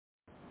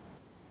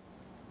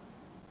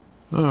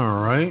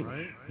All right.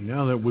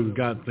 Now that we've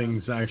got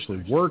things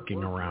actually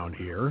working around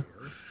here,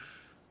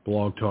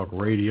 Blog Talk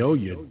Radio,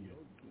 you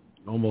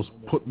almost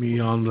put me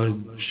on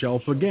the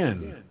shelf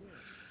again.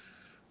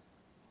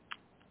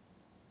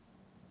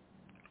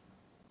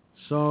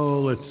 So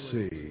let's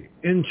see.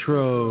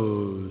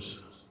 Intros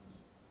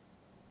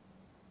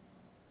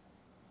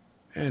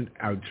and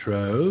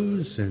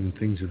outros and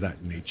things of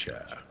that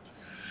nature.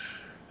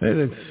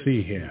 Let's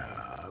see here.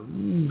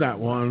 That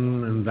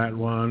one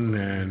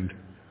and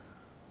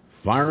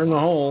fire in the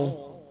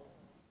hole.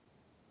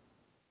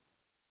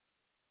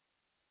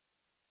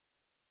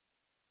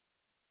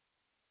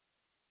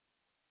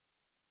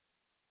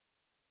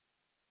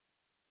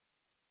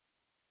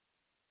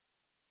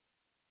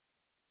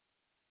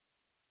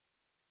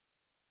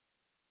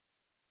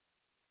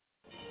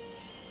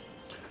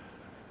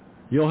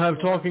 You'll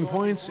have talking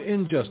points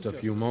in just a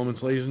few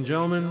moments, ladies and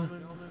gentlemen.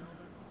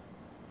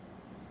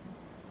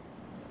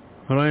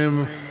 But I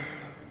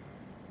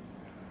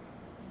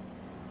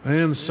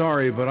am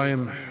sorry, but I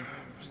am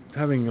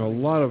having a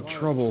lot of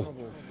trouble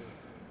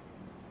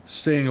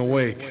staying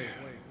awake.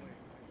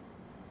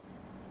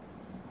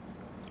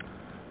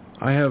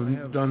 I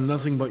have done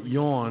nothing but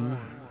yawn.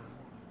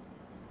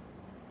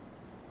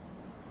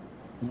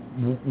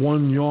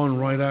 One yawn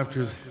right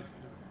after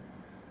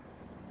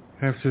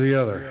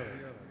the other.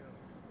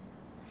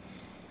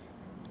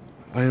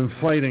 I am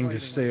fighting to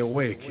stay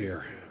awake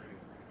here.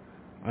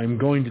 I'm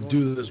going to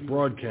do this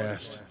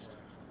broadcast,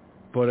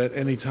 but at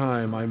any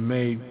time I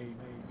may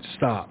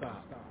stop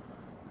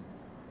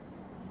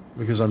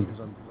because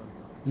I'm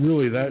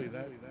really that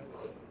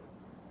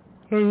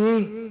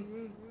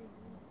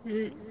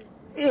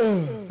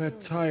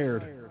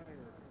tired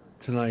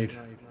tonight,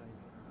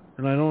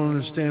 and I don't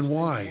understand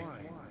why.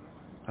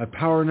 I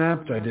power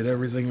napped. I did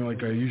everything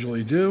like I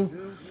usually do.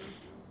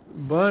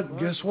 But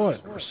guess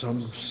what? For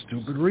some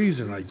stupid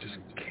reason, I just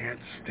can't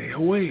stay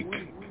awake.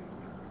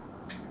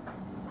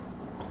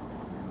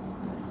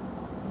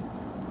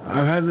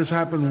 I've had this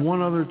happen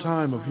one other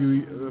time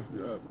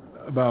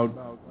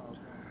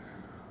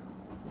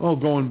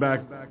going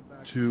back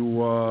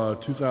to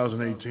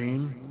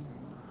 2018.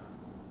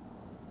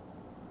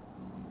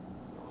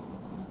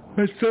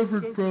 I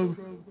suffered from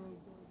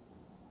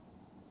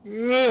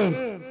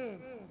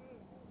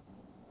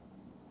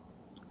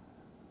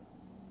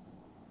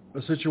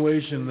a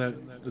situation that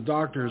the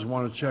doctors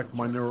want to check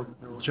me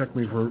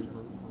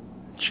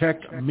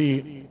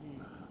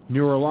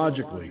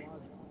neurologically.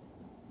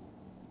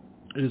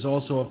 It is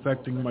also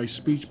affecting my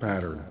speech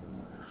pattern.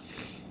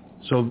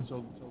 So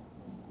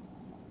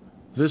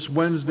this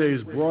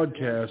Wednesday's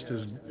broadcast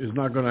is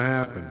not going to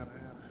happen.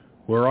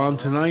 We're on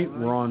tonight,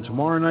 we're on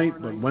tomorrow night,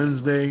 but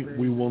Wednesday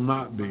we will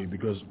not be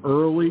because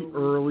early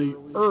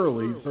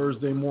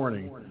Thursday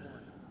morning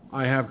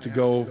I have to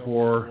go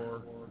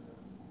for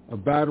a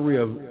battery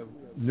of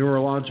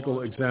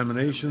neurological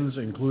examinations,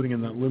 including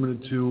and not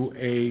limited to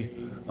a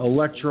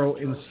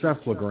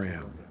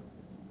electroencephalogram.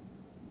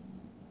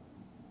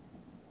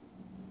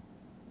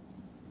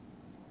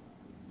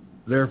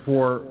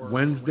 Therefore,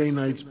 Wednesday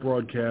night's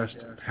broadcast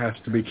has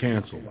to be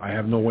canceled. I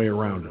have no way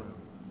around it.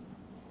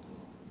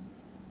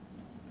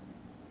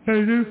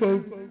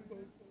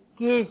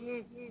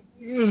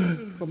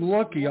 If I'm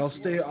lucky, I'll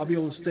be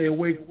able to stay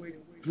awake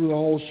through the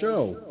whole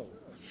show.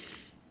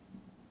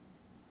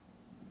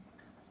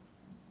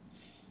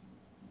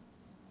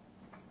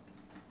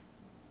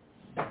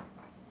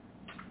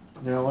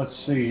 Now, let's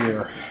see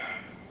here.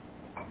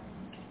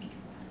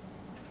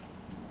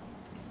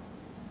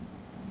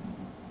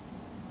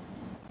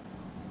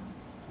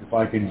 If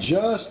I can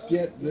just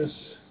get this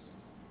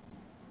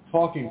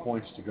talking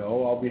points to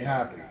go, I'll be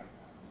happy.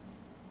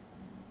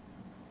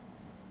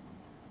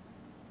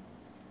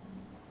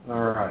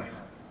 All right.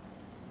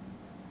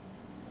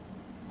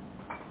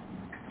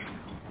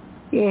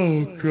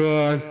 Oh,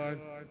 God.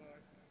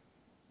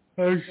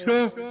 I'm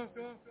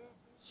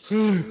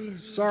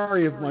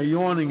sorry if my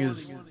yawning is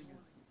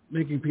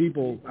making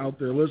people out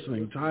there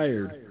listening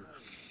tired.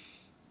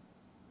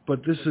 But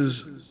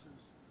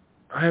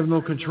I have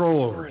no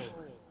control over it.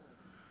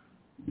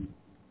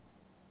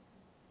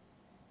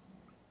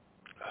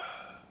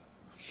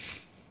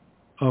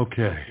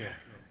 Okay.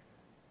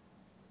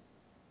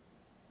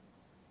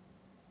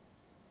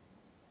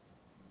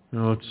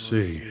 Now let's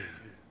see.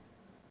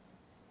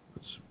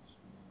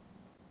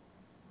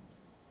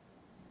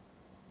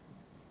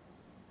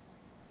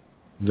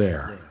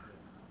 There.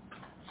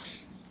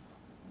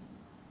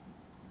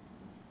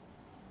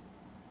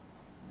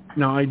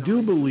 Now I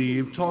do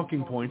believe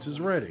Talking Points is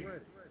ready.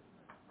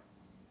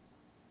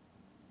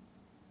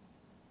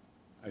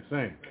 I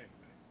think.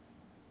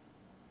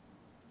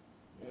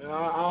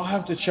 I'll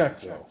have to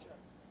check though.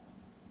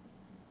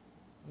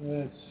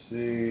 Let's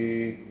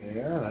see.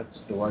 Yeah, that's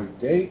the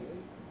right date.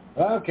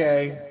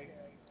 Okay.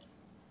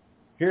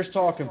 Here's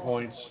Talking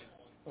Points.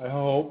 I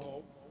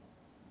hope.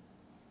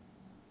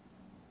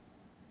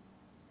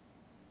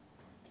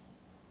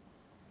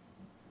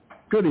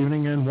 Good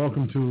evening and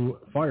welcome to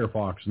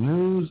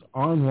Firefoxnews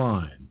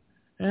Online.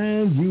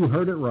 And you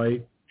heard it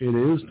right. It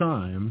is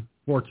time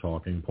for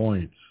Talking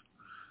Points.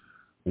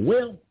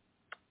 Well,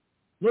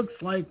 looks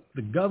like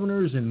the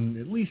governors in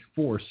at least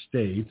 4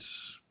 states,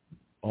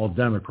 all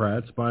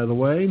Democrats, by the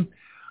way,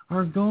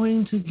 are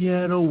going to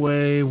get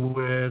away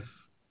with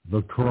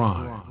the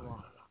crime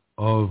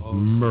of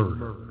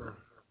murder.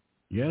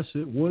 Yes,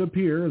 it would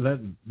appear that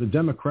the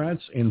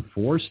Democrats in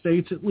 4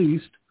 states at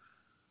least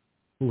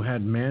who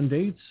had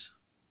mandates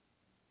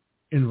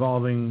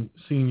involving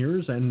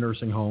seniors and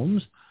nursing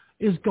homes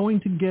is going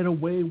to get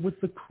away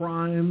with the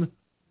crime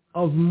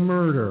of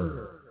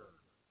murder.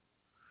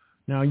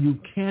 Now, you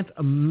can't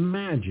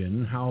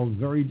imagine how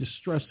very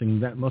distressing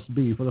that must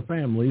be for the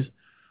families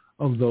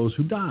of those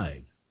who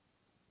died.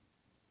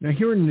 Now,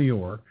 here in New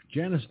York,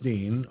 Janice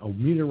Dean, a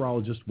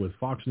meteorologist with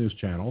Fox News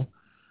Channel,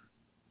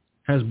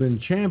 has been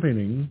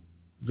championing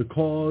the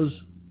cause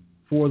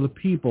for the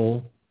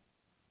people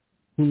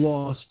who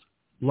lost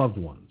loved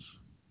ones.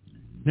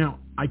 Now,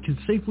 I can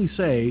safely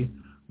say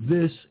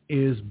this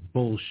is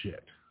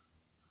bullshit.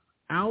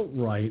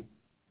 Outright,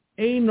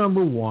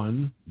 number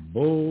one,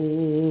 bullshit.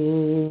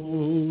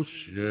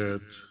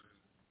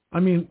 I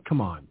mean,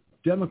 come on.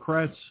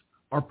 Democrats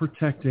are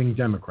protecting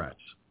Democrats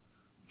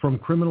from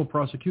criminal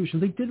prosecution.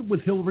 They did it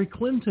with Hillary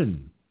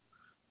Clinton.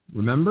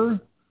 Remember?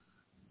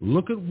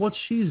 Look at what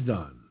she's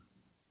done.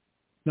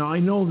 Now, I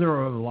know there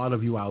are a lot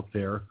of you out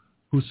there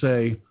who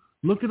say,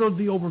 look at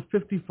the over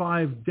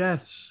 55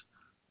 deaths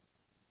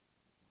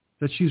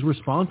that she's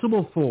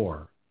responsible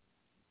for.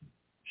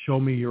 Show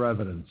me your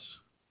evidence.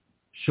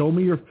 Show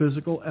me your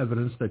physical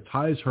evidence that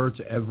ties her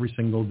to every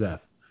single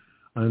death.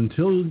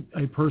 Until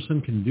a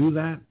person can do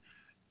that,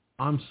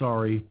 I'm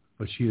sorry,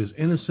 but she is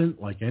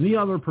innocent like any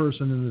other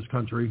person in this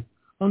country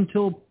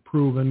until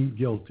proven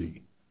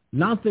guilty.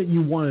 Not that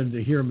you wanted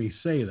to hear me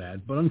say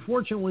that, but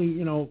unfortunately,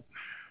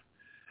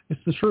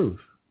 it's the truth.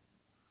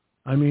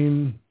 I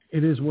mean,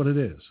 it is what it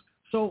is.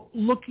 So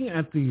looking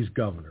at these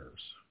governors,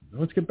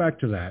 let's get back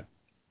to that.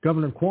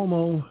 Governor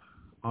Cuomo,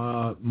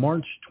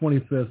 March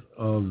 25th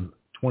of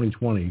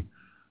 2020,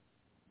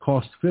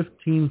 cost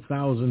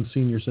 15,000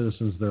 senior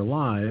citizens their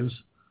lives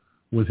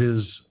with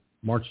his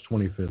March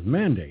 25th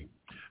mandate.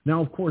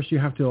 Now, of course, you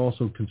have to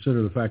also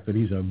consider the fact that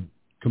he's a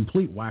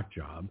complete whack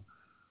job.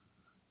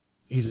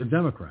 He's a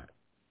Democrat.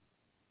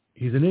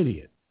 He's an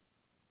idiot.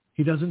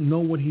 He doesn't know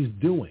what he's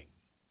doing.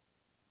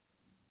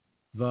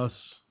 Thus,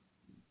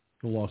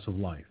 the loss of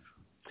life.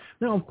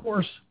 Now, of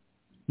course,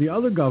 the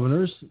other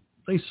governors,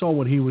 they saw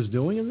what he was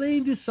doing, and they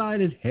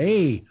decided,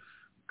 hey,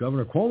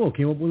 Governor Cuomo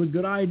came up with a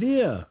good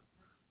idea.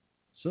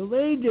 So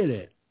they did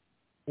it.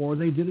 Or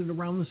they did it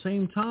around the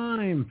same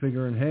time,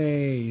 figuring,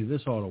 hey,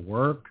 this ought to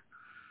work.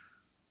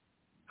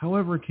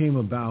 However it came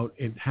about,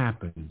 it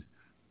happened.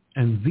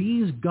 And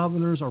these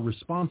governors are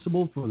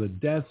responsible for the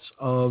deaths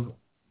of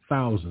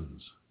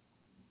thousands.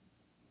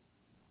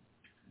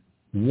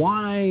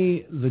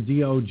 Why the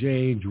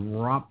DOJ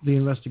dropped the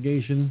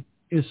investigation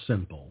is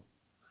simple.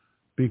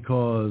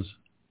 Because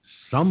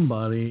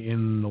somebody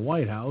in the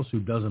White House who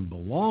doesn't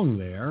belong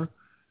there,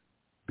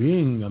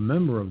 being a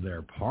member of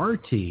their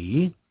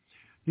party,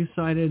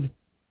 decided,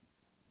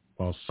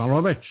 well, son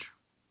of a bitch,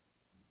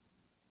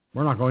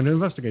 we're not going to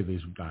investigate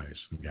these guys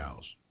and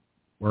gals.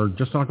 We're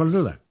just not going to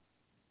do that.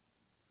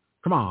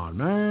 Come on,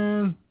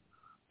 man.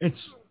 It's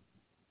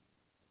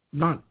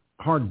not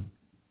hard.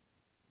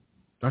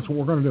 That's what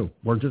we're going to do.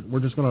 We're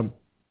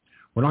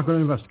not going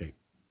to investigate.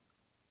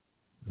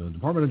 The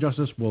Department of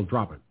Justice will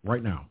drop it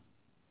right now.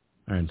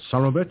 And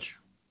son of a bitch,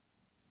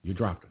 you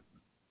dropped it.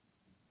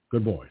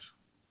 Good boys.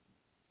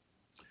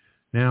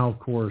 Now, of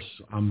course,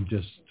 I'm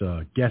just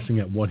guessing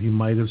at what he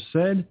might have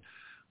said,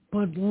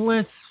 but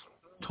let's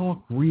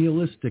talk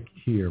realistic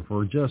here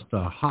for just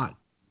a hot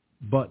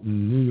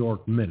button New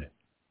York minute.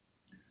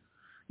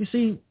 You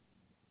see,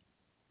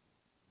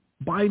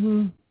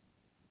 Biden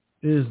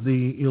is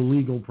the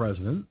illegal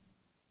president.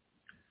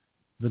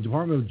 The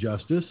Department of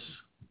Justice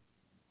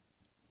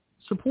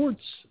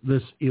supports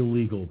this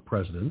illegal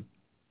president.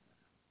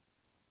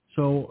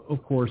 So,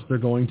 of course, they're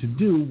going to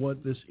do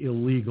what this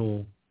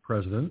illegal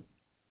president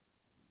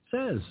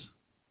says.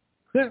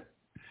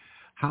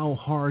 How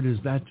hard is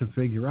that to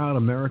figure out,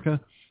 America?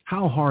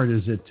 How hard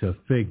is it to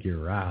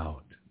figure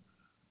out?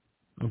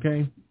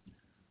 Okay?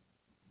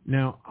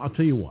 Now, I'll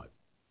tell you what.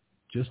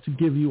 Just to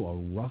give you a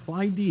rough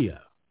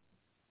idea,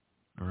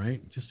 all right?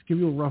 Just to give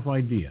you a rough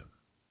idea.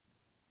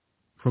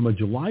 From a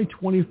July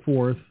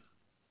 24th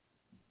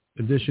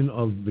edition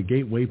of the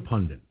Gateway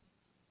Pundit,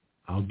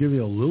 I'll give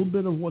you a little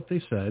bit of what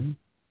they said,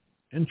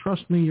 and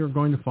trust me, you're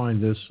going to find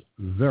this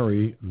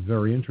very,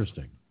 very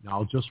interesting. Now,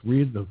 I'll just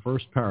read the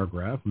first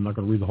paragraph. I'm not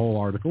going to read the whole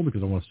article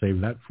because I want to save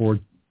that for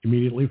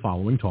immediately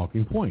following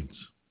talking points.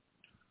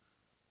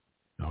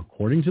 Now,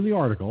 according to the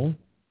article,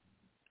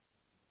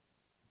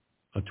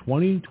 a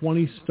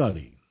 2020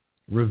 study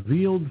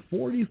revealed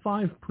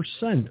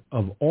 45%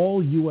 of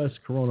all U.S.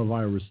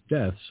 coronavirus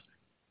deaths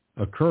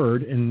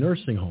occurred in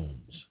nursing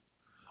homes.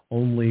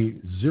 Only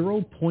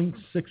 0.6%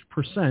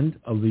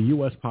 of the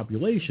U.S.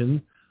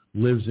 population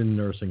lives in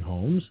nursing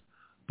homes,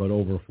 but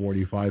over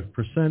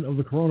 45% of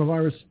the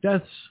coronavirus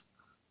deaths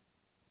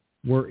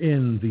were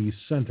in these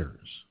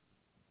centers.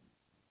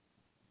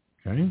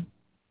 Okay?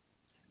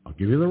 I'll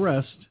give you the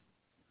rest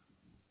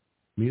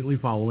immediately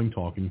following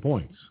talking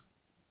points.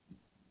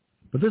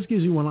 But this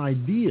gives you an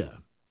idea.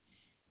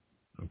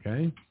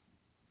 Okay?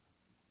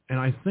 And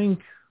I think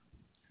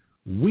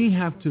we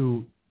have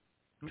to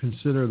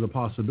consider the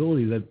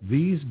possibility that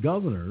these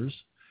governors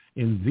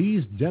in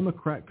these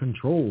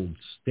Democrat-controlled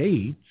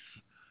states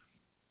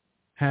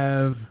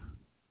have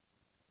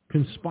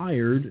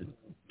conspired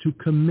to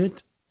commit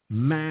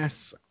mass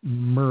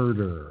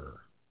murder.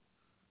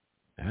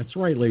 That's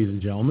right, ladies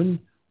and gentlemen,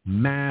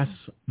 mass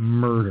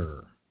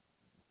murder.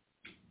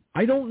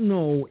 I don't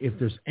know if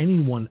there's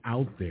anyone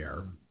out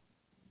there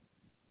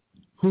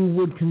who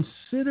would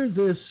consider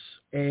this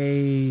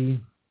a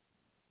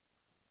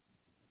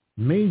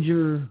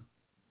major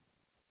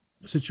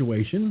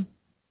situation.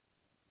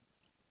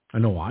 I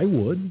know I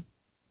would.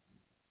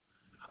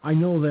 I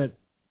know that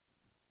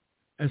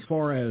as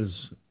far as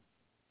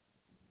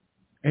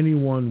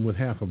anyone with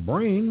half a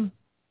brain,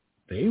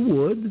 they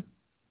would.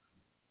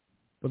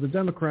 But the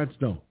Democrats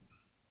don't.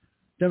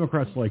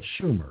 Democrats like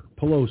Schumer,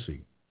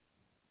 Pelosi,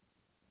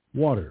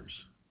 Waters,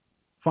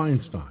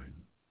 Feinstein,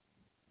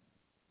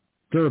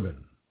 Durbin,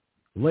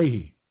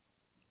 Leahy,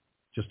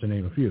 just to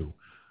name a few.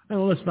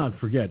 And let's not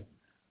forget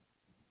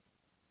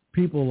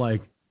people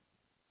like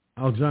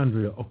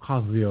Alexandria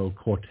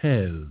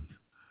Ocasio-Cortez,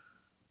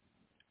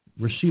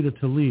 Rashida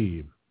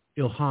Tlaib,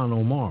 Ilhan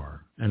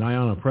Omar, and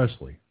Ayanna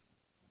Pressley.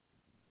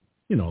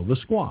 You know, the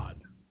squad.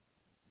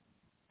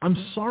 I'm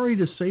sorry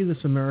to say this,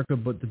 America,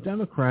 but the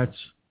Democrats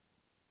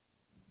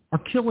are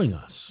killing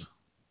us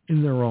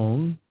in their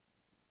own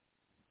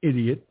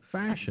idiot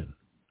fashion.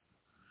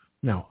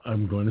 Now,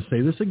 I'm going to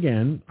say this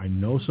again. I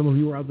know some of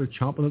you are out there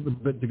chomping at the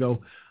bit to go,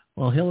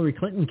 well, Hillary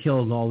Clinton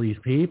killed all these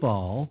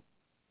people.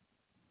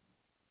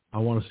 I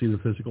want to see the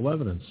physical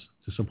evidence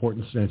to support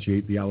and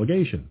substantiate the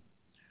allegation.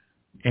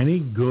 Any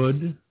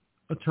good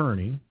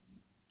attorney,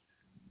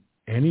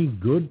 any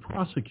good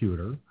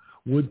prosecutor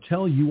would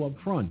tell you up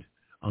front,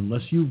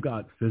 unless you've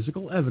got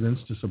physical evidence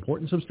to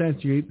support and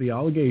substantiate the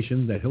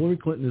allegation that Hillary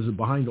Clinton is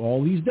behind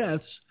all these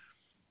deaths,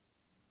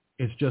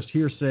 it's just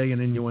hearsay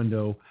and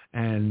innuendo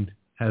and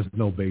has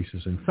no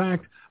basis in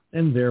fact,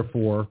 and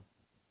therefore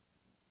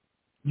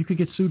you could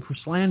get sued for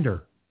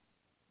slander.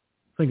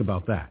 Think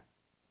about that.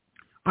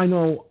 I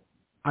know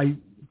I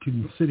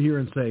can sit here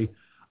and say,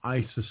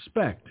 I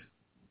suspect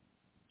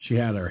she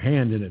had her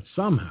hand in it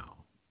somehow.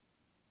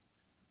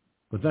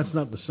 But that's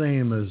not the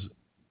same as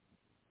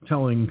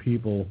telling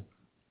people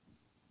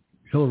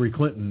Hillary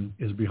Clinton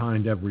is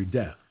behind every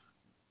death,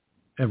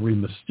 every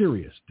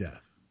mysterious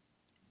death.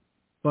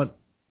 But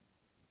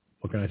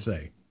what can I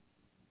say?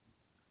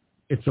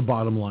 It's a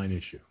bottom line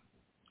issue.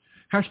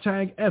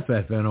 Hashtag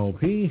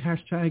FFNOP,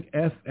 hashtag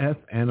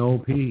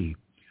FFNOP.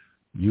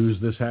 Use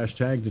this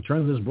hashtag to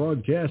trend this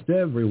broadcast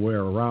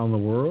everywhere around the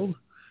world.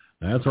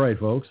 That's right,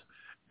 folks.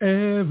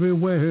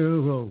 Everywhere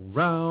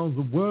around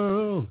the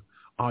world.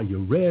 Are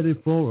you ready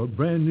for a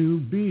brand new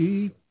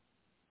beat?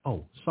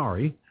 Oh,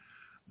 sorry.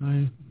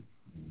 I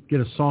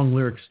get a song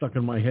lyric stuck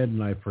in my head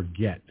and I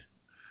forget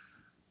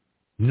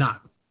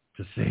not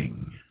to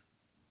sing.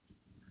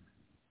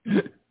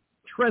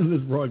 Trend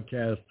this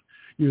broadcast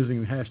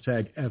using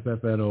hashtag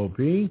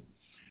FFNOP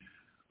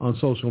on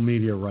social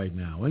media right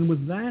now. And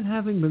with that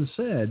having been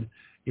said,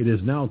 it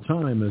is now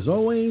time, as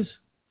always,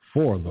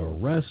 for the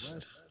rest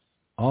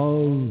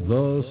of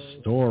the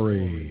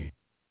story.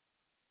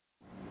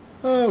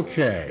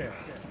 Okay.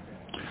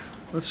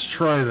 Let's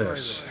try this.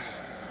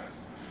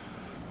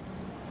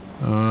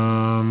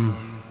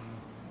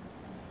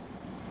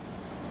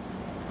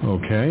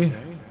 Okay.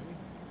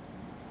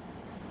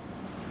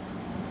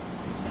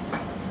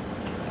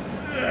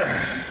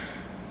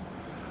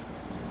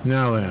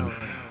 Now then,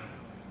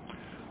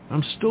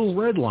 I'm still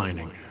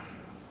redlining.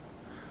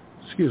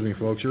 Excuse me,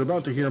 folks. You're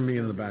about to hear me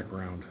in the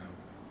background.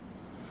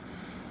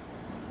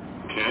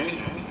 Okay.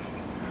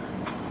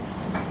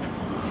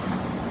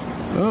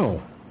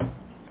 Oh,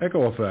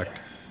 echo effect.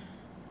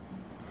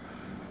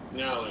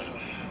 Now then,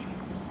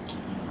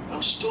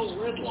 I'm still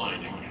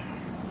redlining.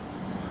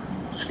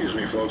 Excuse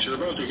me, folks. You're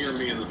about to hear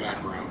me in the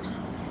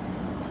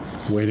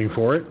background. Waiting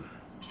for it.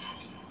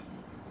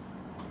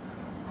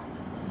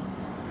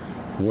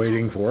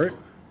 Waiting for it.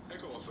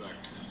 Echo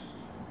effect.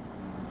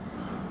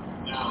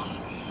 Now.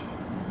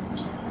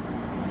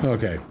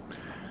 Okay.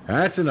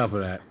 That's enough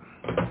of that.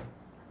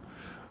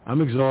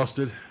 I'm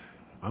exhausted.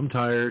 I'm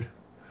tired.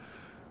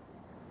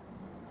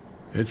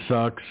 It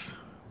sucks,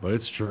 but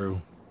it's true.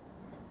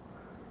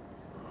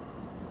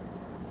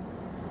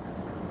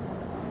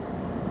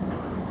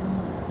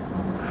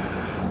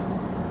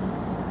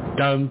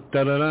 Dun,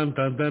 dun, dun,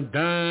 dun, dun,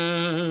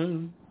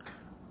 dun.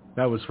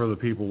 That was for the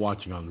people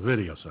watching on the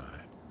video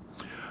side,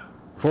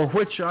 for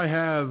which I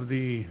have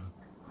the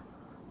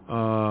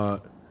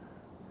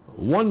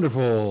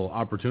wonderful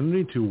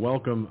opportunity to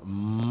welcome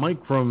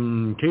Mike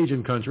from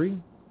Cajun Country.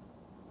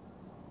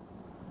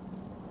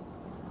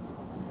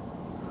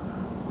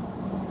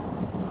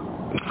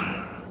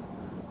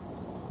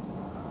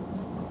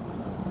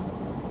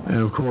 And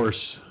of course,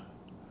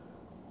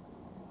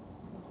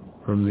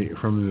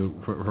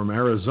 from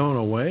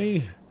Arizona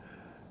way,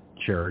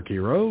 Cherokee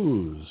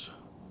Rose.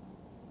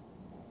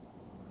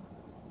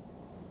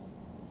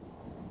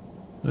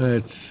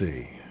 Let's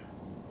see.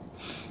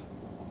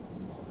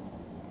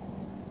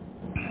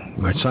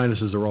 My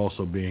sinuses are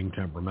also being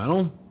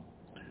temperamental.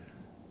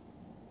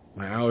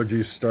 My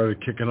allergies started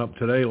kicking up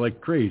today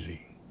like crazy.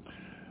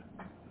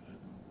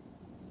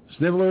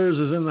 Snivellers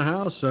is in the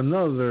house,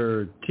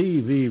 another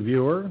TV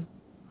viewer,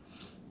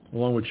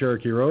 along with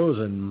Cherokee Rose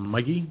and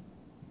Mikey.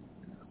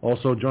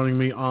 Also joining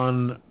me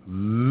on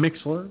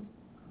Mixler,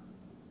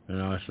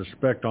 and I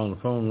suspect on the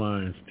phone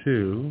lines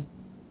too,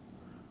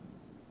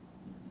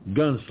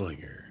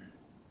 Gunslinger.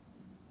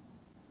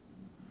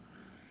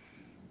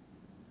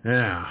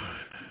 Now,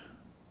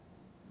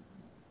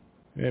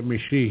 let me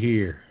see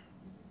here.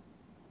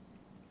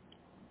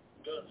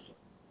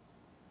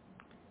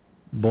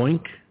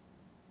 Boink.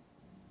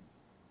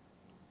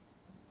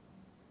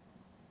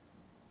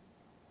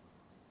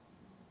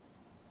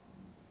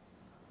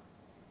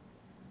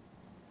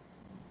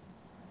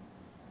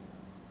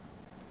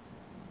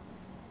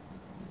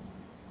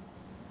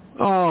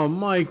 Oh,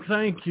 Mike,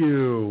 thank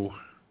you.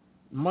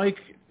 Mike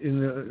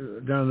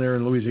down there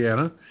in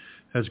Louisiana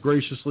has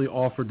graciously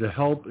offered to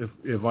help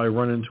if I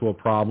run into a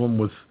problem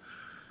with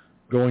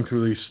going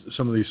through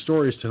some of these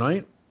stories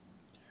tonight.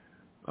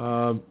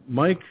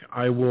 Mike,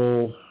 I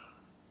will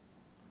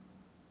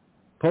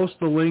post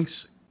the links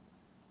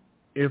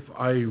if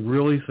I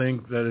really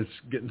think that it's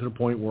getting to the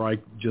point where I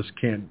just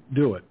can't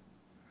do it.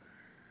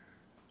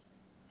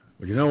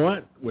 But you know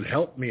what? Would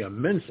help me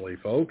immensely,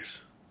 folks.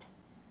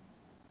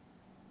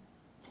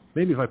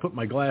 Maybe if I put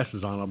my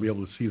glasses on, I'll be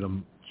able to see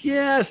them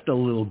just a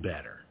little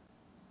better.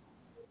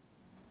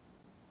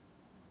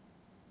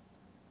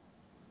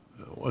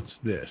 What's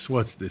this?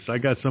 I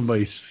got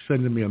somebody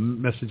sending me a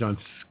message on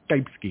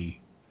Skypeski.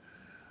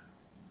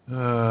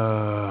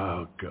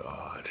 Oh,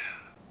 God.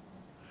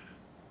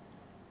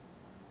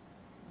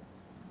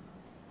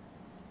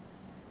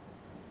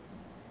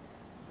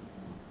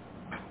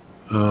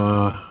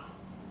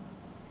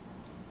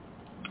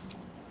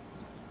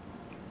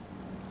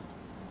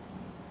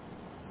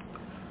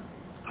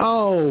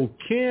 Oh,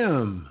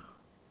 Kim.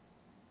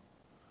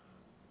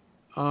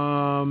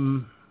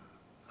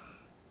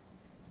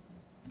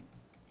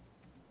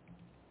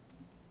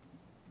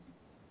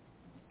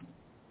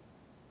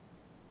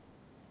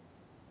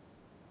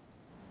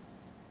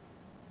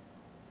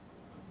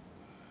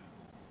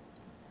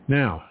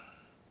 Now,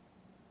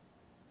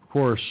 of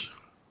course,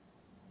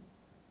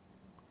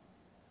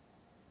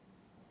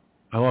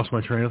 I lost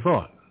my train of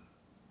thought.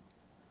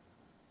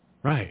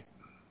 Right.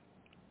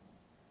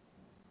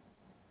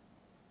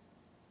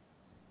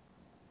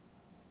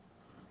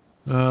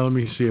 Let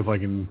me see if I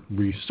can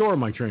restore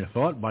my train of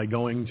thought by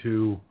going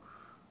to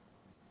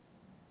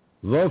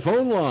the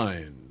phone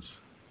lines.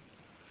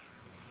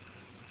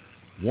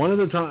 One at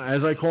a time.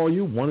 As I call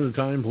you, one at a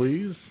time,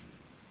 please.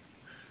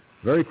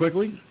 Very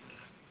quickly.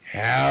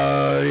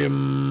 Howdy,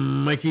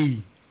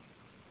 Mikey.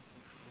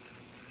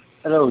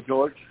 Hello,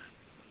 George.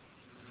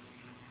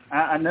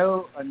 I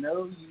know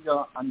you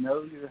don't. I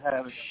know you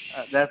have.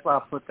 That's why I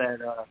put that.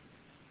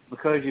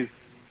 Because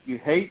you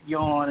hate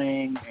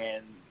yawning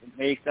and it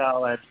makes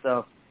all that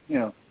stuff.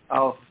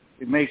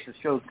 It makes the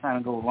show kind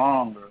of go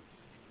longer.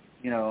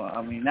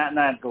 I mean,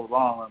 not go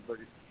longer, but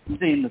it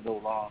seems to go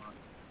longer.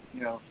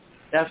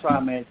 That's why I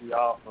made the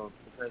offer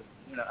because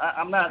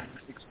I'm not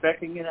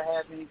expecting you to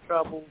have any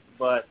trouble,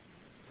 but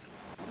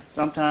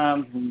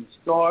sometimes when you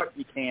start,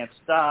 you can't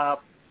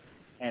stop,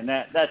 and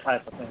that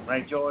type of thing,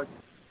 right, George?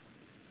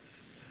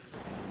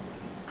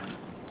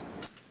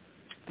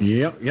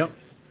 Yep.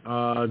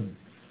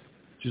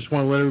 Just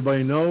want to let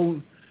everybody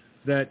know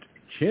that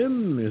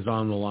Kim is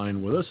on the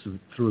line with us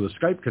through the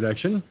Skype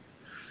connection.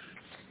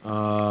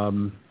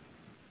 Hello.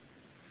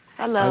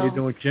 How you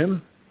doing,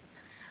 Kim?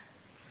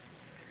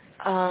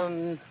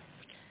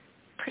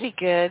 Pretty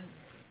good.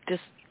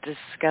 Just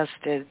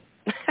disgusted.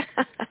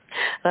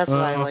 That's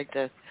why I like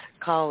to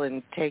call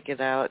and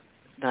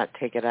not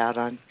take it out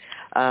on,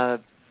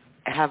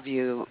 have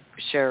you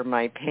share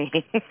my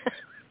pain.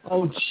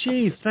 Oh,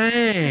 gee,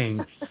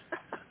 thanks.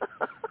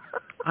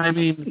 I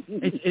mean,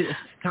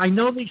 I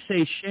know they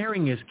say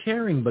sharing is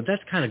caring, but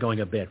that's kind of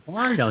going a bit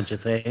far, don't you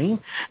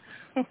think?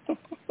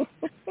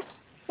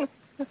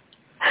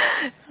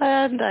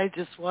 And I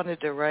just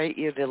wanted to write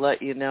you to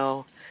let you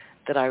know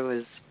that I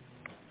was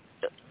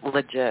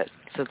legit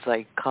since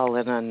I call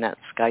in on that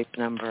Skype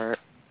number.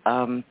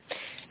 And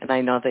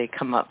I know they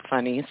come up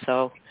funny,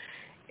 so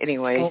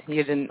anyway,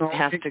 you didn't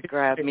have to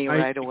grab me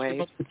right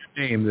away.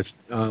 Name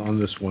on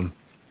this one.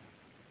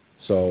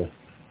 So,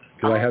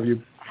 because I have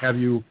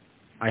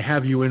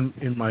you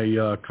in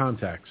my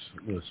contacts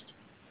list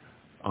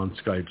on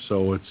Skype,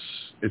 so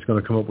it's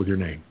going to come up with your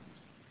name.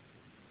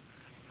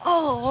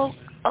 Oh,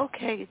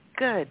 okay,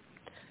 good.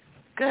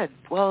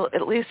 Well,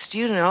 at least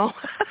you know.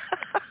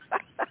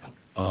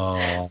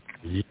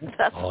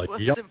 That's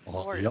what's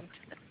important. Yep.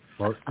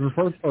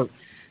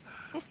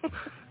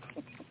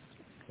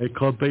 It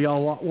could be a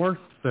lot worse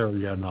there,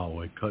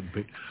 It could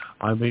be.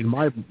 I mean,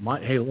 my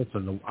hey,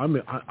 listen,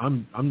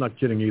 I'm not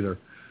kidding either.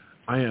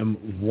 I am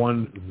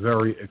one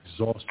very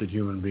exhausted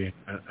human being,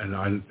 and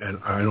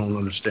I don't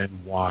understand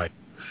why.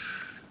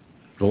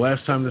 The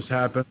last time this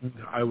happened,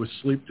 I was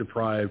sleep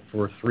deprived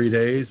for 3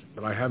 days,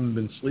 but I haven't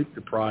been sleep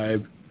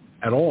deprived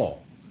at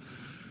all.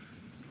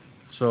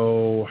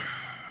 So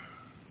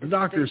the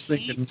doctor's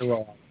thinking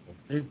neurological.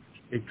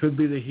 It could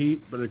be the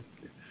heat, but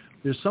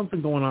there's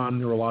something going on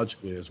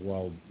neurologically as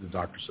well, the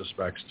doctor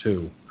suspects,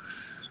 too.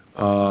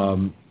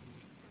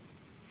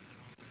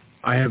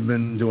 I have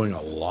been doing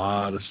a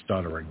lot of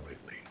stuttering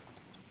lately,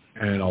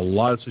 and a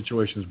lot of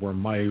situations where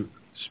my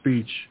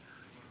speech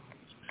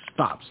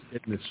stops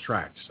in its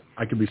tracks.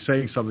 I could be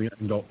saying something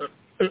and go,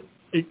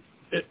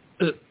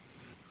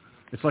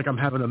 It's like I'm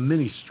having a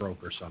mini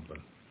stroke or something.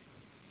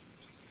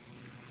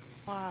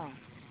 Wow.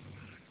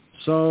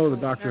 So the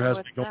doctor has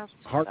to go to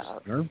the heart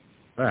center,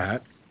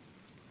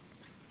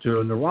 to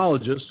a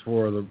neurologist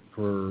for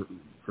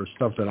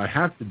stuff that I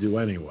have to do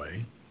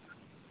anyway.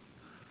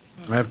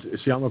 I have to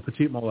see. I'm a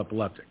petite mal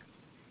epileptic,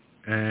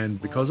 and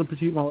because of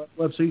petite mal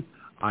epilepsy,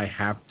 I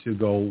have to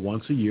go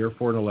once a year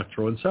for an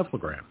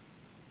electroencephalogram.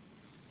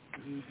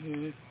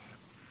 Mm-hmm.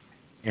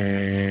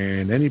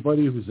 And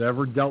anybody who's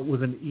ever dealt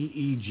with an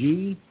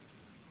EEG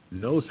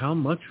knows how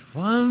much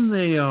fun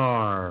they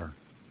are.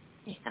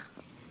 Yeah.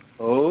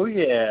 Oh,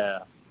 yeah.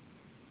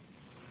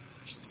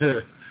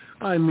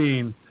 I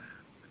mean,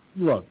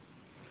 look,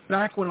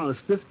 back when I was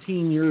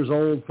 15 years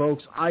old,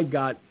 folks, I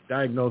got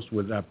diagnosed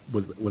with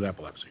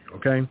epilepsy,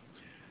 okay?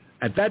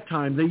 At that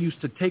time, they used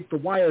to take the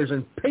wires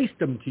and paste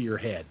them to your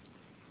head.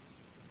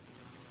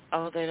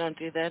 Oh, they don't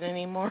do that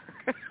anymore?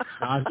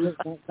 Not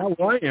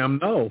where I am,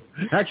 no.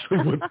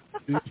 Actually,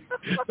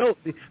 no,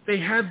 they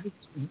have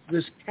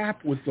this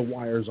cap with the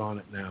wires on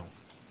it now.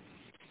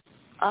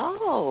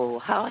 Oh,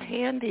 how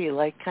handy,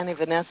 like kind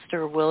of an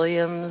Esther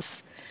Williams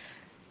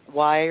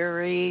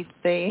wiry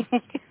thing.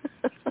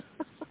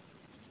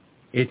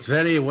 It's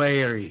very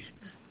wiry.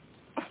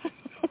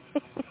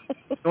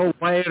 So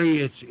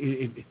wiry,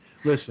 it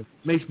listen,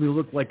 it makes me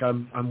look like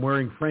I'm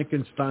wearing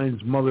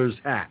Frankenstein's mother's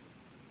hat.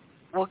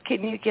 Well,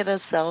 can you get a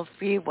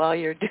selfie while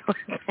you're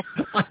doing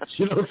that?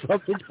 You know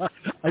something?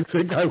 I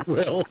think I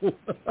will.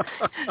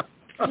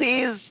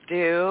 Please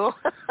do.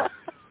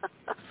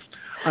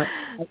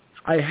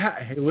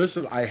 Hey,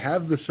 listen, I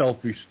have the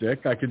selfie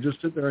stick. I can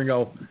just sit there and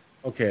go,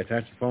 okay,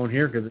 attach the phone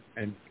here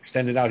and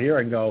extend it out here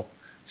and go,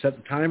 set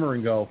the timer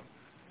and go,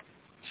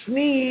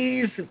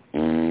 sneeze.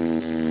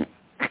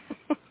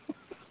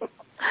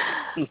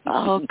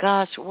 Oh,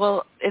 gosh.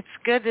 Well, it's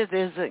good it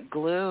isn't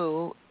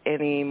glue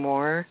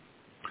anymore.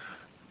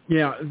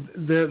 Yeah,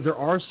 there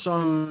are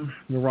some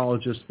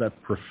neurologists that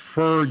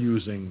prefer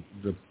using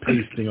the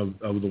pasting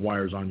of the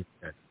wires on your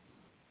head.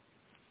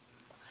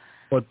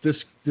 But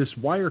this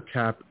wire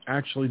cap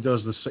actually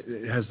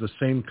it has the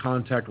same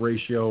contact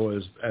ratio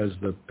as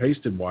the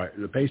pasting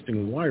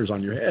wires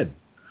on your head.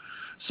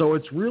 So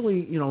it's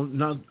really,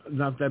 not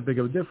that big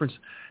of a difference.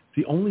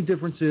 The only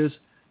difference is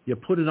you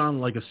put it on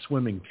like a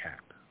swimming cap.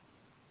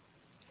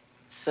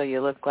 So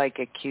you look like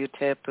a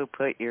Q-tip who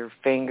put your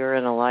finger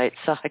in a light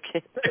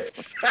socket.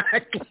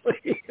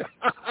 Exactly.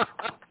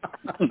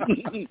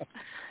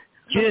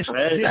 Just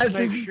make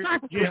sure.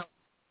 Yeah.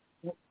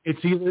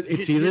 It's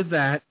either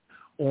that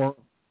or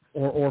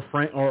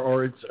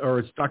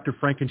it's Dr.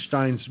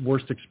 Frankenstein's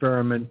worst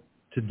experiment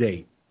to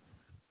date.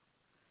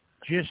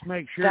 Just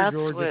make sure, That's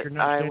George, what that you're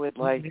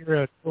not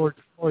near a George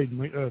Floyd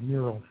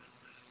mural.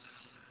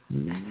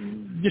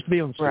 Just to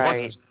be on the safe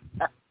right.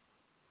 side.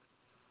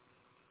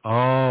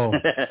 Oh,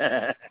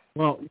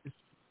 well,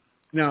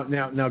 now,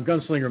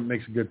 Gunslinger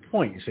makes a good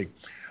point. You see,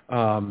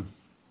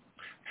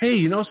 hey,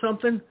 you know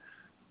something?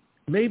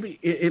 Maybe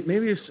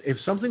if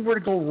something were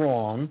to go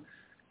wrong,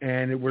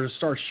 and it were to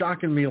start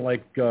shocking me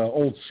like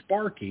old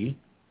Sparky.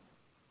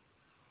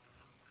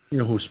 You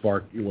know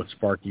what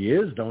Sparky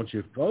is, don't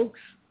you, folks?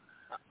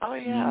 Oh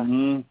yeah.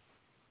 Mm-hmm.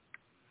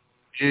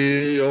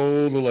 The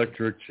old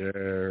electric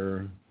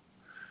chair.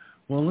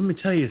 Well, let me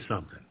tell you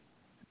something.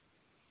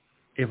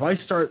 If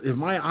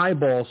my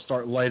eyeballs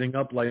start lighting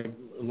up like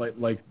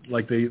the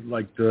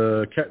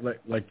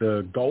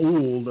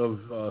gold of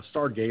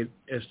Stargate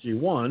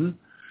SG-1,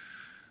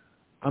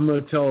 I'm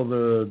going to tell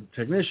the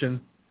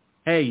technician,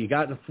 hey, you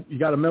got a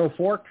metal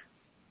fork?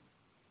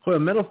 Put a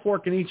metal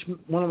fork in each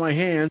one of my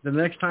hands, and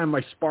the next time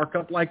I spark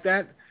up like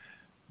that,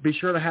 be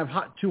sure to have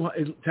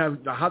have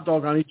a hot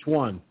dog on each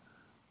one.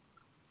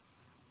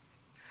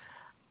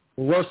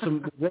 We'll roast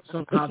some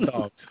hot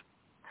dogs.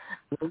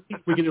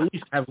 We can at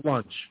least have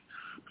lunch.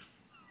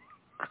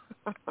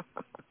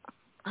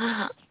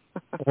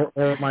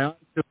 or my eyes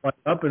could light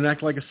up and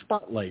act like a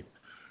spotlight.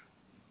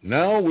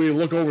 Now we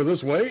look over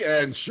this way,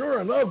 and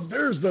sure enough,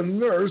 there's the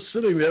nurse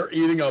sitting there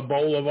eating a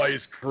bowl of ice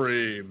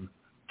cream.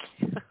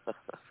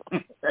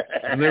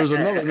 And there's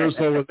another nurse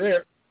over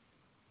there.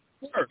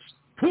 Nurse,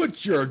 put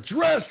your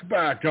dress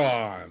back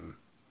on.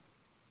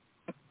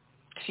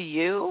 To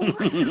you?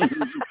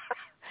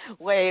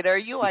 Wait, are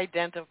you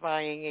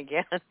identifying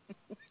again?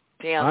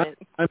 Damn it.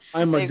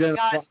 I'm They've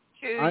identified. got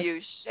to,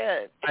 you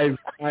shit. I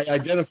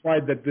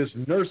identified that this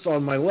nurse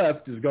on my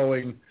left is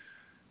going,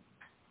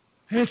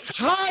 it's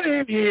hot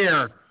in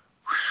here,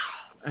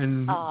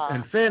 and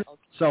fan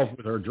herself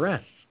with her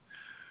dress.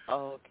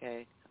 Oh,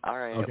 okay. All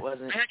right. Okay. It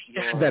wasn't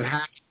That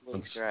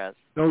happens. dress.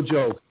 No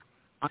joke.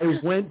 I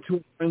went to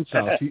a friend's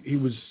house.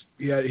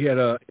 He had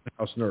a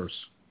house nurse.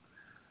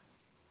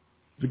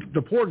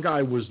 The poor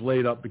guy was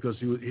laid up because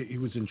he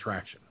was in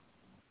traction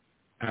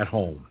at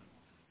home.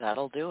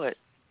 That'll do it.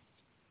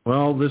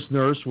 Well, this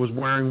nurse was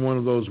wearing one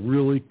of those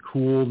really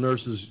cool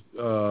nurses'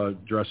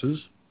 dresses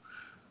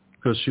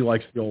because she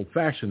likes the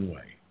old-fashioned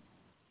way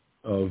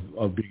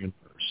of being a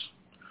nurse.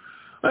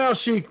 Well,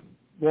 she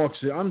walks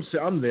in.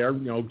 I'm there,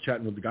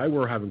 chatting with the guy.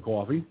 We're having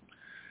coffee.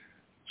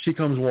 She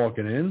comes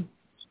walking in,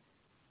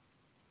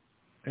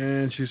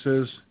 and she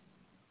says,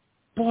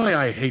 "Boy,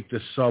 I hate the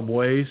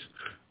subways."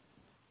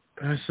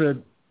 And I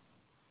said,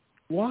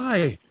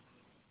 "Why?"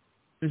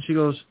 And she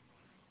goes,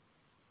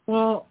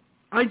 "Well,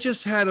 I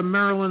just had a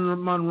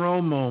Marilyn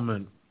Monroe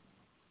moment."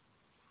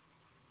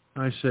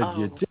 I said,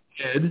 "You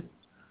did?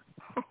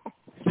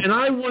 And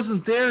I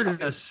wasn't there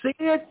to see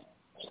it?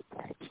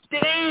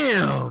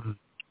 Damn."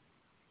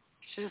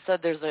 She just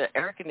said there's an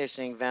air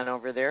conditioning vent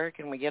over there.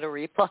 Can we get a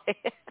replay?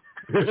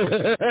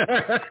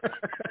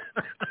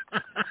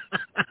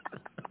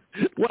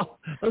 Well,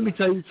 let me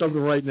tell you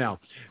something right now.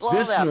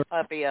 Blow that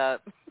puppy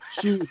up.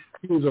 she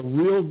was a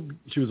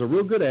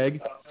real good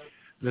egg.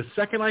 The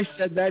second I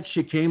said that,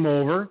 she came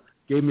over,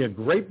 gave me a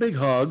great big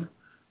hug,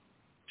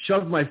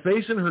 shoved my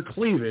face in her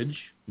cleavage.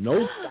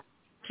 No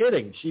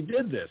kidding. She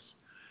did this.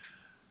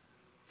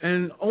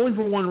 And only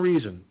for one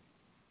reason.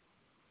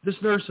 This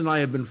nurse and I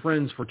have been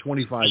friends for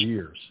 25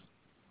 years.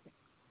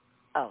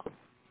 Oh.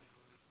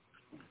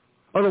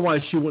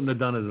 Otherwise, she wouldn't have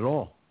done it at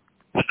all.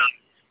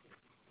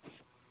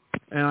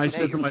 And I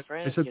said to my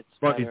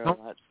buddy,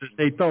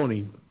 "Hey,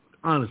 Tony,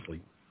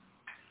 honestly,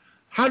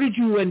 how did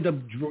you end up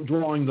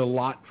drawing the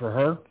lot for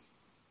her?"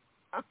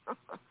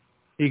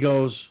 He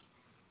goes,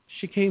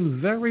 "She came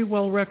very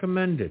well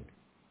recommended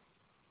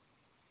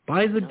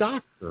by the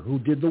doctor who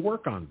did the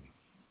work on me."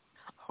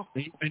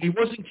 And he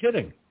wasn't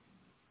kidding.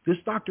 This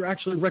doctor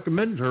actually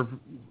recommended her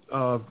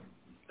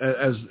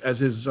as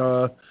his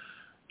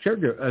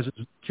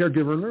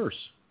caregiver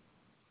nurse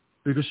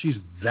because she's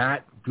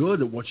that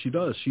good at what she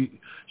does. She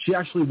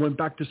actually went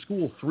back to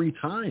school 3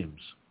 times.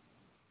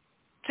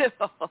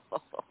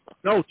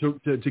 No,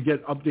 to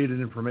get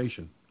updated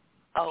information.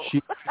 Oh.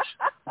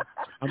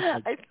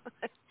 I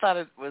thought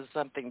it was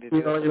something to do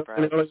with the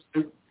press.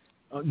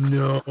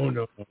 No.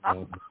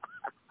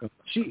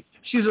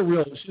 She's a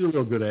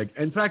real good egg.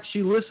 In fact,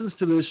 she listens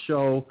to this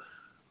show.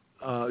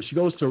 She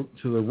goes to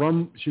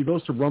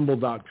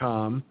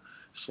rumble.com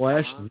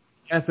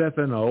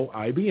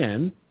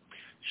 /FFNOIBN.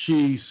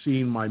 She's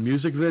seen my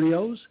music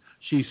videos.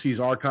 She sees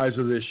archives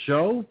of this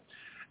show.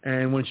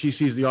 And when she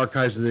sees the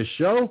archives of this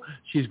show,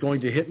 she's going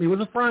to hit me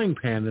with a frying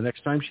pan the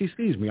next time she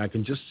sees me. I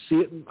can just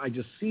see it. I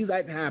just see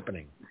that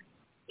happening.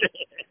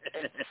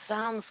 It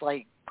sounds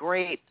like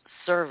great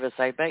service.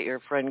 I bet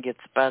your friend gets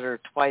better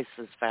twice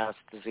as fast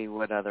as he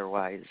would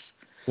otherwise.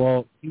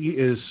 Well,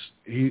 he's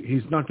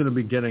not going to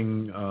be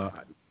getting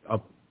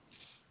up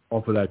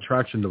off of that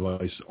traction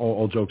device,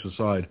 all jokes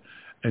aside,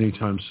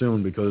 anytime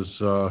soon because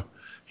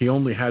he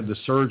only had the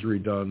surgery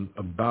done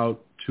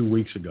about 2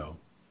 weeks ago.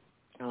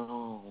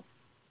 Oh.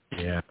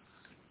 Yeah.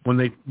 When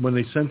they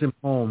sent him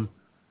home,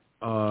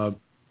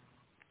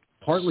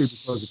 partly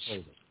because of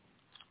COVID.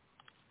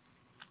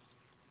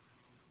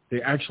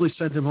 They actually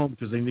sent him home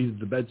because they needed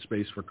the bed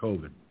space for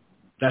COVID.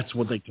 That's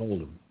what they told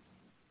him.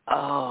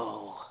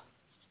 Oh.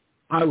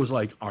 I was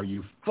like, are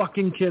you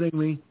fucking kidding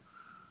me?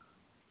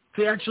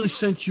 They actually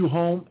sent you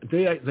home.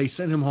 They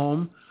sent him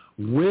home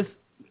with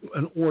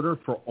an order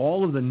for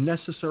all of the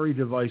necessary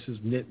devices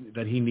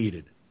that he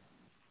needed.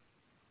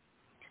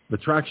 The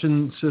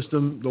traction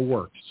system, the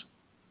works.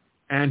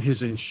 And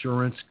his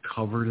insurance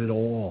covered it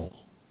all.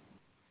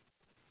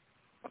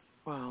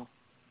 Wow.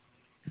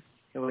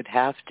 It would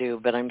have to,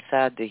 but I'm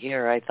sad to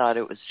hear. I thought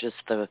it was just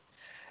the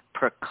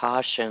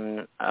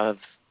precaution of...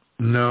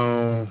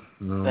 No,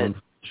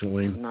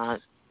 unfortunately.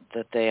 Not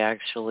that they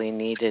actually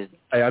needed...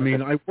 I used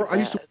to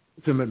work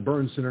with him at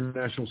Burns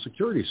International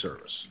Security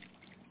Service.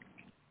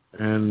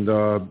 And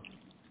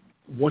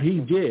what he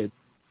did,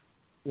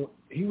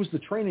 he was the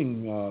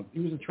training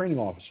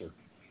officer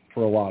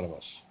for a lot of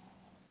us.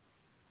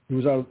 He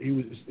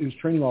was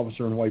training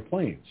officer in White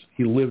Plains.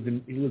 He lived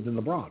in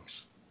the Bronx.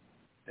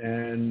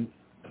 And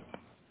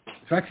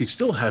in fact, he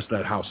still has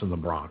that house in the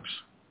Bronx,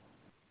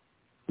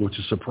 which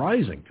is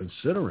surprising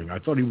considering. I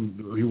thought he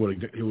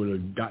would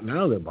have gotten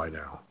out of there by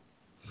now.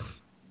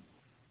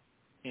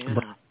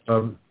 Yeah.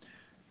 But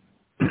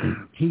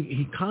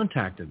he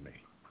contacted me,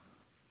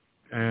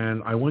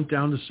 and I went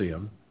down to see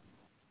him.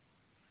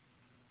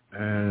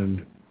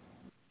 And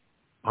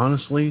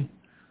honestly,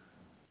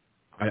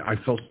 I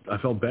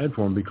felt bad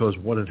for him because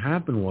what had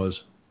happened was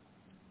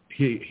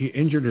he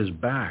injured his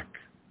back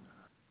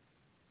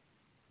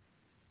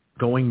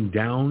going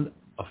down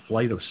a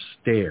flight of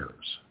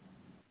stairs.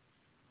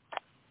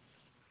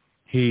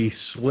 He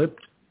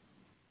slipped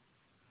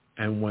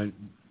and went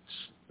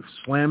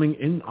slamming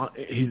in.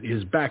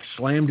 His back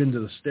slammed into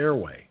the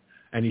stairway,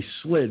 and he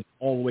slid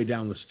all the way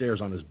down the stairs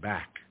on his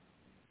back.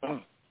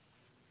 And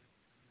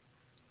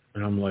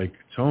I'm like,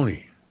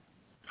 Tony,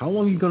 how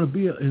long are you going to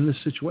be in this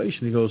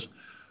situation? He goes,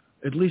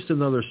 at least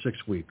another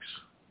 6 weeks.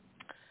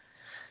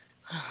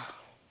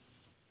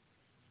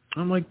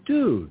 I'm like,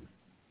 dude,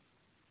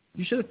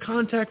 you should have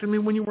contacted me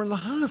when you were in the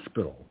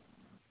hospital.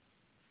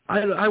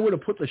 I would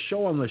have put the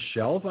show on the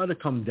shelf. I'd have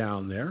come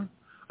down there.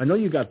 I know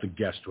you got the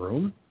guest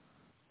room.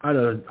 I'd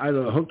have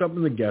hooked up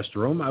in the guest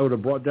room. I would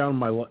have brought down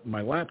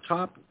my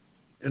laptop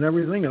and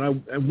everything, and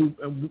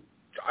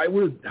I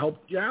would have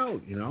helped you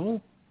out, you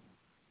know?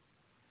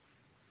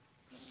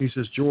 He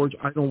says, George,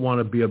 I don't want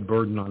to be a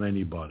burden on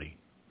anybody.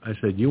 I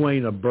said, you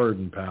ain't a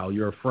burden, pal.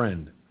 You're a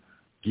friend.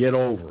 Get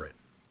over it.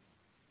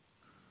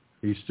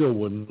 He still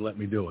wouldn't let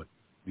me do it.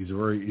 He's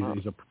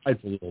a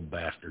prideful little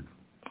bastard.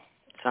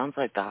 Sounds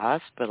like the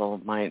hospital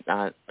might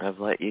not have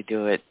let you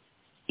do it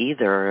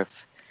either if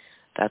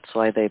that's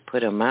why they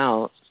put him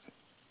out.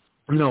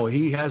 No,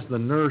 he has the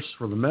nurse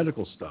for the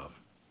medical stuff.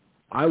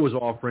 I was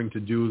offering to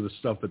do the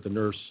stuff at the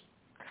nurse.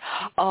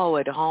 Oh,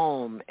 at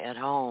home.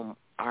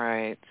 All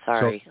right,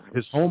 sorry.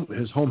 So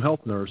his home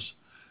health nurse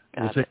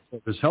will take care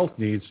of his health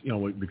needs, you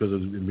know, because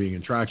of him being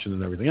in traction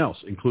and everything else,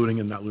 including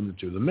and not limited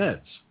to the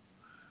meds.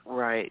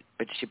 Right,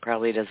 but she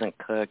probably doesn't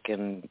cook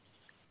and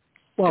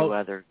do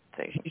other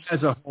things. He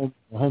has a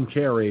home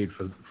care aide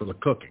for the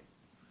cooking.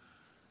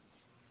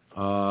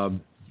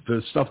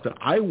 The stuff that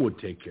I would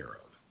take care of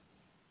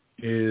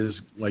is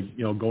like,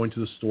 you know, going to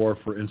the store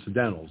for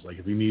incidentals. Like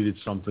if he needed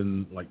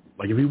something, like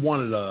if he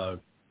wanted a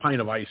pint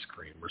of ice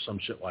cream or some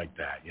shit like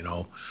that, you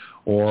know,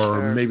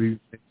 or maybe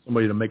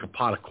somebody to make a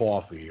pot of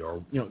coffee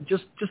or, you know,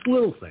 just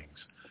little things.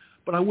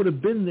 But I would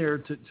have been there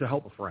to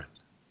help a friend.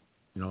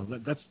 You know,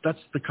 that's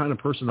the kind of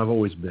person I've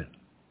always been.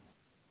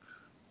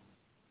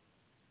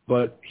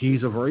 But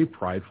he's a very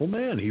prideful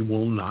man. He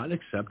will not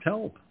accept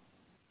help.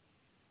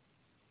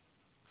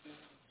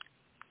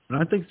 And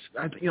I think,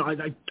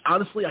 I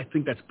honestly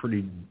think that's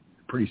pretty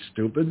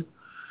stupid.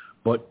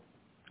 But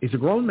he's a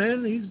grown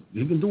man.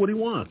 He can do what he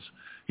wants.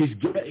 He's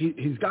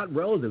got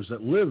relatives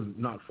that live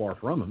not far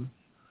from him,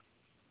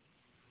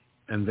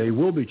 and they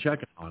will be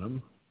checking on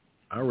him.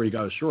 I already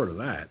got assured of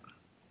that.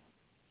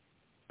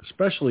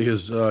 Especially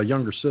his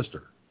younger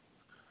sister.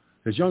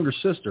 His younger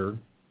sister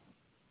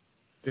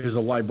is a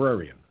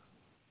librarian,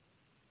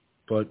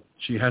 but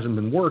she hasn't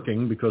been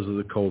working because of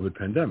the COVID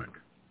pandemic.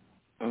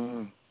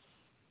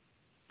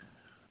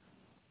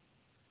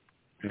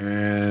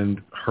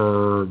 And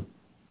her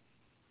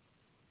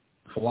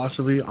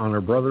philosophy on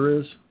her brother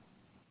is,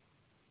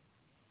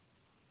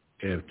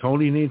 if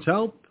Tony needs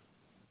help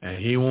and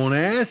he won't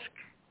ask,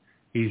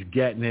 he's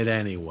getting it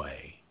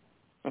anyway.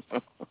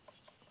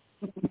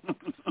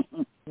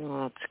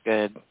 Well, that's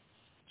good.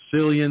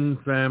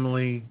 Cillian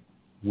family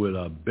with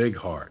a big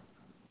heart.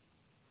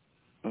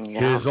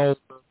 Yeah. His older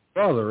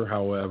brother,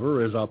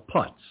 however, is a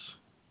putz.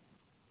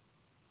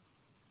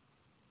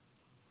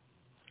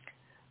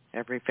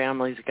 Every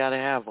family's got to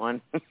have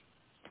one.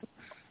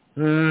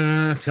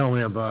 Tell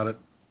me about it.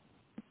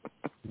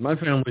 My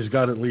family's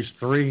got at least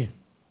 3.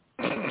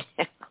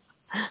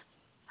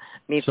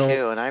 Me too,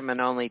 and I'm an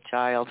only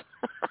child.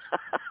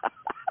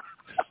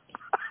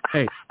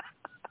 Hey,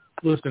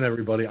 listen,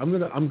 everybody. I'm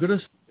gonna.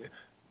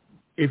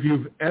 If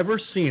you've ever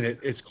seen it,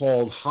 it's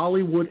called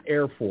Hollywood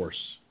Air Force.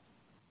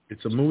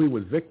 It's a movie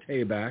with Vic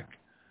Tayback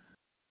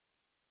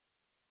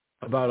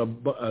about a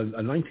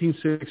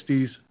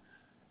 1960s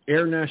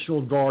Air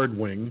National Guard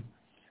wing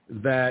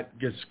that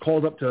gets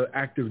called up to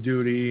active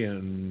duty,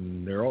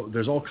 and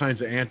there's all kinds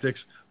of antics.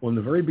 Well, in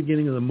the very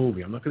beginning of the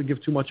movie, I'm not going to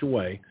give too much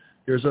away,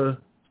 there's a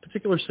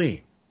particular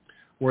scene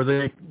where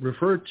they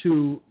refer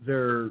to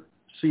their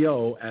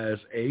CO as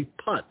a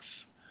putz.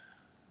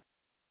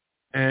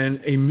 And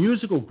a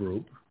musical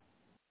group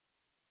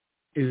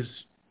is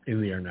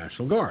in the Air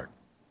National Guard.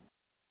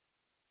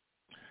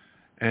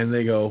 And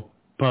they go,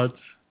 putz,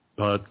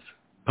 putz,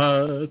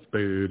 putz,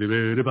 booty,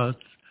 booty, putz,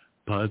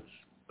 putz,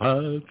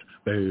 putz,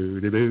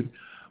 booty, booty.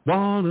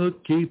 Wanna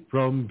keep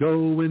from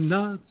going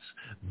nuts,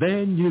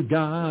 then you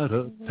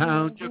gotta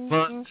pound your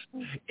butts.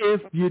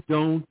 If you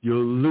don't,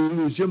 you'll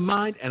lose your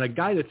mind. And a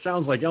guy that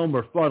sounds like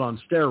Elmer Fudd on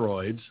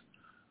steroids,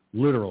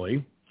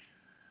 literally.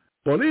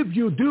 But if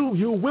you do,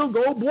 you will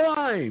go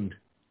blind.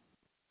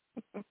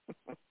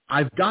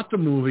 I've got the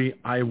movie.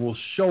 I will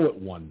show it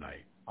one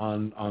night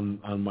on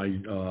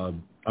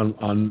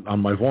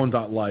my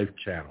Vaughn.live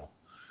channel.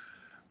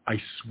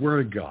 I swear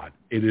to God,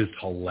 it is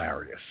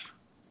hilarious.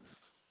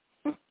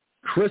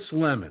 Chris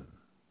Lemon,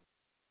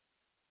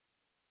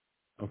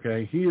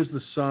 okay, he is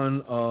the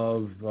son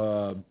of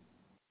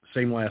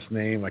same last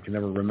name. I can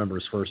never remember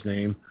his first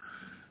name.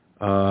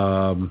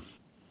 Don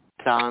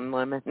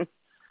Lemon.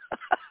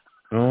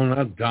 No,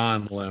 not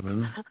Don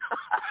Lemon.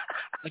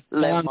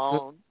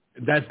 Lemon.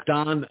 That's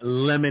Don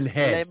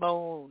Lemonhead.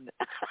 Lemon.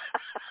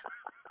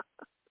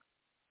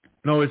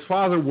 No, his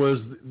father was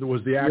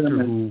the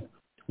actor who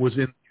was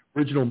in the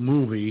original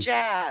movie.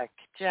 Jack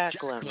Jack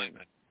Lemmon.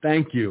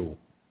 Thank you.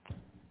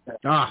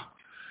 I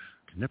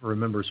can never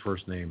remember his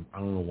first name. I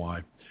don't know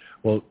why.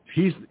 Well,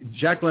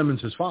 Jack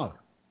Lemmon's his father.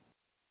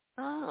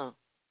 Oh.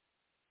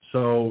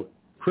 So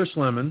Chris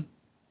Lemmon,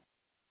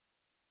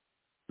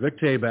 Vic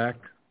Tayback,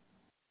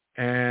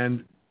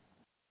 and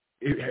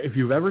if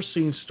you've ever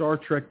seen Star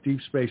Trek Deep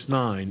Space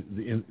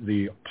Nine,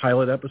 the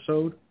pilot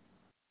episode,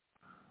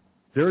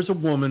 there's a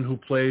woman who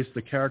plays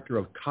the character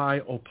of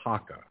Kai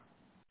Opaka.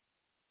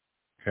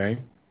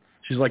 Okay?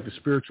 She's like the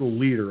spiritual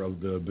leader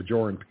of the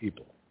Bajoran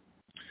people.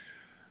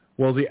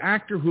 Well, the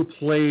actor who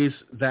plays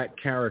that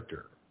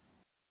character,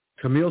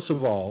 Camille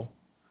Saval,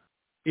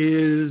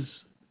 is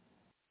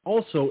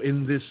also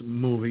in this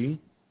movie,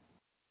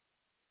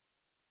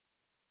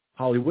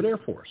 Hollywood Air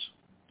Force.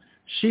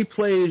 She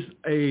plays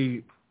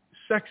a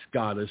sex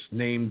goddess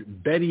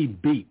named Betty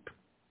Beep.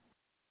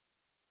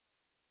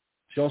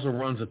 She also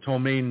runs a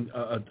Tomaine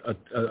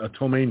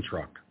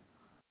truck.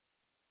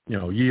 You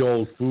know, ye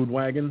old food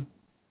wagon.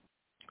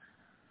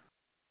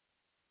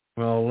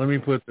 Well, let me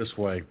put it this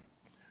way.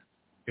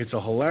 It's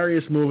a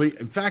hilarious movie.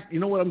 In fact, you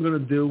know what I'm going to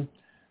do?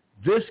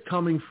 This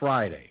coming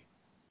Friday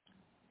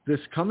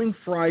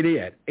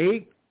at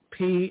 8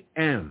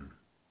 p.m.,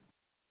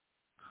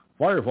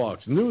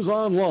 Firefoxnews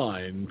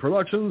Online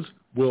Productions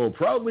will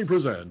proudly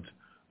present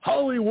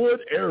Hollywood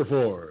Air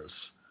Force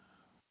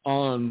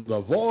on the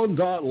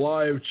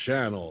Vaughn.Live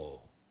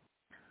channel.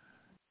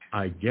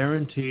 I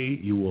guarantee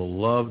you will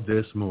love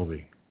this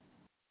movie.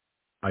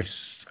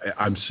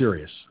 I'm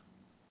serious.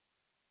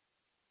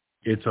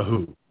 It's a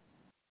hoot.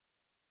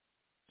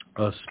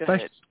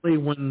 Especially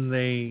when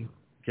they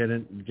get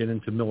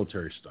into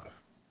military stuff.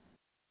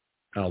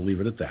 I'll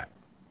leave it at that.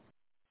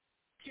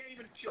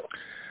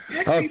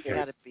 Okay.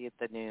 Gotta beat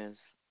the news.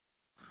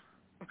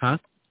 Huh?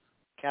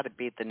 Gotta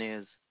beat the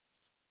news.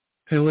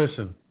 Hey,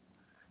 listen.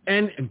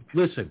 And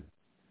listen.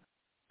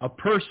 A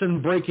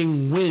person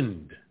breaking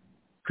wind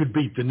could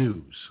beat the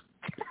news.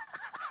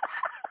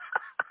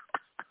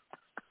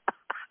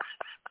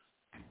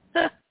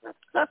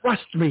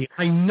 Trust me,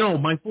 I know.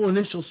 My full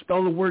initials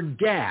spell the word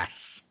gas.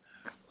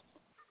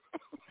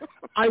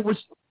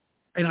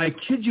 And I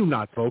kid you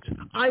not, folks,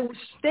 I was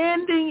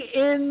standing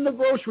in the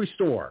grocery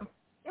store.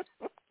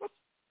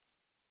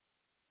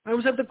 I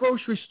was at the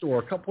grocery store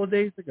a couple of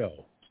days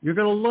ago. You're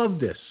going to love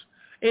this.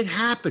 It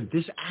happened.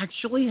 This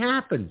actually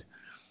happened.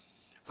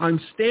 I'm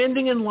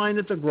standing in line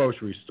at the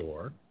grocery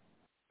store,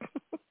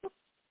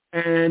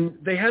 and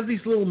they have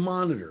these little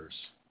monitors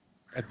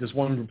at this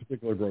one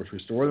particular grocery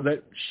store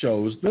that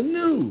shows the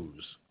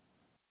news.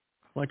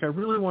 Like, I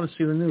really want to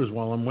see the news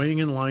while I'm waiting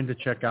in line to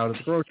check out at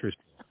the grocery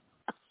store.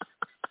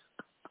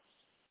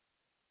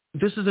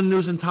 This is a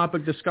news and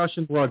topic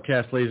discussion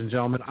broadcast, ladies and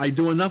gentlemen. I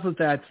do enough of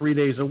that 3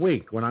 days a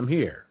week when I'm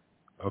here,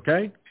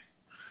 okay?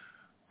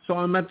 So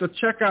I'm at the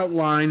checkout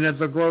line at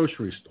the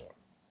grocery store.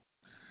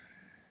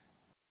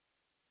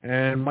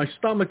 And my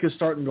stomach is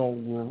starting to go,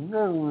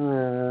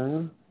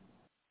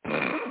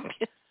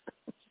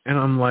 and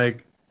I'm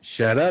like,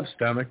 shut up,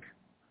 stomach.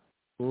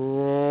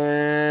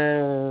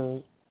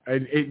 And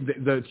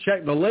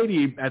the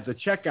lady at the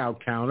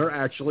checkout counter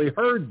actually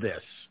heard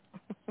this.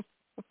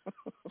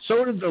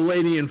 So did the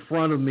lady in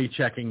front of me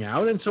checking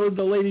out, and so did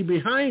the lady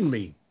behind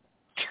me.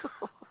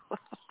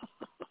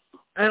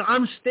 And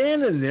I'm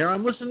standing there.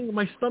 I'm listening to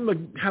my stomach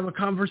have a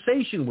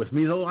conversation with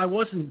me, though I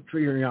wasn't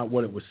figuring out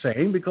what it was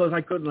saying because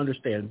I couldn't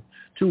understand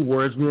two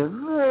words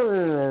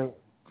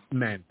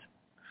meant.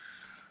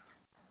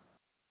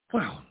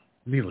 Well,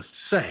 needless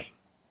to say.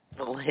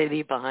 The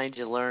lady behind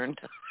you learned.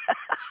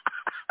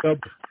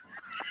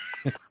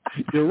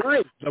 You're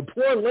right. The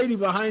poor lady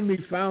behind me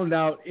found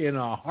out in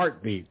a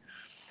heartbeat.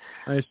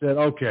 I said,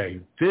 okay,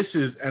 this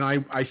is, and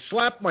I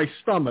slapped my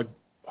stomach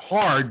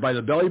hard by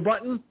the belly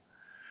button,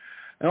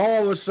 and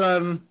all of a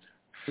sudden,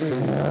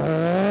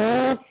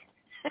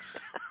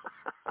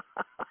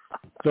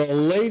 the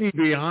lady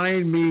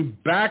behind me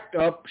backed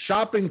up,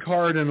 shopping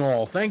cart and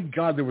all. Thank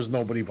God there was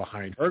nobody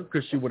behind her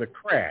because she would have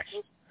crashed.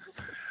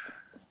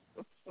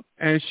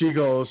 And she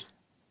goes,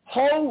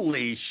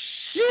 holy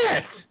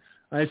shit!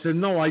 I said,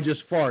 no, I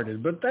just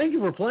farted, but thank you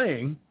for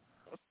playing.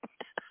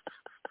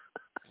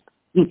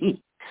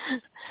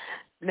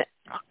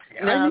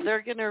 No,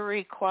 they're going to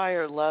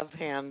require love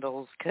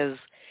handles because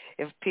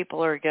if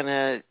people are going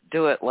to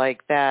do it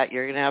like that,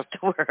 you're going to have to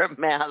wear a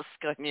mask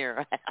on your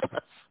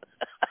ass.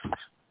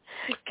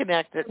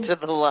 Connect it to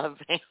the love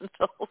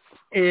handles.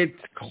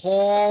 It's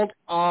called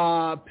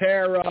a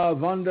pair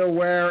of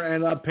underwear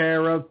and a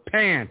pair of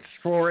pants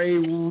for a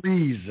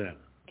reason.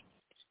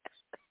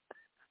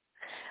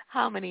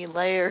 How many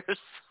layers?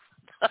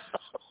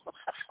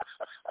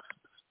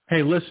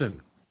 Hey, listen.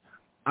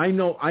 I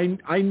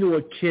knew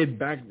a kid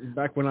back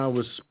when I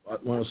was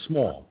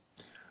small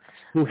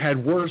who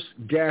had worse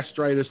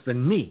gastritis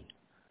than me.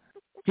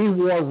 He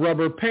wore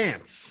rubber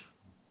pants.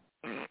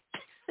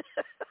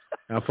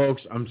 Now,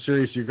 folks, I'm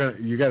serious. You got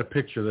to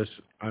picture this.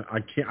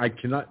 I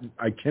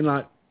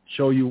cannot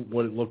show you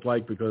what it looked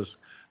like because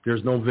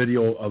there's no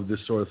video of this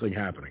sort of thing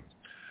happening,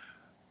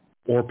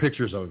 or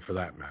pictures of it for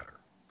that matter.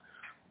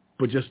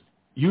 But just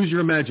use your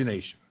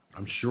imagination.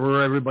 I'm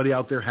sure everybody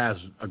out there has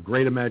a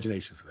great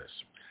imagination for this.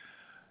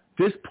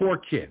 This poor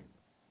kid.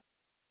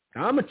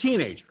 Now, I'm a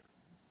teenager.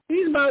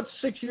 He's about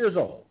 6 years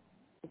old.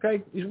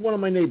 Okay? He's one of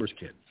my neighbor's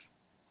kids.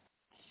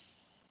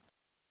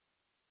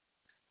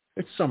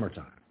 It's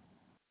summertime.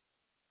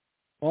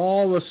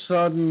 All of a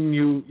sudden,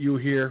 you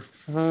hear,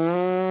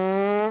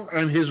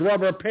 and his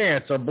rubber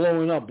pants are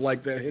blowing up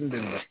like the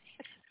Hindenburg.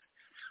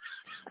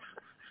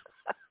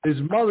 His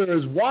mother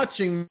is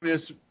watching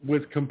this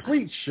with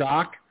complete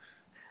shock,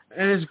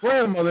 and his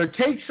grandmother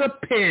takes a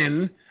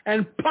pin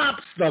and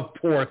pops the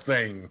poor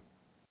thing.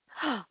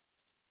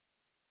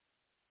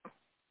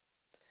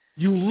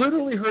 You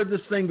literally heard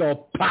this thing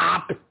go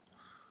pop.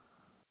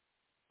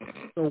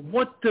 So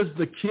what does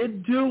the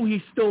kid do?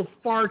 He's still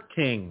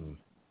farting.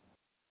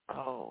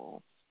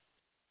 Oh.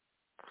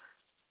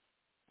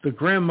 The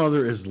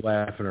grandmother is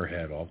laughing her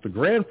head off. The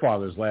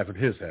grandfather's laughing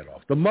his head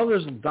off. The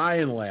mother's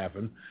dying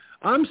laughing.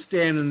 I'm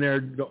standing there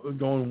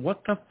going,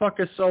 what the fuck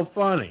is so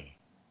funny?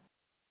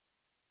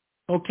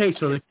 Okay,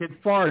 so the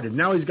kid farted.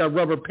 Now he's got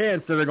rubber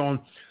pants that are going...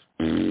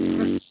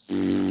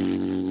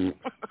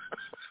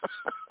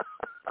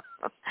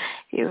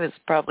 He was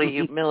probably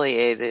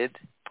humiliated.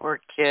 Poor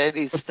kid.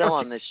 He's still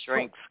on the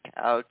shrink's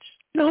couch.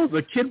 No,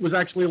 the kid was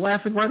actually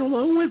laughing right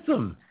along with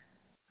them.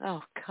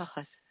 Oh,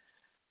 God.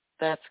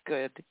 That's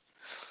good.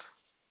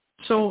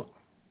 So,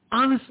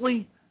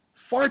 honestly,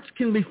 farts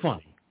can be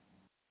funny.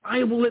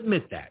 I will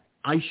admit that.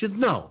 I should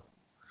know.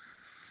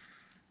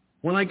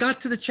 When I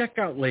got to the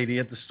checkout lady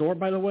at the store,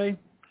 by the way,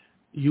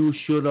 you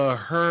should have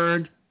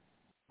heard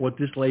what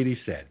this lady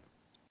said.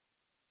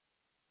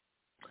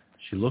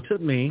 She looks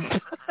at me,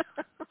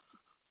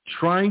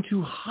 trying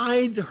to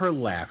hide her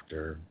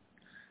laughter,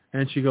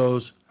 and she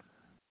goes,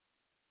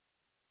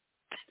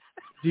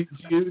 do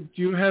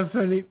you have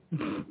any?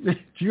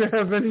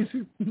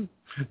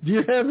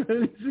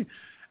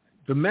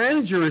 The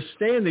manager is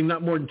standing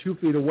not more than 2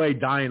 feet away,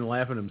 dying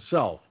laughing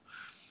himself.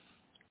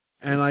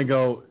 And I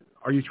go,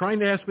 are you trying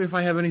to ask me if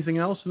I have anything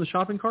else in the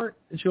shopping cart?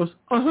 And she goes,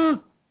 uh-huh.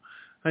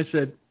 I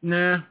said,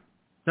 nah,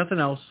 nothing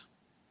else.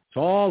 It's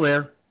all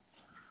there.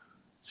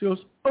 She goes,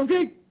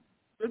 okay.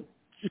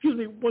 Excuse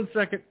me, 1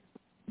 second.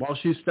 While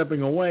she's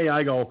stepping away,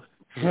 I go,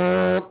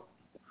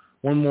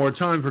 one more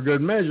time for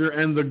good measure.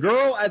 And the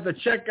girl at the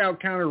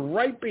checkout counter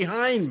right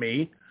behind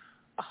me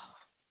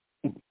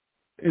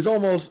is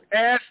almost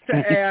ass to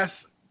ass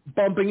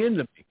bumping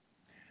into me.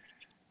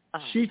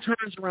 She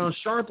turns around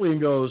sharply and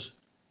goes,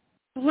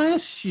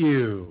 bless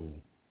you.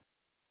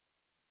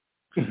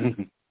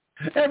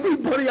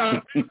 Everybody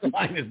on the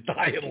line is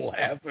dying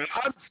laughing.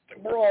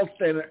 We're all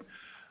standing there.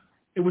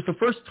 It was the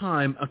first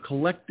time a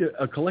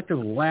collective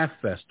laugh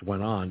fest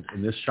went on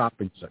in this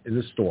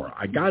store.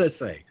 I gotta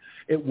say,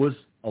 it was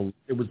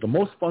the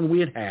most fun we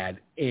had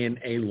in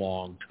a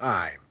long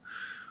time.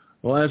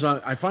 Well, as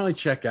I finally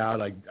check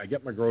out, I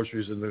get my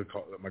groceries in the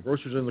car. My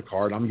groceries in the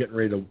cart. I'm getting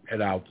ready to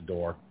head out the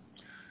door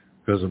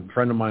because a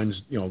friend of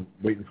mine's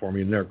waiting for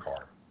me in their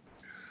car.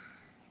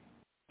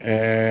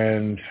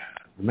 And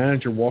the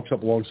manager walks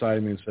up alongside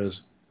of me and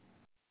says,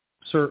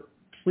 "Sir,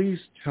 please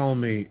tell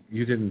me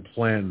you didn't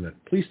plan that.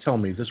 Please tell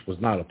me this was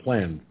not a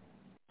planned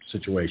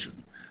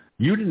situation.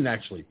 You didn't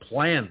actually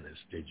plan this,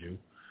 did you?"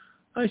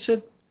 I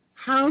said,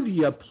 "How do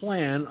you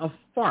plan a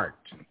fart?"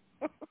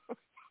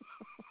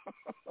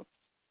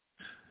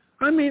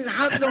 I mean,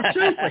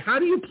 seriously, how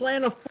do you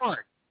plan a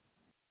fart?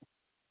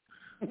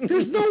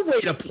 There's no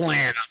way to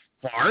plan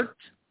a fart.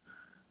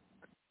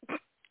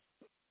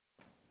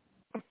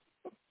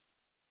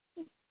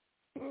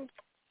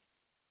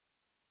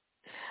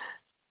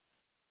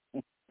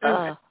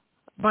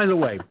 By the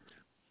way,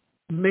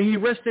 may he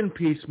rest in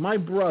peace, my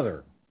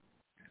brother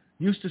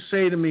used to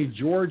say to me,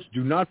 "George,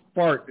 do not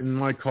fart in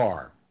my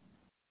car."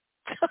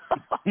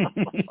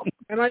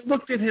 And I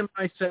looked at him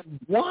and I said,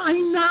 "Why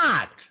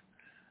not?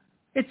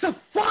 It's a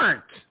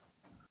fart.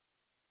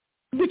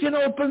 We can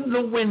open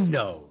the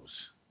windows."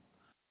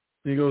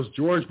 And he goes,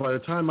 "George, by the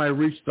time I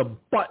reach the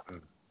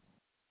button,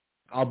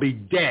 I'll be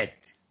dead.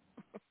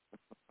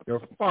 Your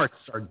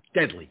farts are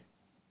deadly."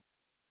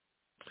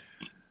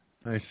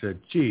 I said,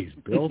 "Geez,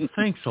 Bill,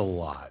 thanks a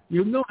lot.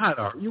 You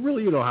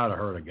really know how to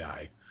hurt a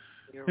guy."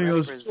 Your he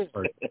goes,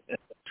 "George,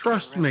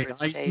 trust me,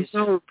 I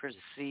know."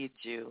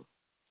 Precedes you.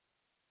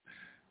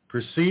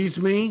 Precedes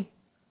me?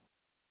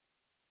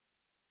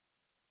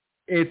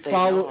 It They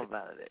follows. know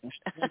about it.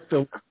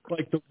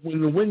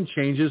 When the wind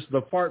changes,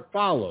 the fart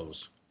follows.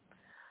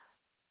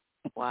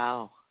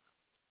 Wow.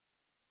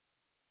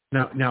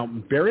 Now,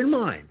 bear in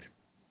mind,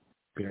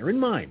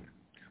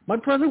 my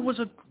brother was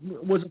a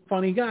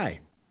funny guy.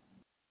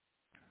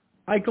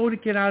 I go to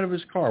get out of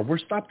his car. We're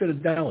stopped at a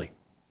deli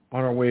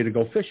on our way to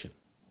go fishing.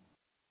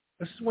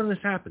 This is when this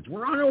happens.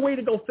 We're on our way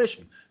to go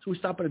fishing, so we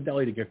stop at a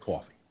deli to get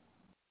coffee.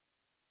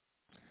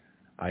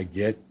 I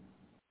get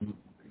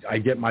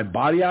my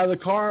body out of the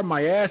car.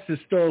 My ass is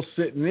still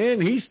sitting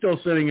in. He's still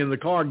sitting in the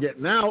car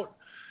getting out.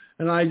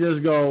 And I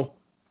just go,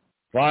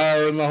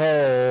 "Fire in the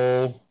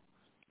hole."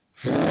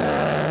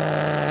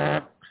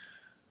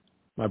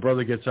 My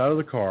brother gets out of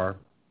the car,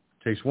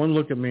 takes one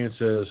look at me and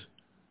says,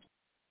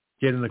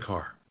 "Get in the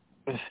car.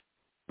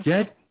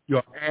 Get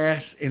your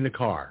ass in the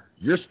car.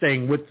 You're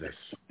staying with this."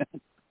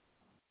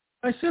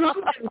 I said,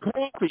 "I'm getting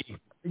coffee."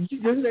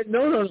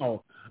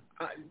 No.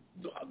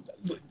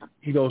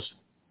 He goes,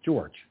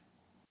 "George,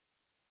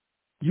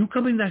 you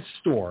come in that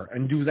store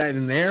and do that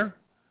in there,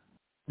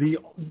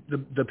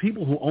 the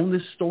people who own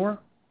this store,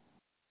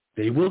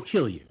 they will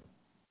kill you."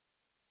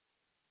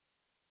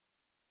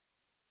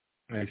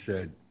 I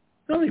said,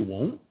 "No, they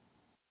won't."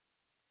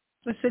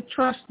 I said,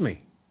 "Trust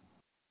me.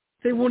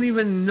 They won't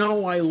even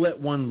know I let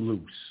one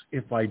loose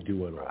if I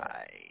do it all."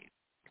 Right.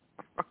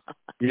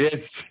 Yes,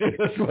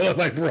 that's what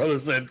my brother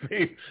said.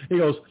 He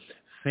goes,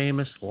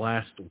 "Famous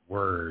last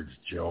words,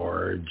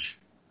 George.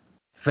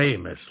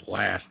 Famous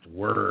last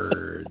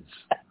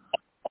words."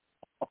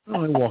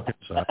 I walk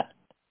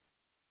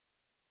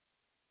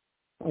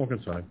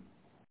inside.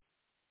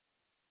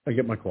 I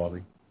get my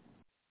coffee.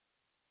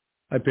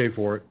 I pay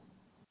for it.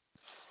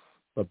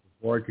 But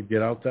before I could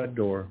get out that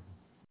door,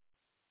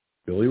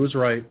 Billy was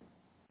right.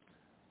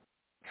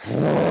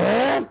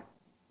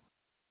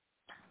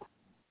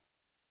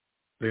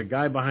 The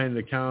guy behind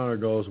the counter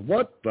goes,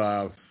 "What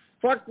the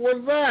fuck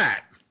was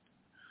that?"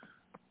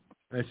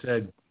 I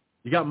said,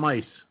 "You got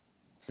mice."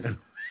 And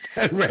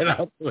ran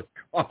out to the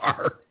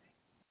car.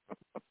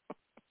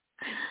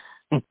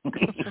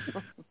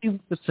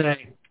 Needless to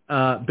say,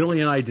 Billy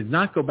and I did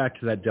not go back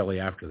to that deli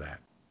after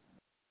that.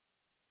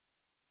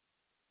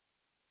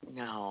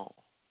 No,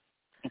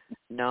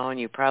 and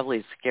you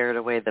probably scared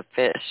away the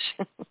fish.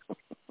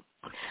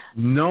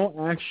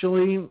 No,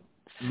 actually,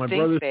 my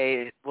brother...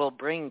 Stink will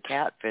bring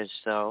catfish,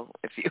 though,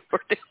 if you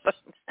were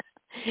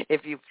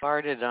if you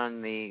farted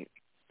on the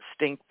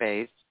stink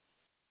bait.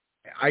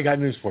 I got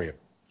news for you.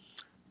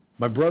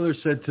 My brother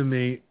said to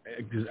me,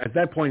 at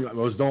that point, I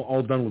was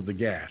all done with the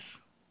gas.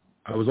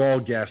 I was all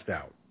gassed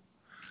out.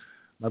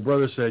 My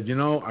brother said,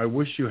 "I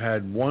wish you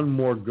had one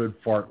more good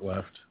fart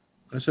left."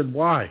 I said,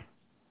 "Why?"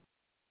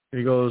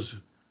 He goes,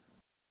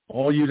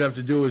 "All you'd have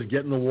to do is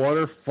get in the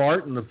water,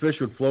 fart, and the fish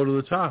would flow to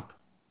the top."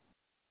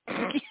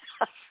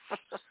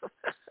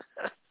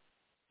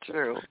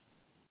 True.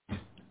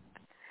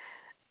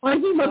 Well, I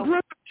think my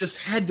brother just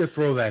had to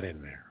throw that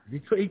in there. He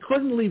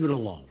couldn't leave it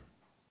alone.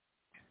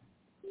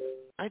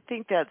 I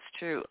think that's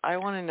true. I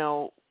want to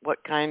know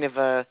what kind of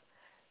a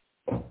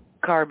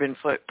carbon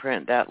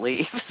footprint that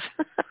leaves.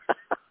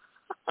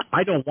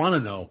 I don't want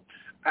to know.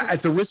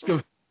 At the risk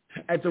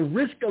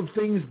of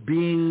things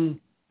being,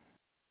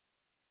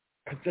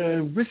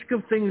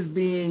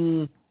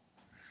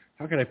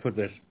 how can I put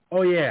this?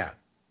 Oh yeah,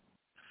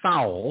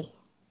 foul.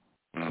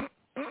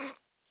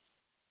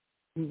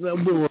 We'll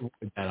avoid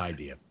that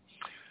idea.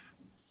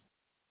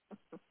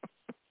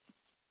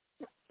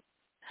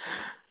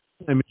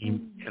 I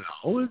mean,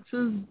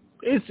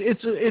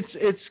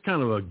 it's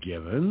kind of a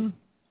given.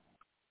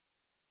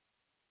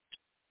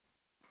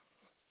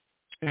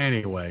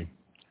 Anyway,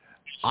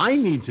 I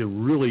need to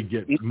really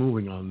get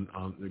moving on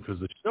because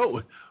the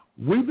show.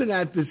 We've been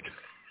at this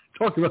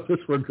talking about this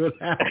for a good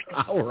half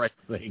hour, I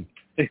think.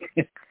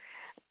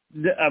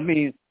 I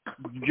mean,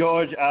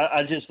 George,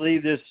 I just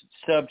leave this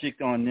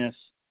subject on this.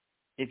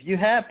 If you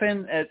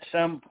happen at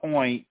some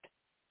point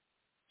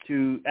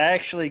to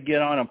actually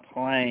get on a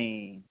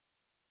plane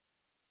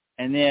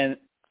and then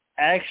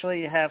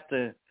actually have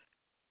to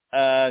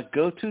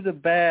go to the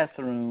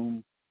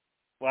bathroom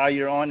while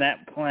you're on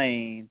that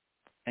plane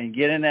and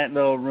get in that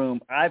little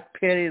room, I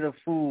pity the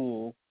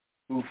fool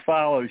who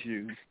follows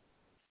you.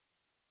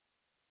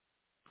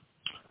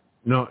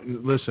 No,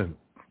 listen,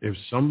 if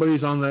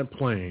somebody's on that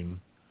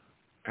plane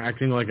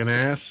acting like an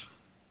ass,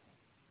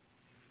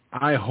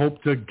 I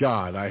hope to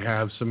God I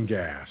have some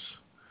gas.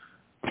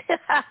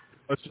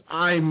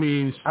 I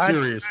mean,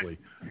 seriously.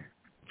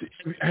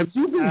 Have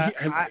you been...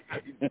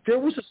 there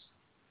was a...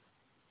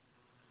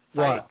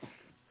 What?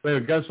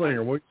 Wait,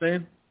 Gunslinger, what are you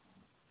saying?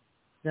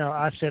 No,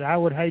 I said I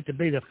would hate to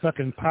be the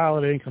fucking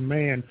pilot in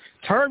command.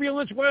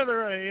 Turbulence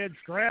weather ahead,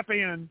 strap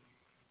in.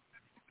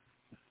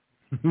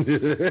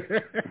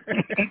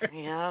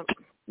 Yeah.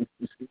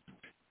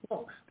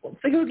 Well,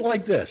 think of it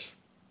like this,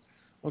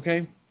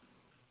 okay?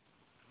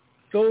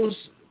 Those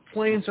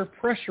planes are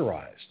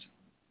pressurized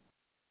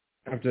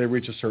after they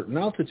reach a certain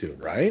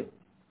altitude, right?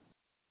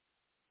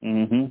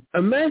 Mm-hmm.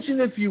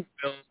 Imagine, if you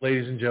will,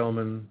 ladies and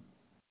gentlemen,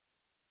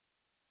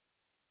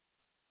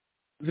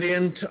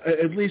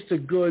 at least a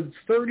good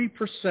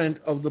 30%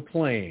 of the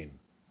plane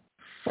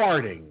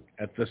farting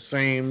at the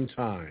same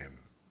time.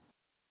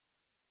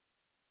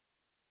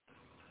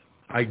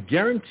 I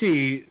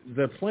guarantee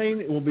the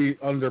plane will be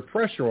under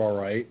pressure, all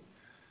right.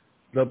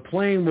 The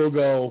plane will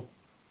go,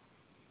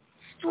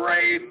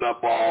 strain the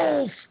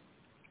balls,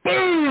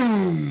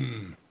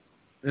 boom!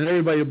 And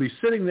everybody will be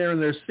sitting there in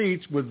their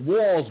seats with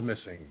walls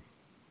missing.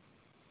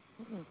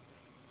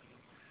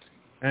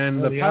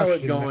 And the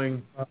pilot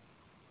going,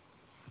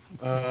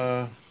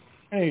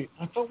 hey,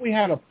 I thought we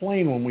had a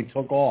plane when we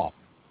took off.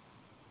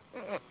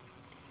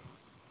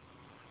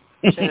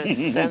 Should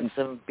have sent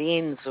some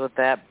beans with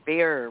that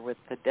beer with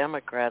the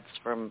Democrats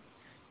from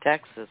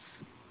Texas.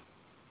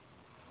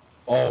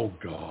 Oh,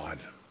 God.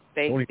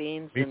 Baked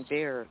beans and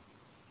beer.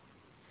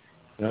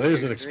 Now, there's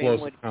an Your explosive.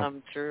 dream would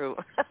come true.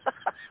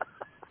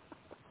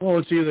 Well,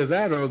 it's either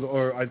that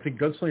or I think,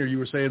 Gunslinger, you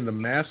were saying the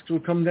masks will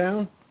come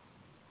down?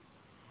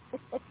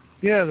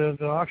 Yeah, the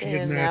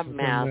oxygen mask will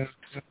come down.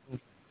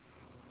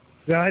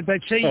 Yeah,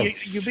 they'd say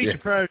you'd be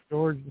surprised,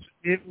 George,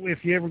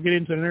 if you ever get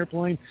into an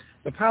airplane,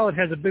 the pilot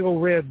has a big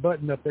old red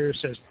button up there that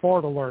says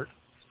fart alert.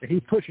 And he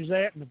pushes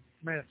that and the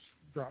masks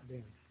drop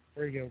down.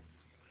 There you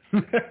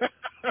go.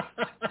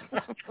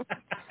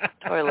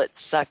 Toilet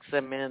sucks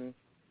them in.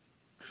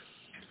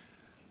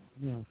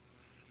 Yeah.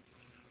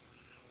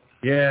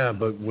 Yeah,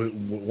 but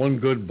one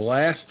good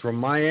blast from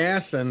my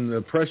ass, and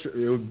the pressure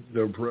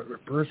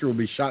will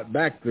be shot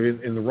back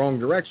in the wrong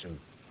direction.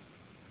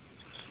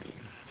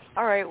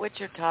 All right, what's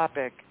your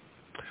topic?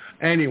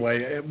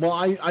 Anyway, well,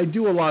 I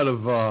do a lot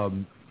of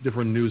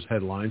different news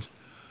headlines,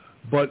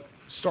 but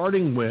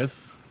starting with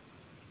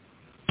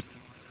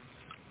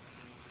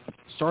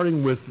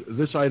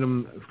this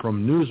item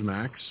from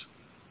Newsmax.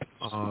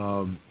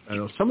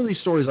 Some of these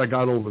stories I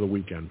got over the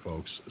weekend,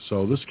 folks.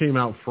 So this came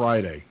out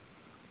Friday.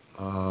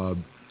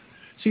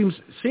 Seems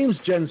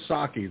Jen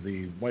Psaki,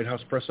 the White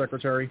House press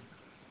secretary,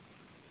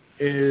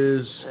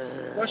 is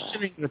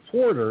questioning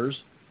reporters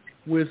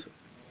with,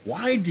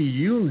 why do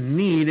you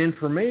need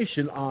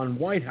information on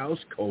White House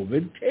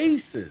COVID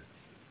cases?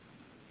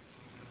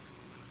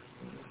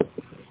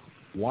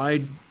 Why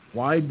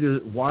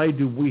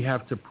do we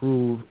have to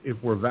prove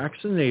if we're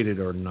vaccinated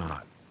or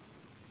not?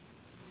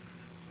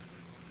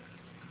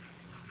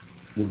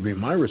 Would be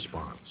my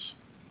response.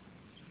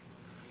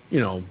 You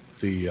know,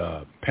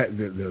 the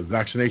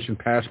vaccination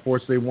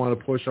passports they want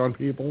to push on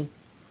people.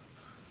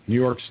 New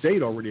York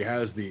State already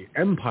has the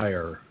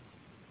Empire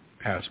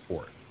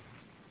passport.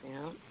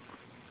 Yeah.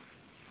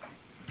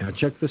 Now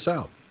check this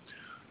out.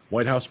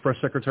 White House Press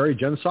Secretary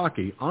Jen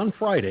Psaki on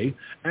Friday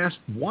asked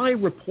why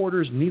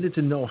reporters needed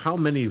to know how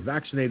many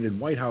vaccinated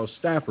White House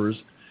staffers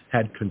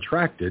had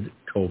contracted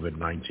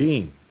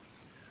COVID-19.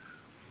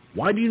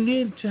 Why do you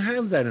need to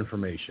have that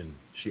information?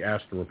 She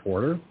asked the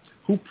reporter,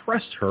 who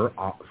pressed her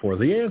for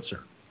the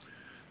answer.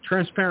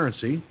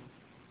 Transparency,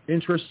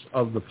 interests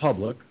of the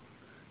public,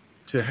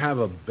 to have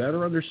a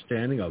better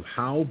understanding of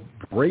how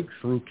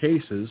breakthrough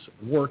cases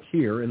work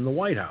here in the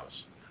White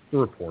House, the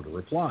reporter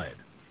replied.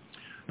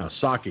 Now,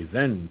 Psaki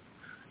then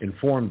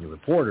informed the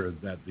reporter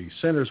that the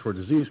Centers for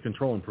Disease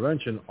Control and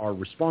Prevention are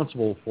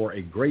responsible for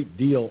a great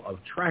deal of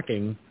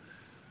tracking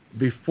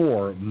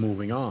before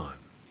moving on.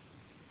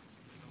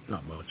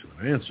 Not much of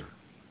an answer.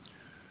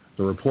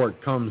 The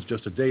report comes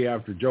just a day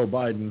after Joe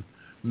Biden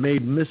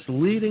made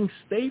misleading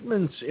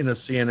statements in a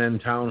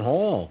CNN town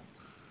hall.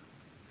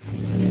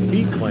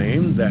 He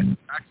claimed that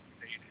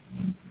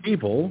vaccinated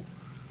people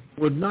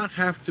would not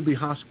have to be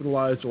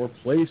hospitalized or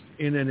placed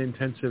in an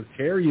intensive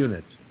care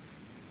unit.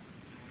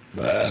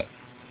 But,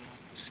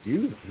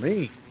 excuse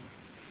me.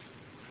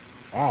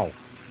 Wow.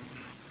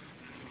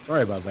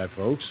 Sorry about that,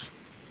 folks.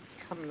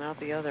 Coming out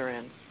the other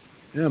end.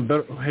 Yeah,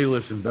 hey,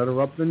 listen,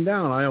 better up than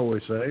down, I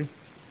always say.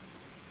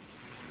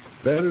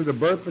 Better to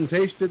burp and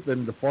taste it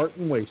than to fart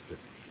and waste it.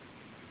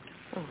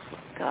 Oh,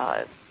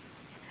 God.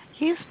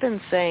 He's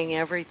been saying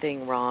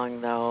everything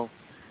wrong, though.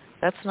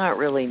 That's not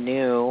really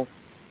new.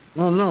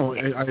 Well, no,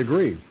 I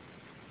agree.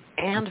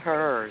 And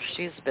her.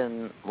 She's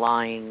been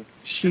lying.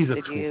 She's a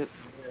fool.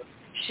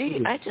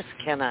 I just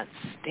cannot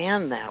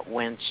stand that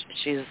wench.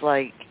 She's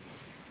like,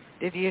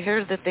 did you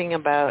hear the thing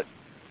about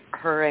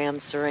her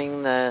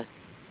answering the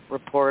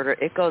reporter?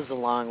 It goes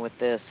along with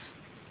this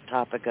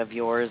topic of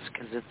yours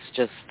because it's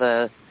just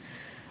the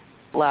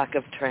lack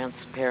of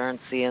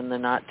transparency and the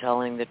not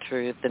telling the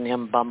truth and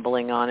him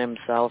bumbling on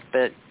himself.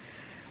 But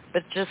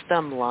just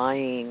them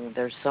lying.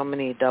 There's so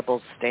many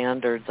double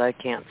standards. I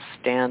can't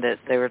stand it.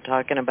 They were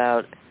talking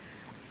about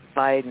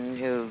Biden,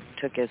 who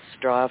took his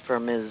straw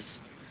from his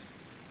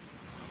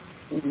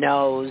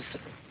nose,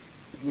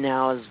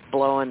 now is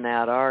blowing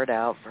that art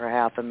out for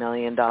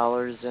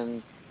 $500,000,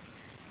 and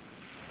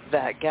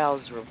that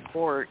gal's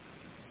report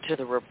to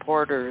the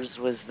reporters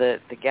was that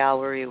the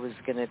gallery was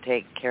going to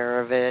take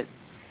care of it.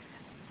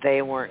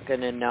 They weren't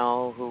going to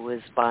know who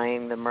was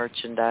buying the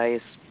merchandise,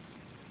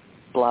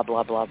 blah,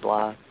 blah, blah,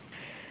 blah,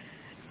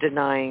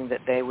 denying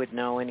that they would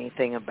know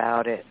anything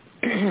about it.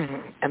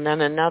 And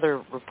then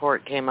another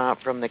report came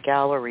out from the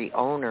gallery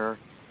owner,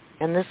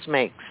 and this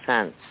makes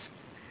sense,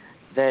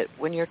 that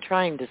when you're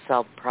trying to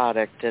sell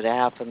product at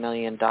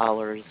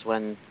 $500,000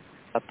 when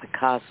a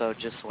Picasso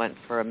just went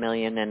for $1.5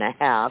 million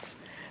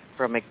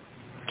from a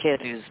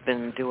kid who's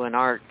been doing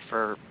art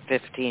for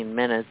 15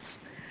 minutes,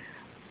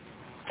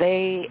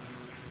 they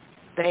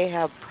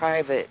have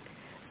private,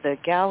 the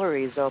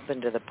gallery is open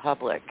to the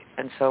public,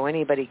 and so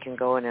anybody can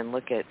go in and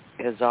look at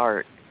his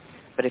art.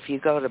 But if you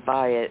go to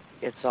buy it,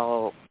 it's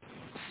all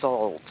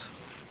sold.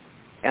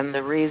 And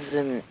the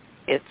reason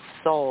it's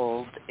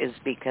sold is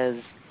because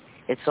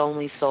it's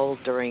only sold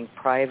during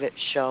private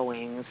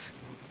showings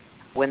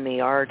when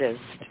the artist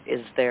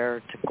is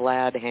there to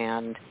glad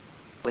hand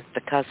with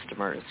the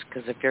customers.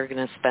 Because if you're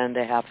going to spend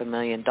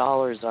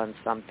 $500,000 on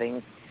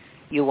something,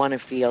 you want to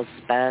feel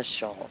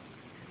special.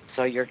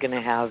 So you're going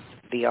to have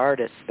the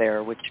artists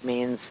there, which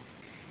means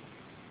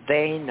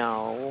they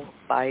know,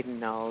 Biden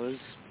knows,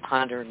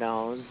 Hunter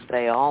knows,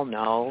 they all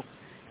know,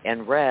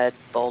 and read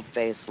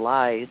bold-faced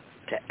lies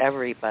to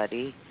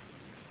everybody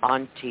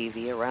on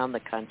TV around the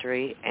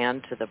country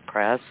and to the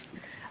press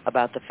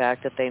about the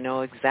fact that they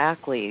know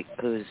exactly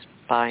who's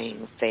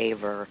buying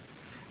favor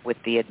with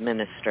the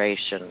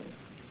administration.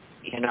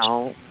 You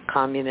know,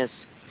 communist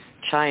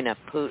China,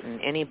 Putin,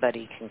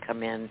 anybody can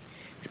come in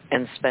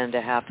and spend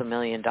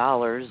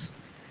 $500,000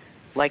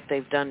 like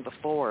they've done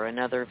before in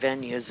other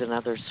venues and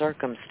other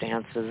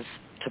circumstances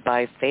to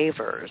buy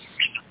favors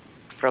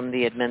from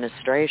the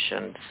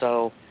administration.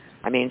 So,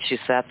 I mean, she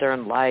sat there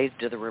and lied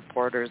to the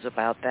reporters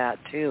about that,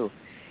 too.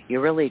 You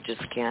really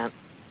just can't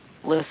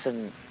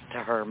listen to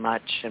her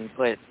much and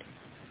put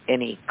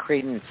any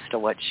credence to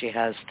what she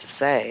has to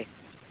say.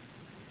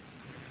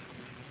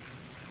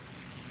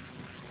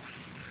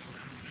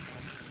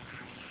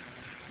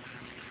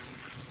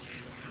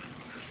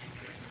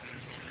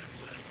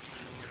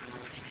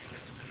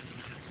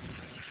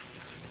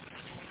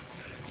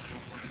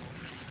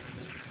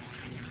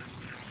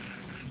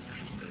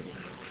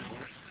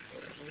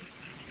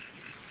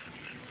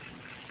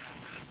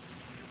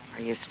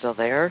 Are you still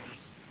there?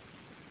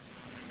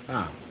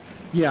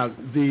 Yeah.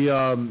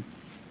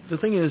 The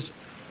thing is,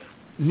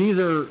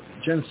 neither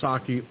Jen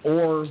Psaki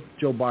or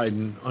Joe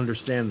Biden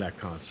understand that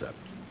concept.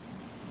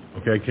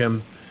 Okay,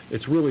 Kim?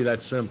 It's really that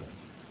simple.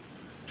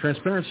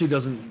 Transparency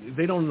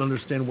they don't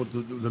understand what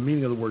the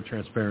meaning of the word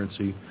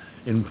transparency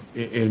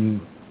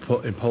in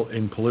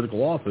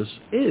political office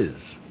is.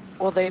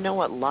 Well, they know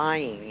what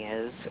lying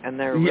is, and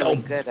they're really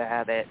good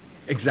at it.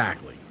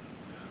 Exactly.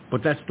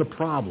 But that's the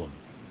problem.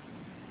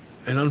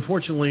 And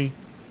unfortunately,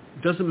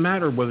 it doesn't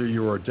matter whether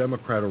you're a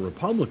Democrat or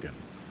Republican.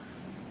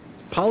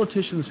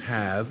 Politicians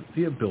have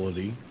the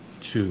ability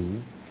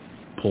to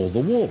pull the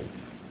wool.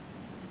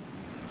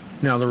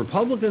 Now, the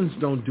Republicans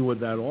don't do it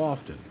that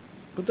often,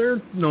 but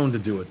they're known to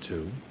do it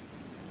too.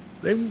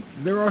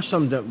 There are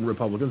some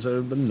Republicans that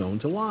have been known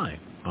to lie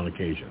on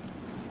occasion.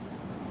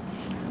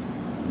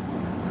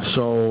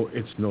 So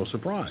it's no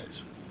surprise.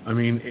 I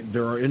mean,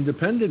 there are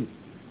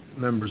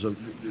members of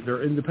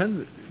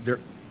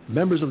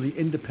the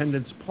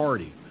Independence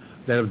Party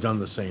that have done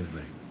the same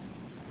thing.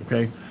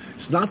 Okay?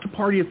 It's not the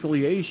party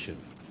affiliation.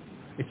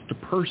 It's the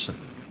person.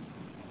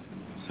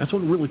 That's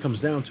what it really comes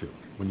down to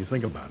when you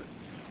think about it.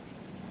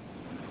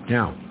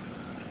 Now,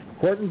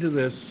 according to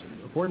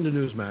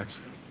Newsmax,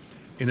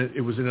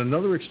 it was in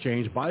another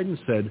exchange, Biden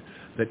said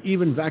that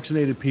even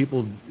vaccinated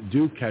people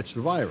do catch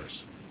the virus.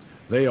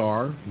 They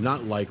are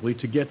not likely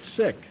to get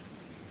sick.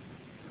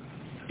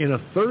 In a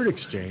third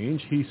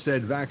exchange, he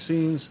said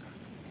vaccines,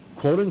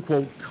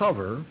 quote-unquote,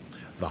 cover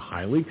the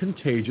highly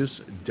contagious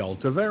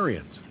Delta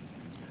variant.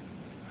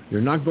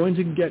 You're not going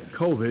to get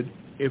COVID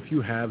if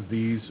you have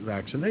these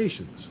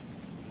vaccinations.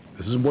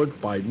 This is what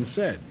Biden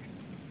said.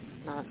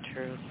 Not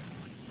true.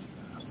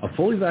 A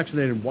fully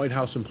vaccinated White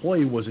House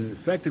employee was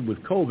infected with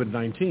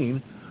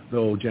COVID-19,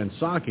 though Jen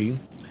Psaki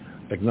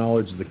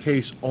acknowledged the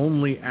case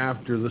only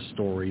after the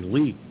story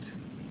leaked.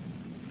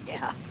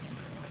 Yeah.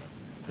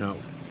 Now,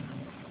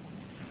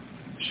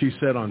 she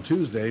said on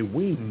Tuesday,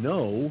 we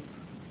know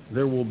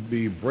there will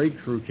be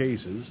breakthrough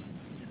cases,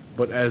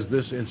 but as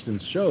this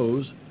instance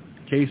shows,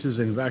 cases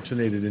in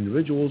vaccinated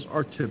individuals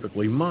are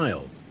typically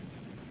mild.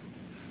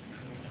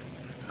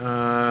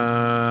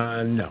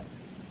 No.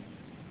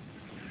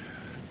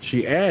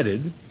 She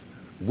added,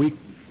 we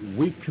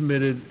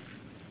committed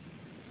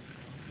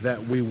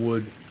that we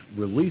would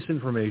release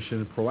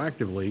information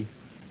proactively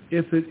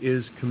if it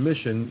is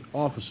commissioned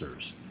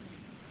officers.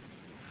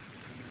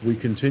 We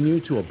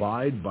continue to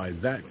abide by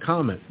that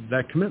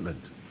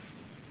commitment.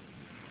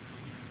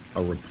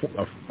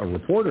 A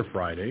reporter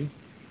Friday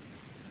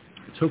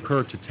took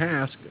her to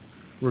task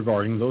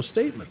regarding those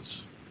statements.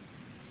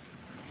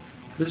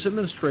 This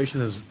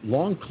administration has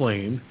long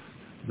claimed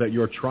that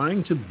you're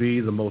trying to be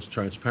the most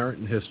transparent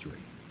in history,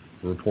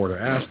 the reporter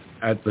asked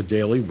at the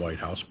daily White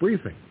House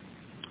briefing.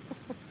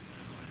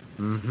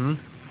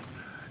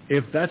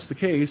 If that's the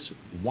case,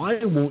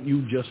 why won't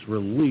you just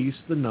release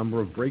the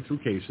number of breakthrough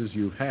cases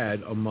you've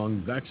had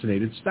among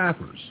vaccinated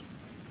staffers?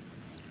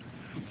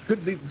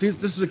 This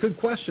is a good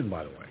question,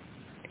 by the way.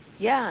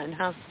 Yeah, and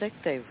how sick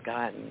they've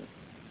gotten.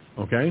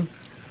 Okay?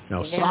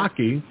 Now,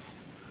 Psaki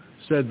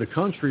said the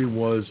country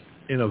was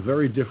in a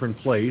very different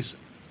place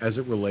as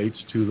it relates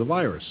to the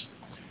virus,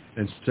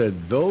 and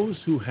said those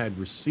who had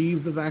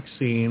received the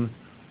vaccine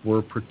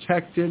were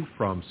protected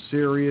from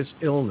serious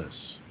illness.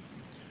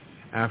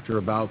 After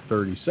about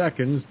 30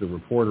 seconds, the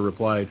reporter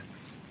replied,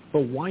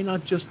 but why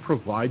not just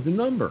provide the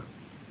number?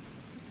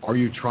 Are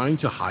you trying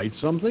to hide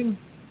something?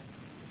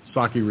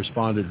 Psaki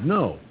responded,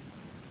 no.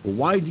 Well,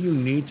 why do you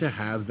need to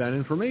have that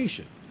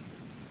information?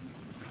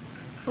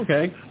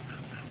 Okay.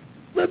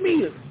 Let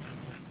me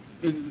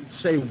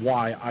say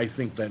why I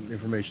think that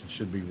information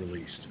should be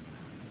released.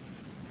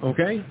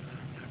 Okay?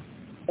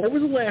 Over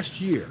the last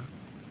year,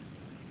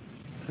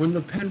 when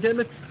the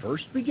pandemic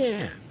first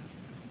began,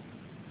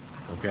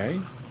 okay,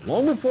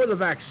 long before the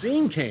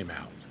vaccine came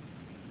out,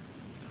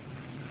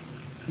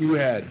 you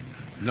had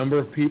number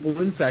of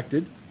people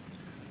infected,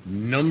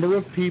 number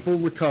of people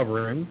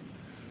recovering,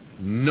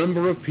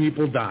 number of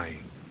people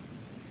dying.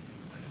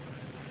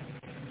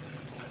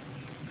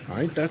 All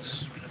right, that's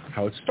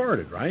how it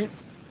started, right?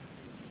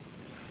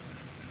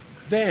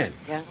 Then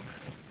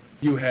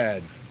you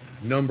had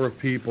number of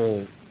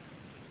people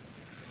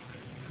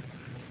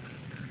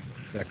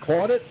that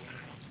caught it,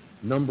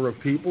 number of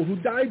people who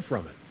died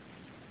from it.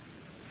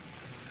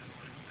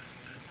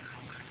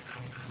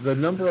 The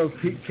number of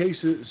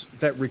cases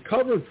that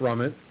recovered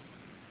from it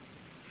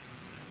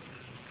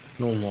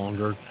no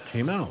longer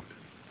came out.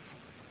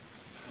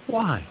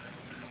 Why?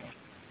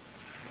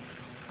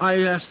 I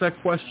asked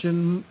that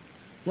question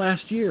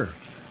last year,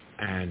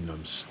 and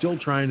I'm still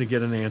trying to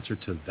get an answer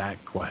to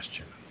that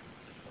question.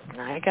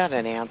 I got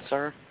an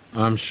answer.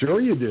 I'm sure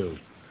you do.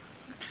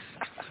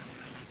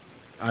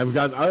 I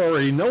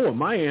already know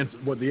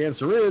what the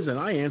answer is, and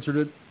I answered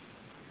it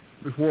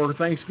before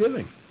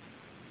Thanksgiving.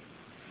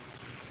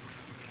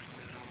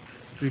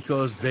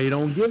 Because they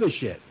don't give a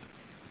shit.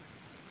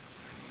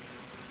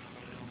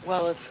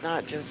 Well, it's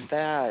not just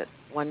that.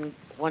 One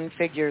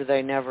figure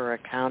they never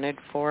accounted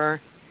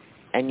for,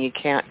 and you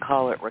can't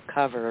call it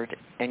recovered,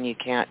 and you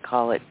can't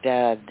call it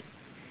dead,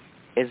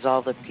 is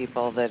all the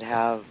people that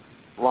have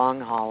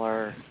long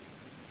hauler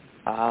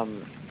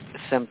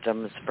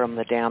symptoms from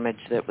the damage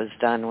that was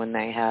done when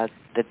they had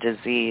the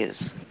disease.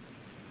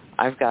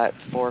 I've got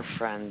 4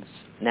 friends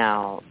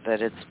now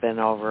that it's been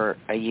over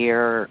a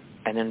year,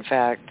 and in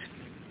fact,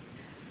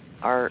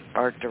 our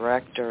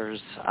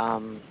directors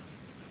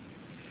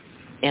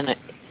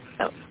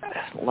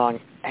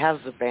has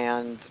a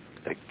band,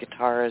 the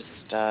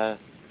guitarist,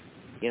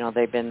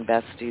 they've been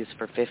besties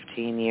for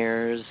 15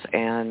 years,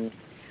 and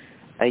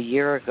a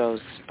year ago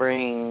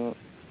spring,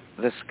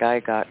 this guy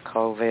got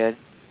COVID,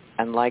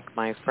 and like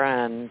my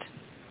friend,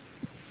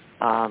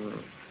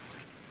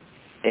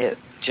 it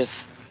just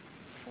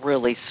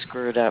really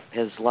screwed up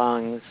his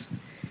lungs,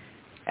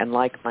 and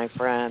like my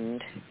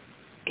friend,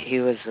 he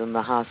was in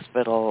the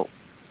hospital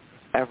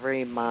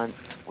every month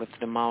with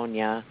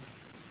pneumonia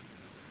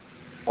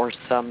or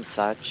some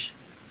such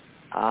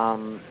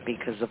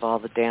because of all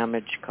the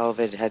damage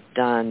COVID had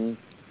done.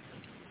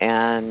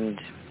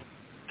 And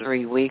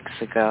 3 weeks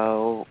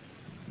ago,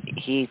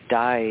 he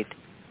died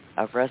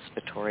of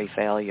respiratory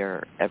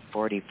failure at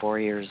 44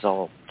 years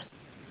old.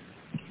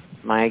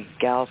 My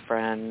gal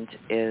friend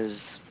is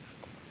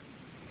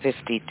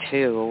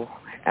 52,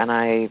 and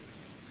I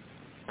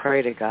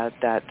pray to God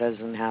that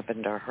doesn't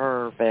happen to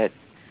her, but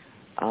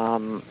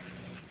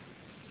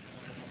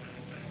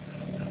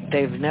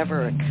they've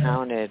never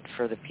accounted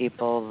for the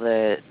people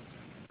that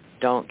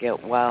don't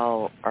get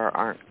well or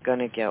aren't going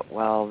to get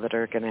well, that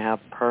are going to have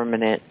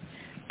permanent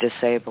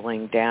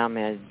disabling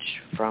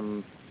damage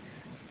from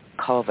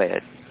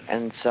COVID.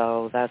 And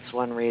so that's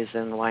one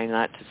reason why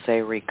not to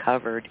say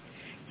recovered.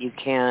 You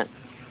can't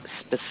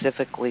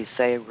specifically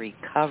say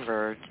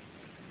recovered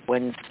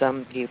when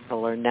some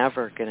people are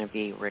never going to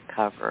be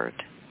recovered.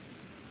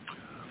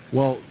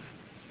 Well,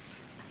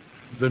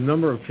 the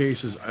number of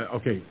cases,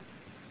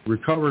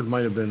 recovered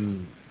might have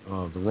been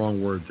the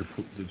wrong word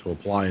to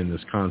apply in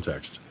this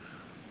context.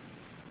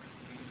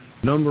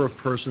 Number of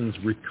persons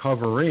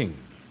recovering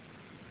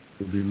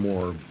would be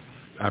more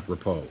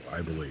apropos,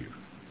 I believe.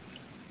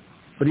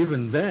 But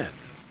even then,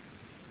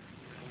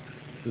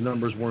 the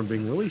numbers weren't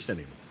being released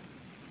anymore.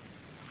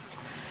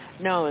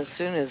 No, as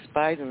soon as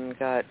Biden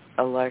got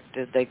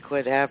elected, they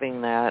quit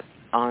having that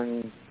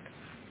on,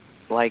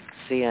 like,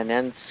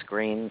 CNN's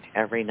screen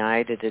every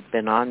night. It had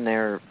been on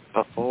there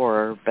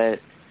before, but...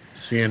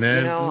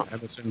 CNN,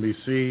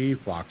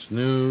 MSNBC, Fox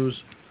News,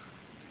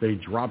 they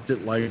dropped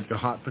it like a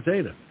hot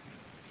potato.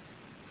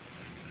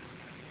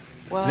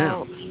 Well...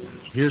 Now,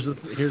 here's the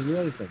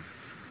other thing.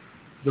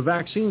 The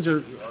vaccines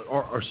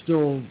are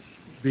still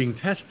being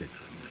tested.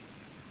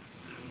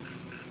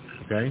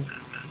 Okay?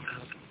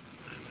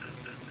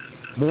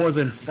 More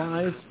than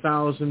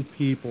 5,000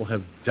 people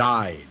have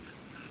died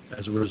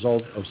as a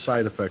result of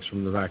side effects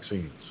from the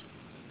vaccines.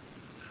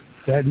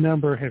 That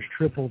number has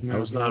tripled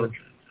now.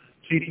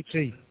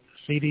 CDC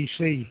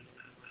saying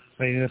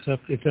it's up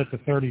to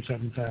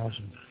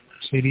 37,000.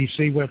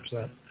 CDC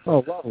website.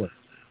 Oh, lovely.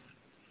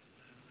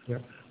 Yeah.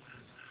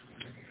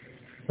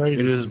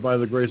 It is by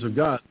the grace of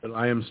God that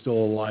I am still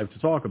alive to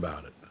talk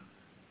about it.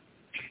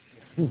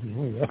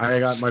 I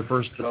got my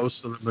first dose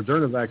of the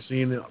Moderna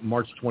vaccine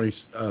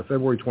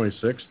February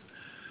 26th,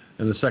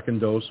 and the second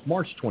dose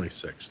March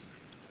 26th.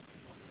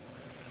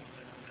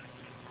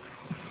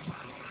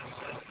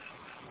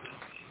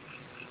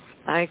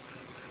 I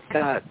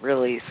got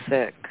really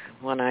sick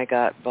when I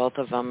got both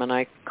of them, and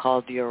I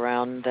called you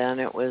around then.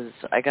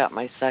 I got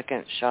my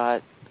second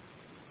shot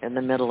in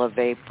the middle of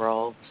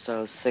April,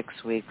 so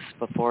 6 weeks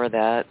before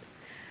that.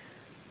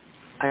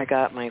 I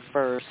got my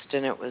first,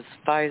 and it was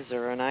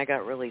Pfizer, and I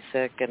got really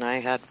sick, and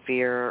I had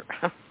fear,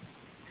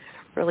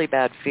 really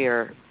bad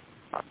fear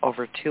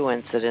over 2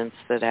 incidents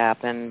that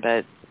happened,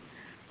 but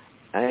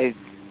I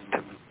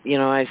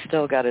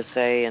still got to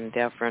say, in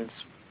deference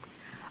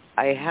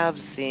I have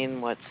seen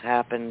what's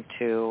happened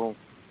to.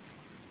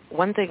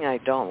 One thing I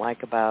don't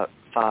like about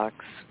Fox,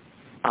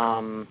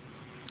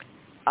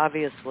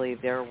 obviously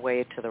they're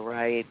way to the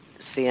right,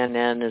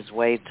 CNN is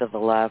way to the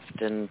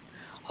left, and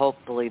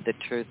hopefully the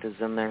truth is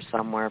in there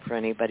somewhere for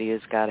anybody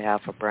who's got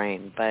half a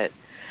brain. But,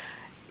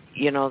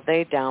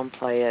 they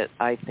downplay it,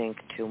 I think,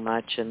 too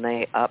much, and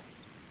they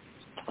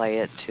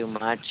upplay it too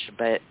much.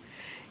 But,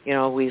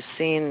 we've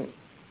seen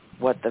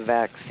what the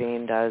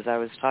vaccine does. I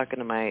was talking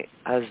to my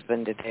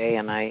husband today,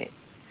 and I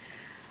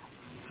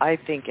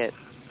think it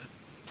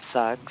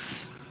sucks.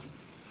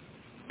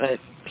 But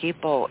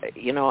people,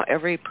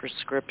 every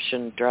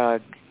prescription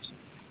drug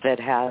that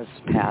has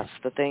passed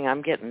the thing,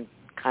 I'm getting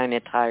kind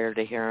of tired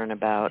of hearing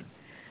about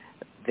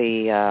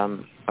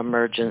the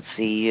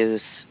emergency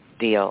use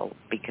deal,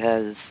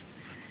 because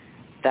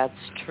that's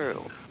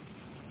true.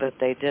 But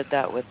they did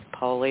that with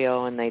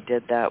polio and they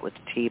did that with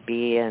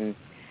TB, and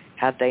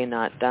had they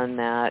not done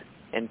that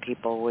and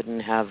people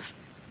wouldn't have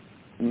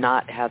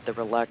not had the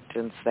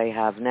reluctance they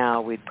have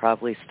now, we'd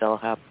probably still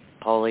have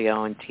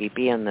polio and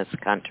TB in this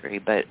country,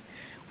 but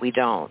we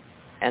don't.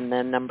 And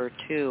then number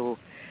two,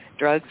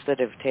 drugs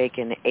that have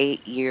taken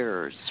 8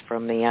 years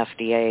from the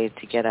FDA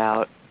to get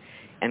out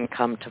and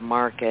come to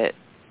market,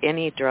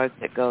 any drug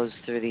that goes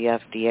through the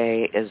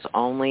FDA is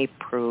only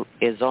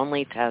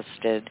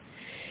tested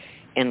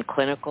in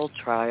clinical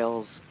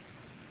trials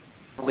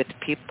with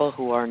people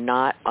who are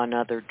not on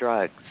other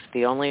drugs.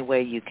 The only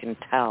way you can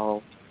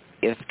tell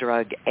if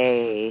drug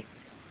A,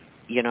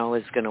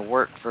 is going to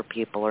work for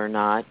people or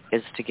not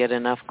is to get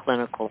enough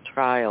clinical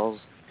trials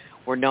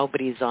where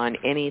nobody's on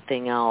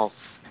anything else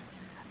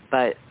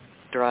but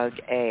drug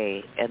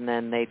A, and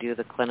then they do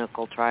the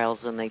clinical trials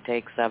and they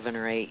take 7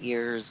 or 8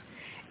 years,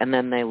 and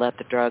then they let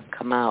the drug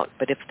come out.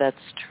 But if that's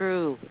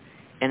true,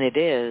 and it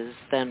is,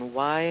 then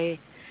why,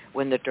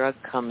 when the drug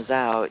comes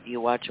out,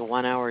 you watch a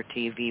 1-hour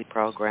TV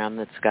program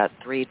that's got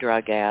 3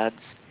 drug ads,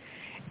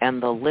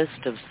 and the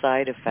list of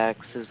side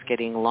effects is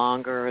getting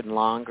longer and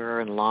longer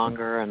and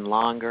longer and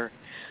longer?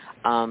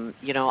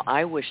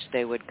 I wish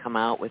they would come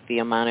out with the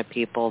amount of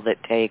people that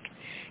take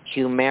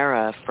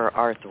Humira for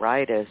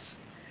arthritis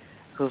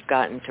who've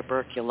gotten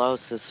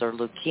tuberculosis or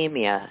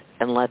leukemia,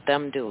 and let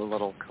them do a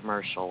little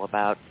commercial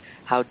about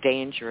how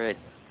dangerous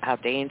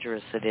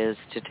it is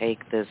to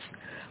take this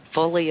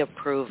fully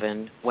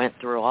proven, went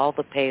through all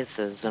the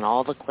paces and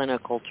all the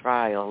clinical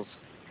trials.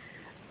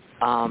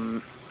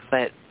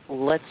 But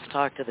let's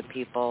talk to the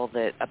people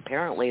that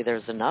apparently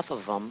there's enough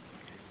of them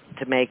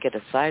to make it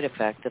a side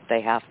effect that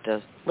they have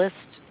to list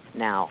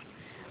now.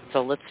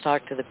 So let's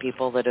talk to the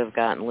people that have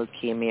gotten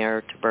leukemia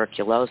or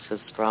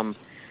tuberculosis from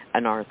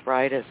an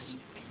arthritis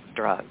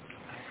drug.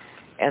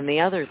 And the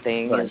other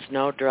thing is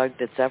no drug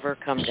that's ever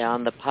come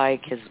down the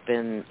pike has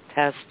been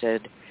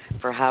tested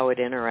for how it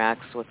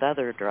interacts with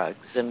other drugs.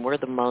 And we're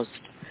the most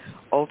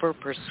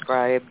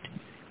overprescribed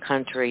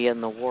country in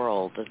the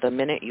world. The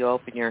minute you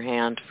open your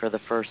hand for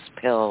the first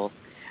pill,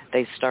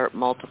 they start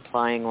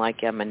multiplying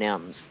like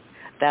M&Ms.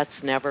 That's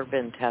never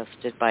been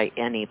tested by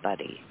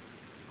anybody,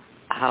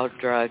 how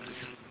drugs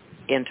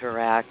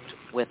interact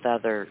with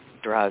other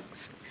drugs.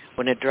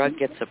 When a drug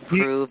gets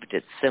approved,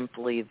 it's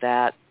simply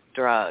that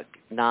drug,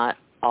 not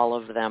all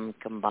of them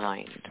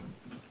combined.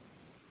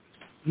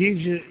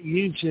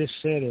 You just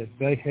said it.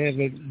 They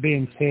haven't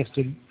been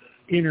tested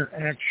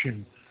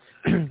interaction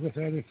with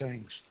other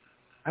things.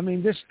 I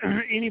mean, this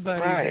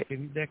anybody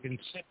that can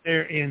sit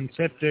there and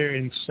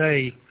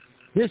say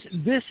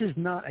this is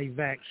not a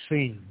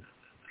vaccine.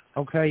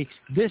 Okay,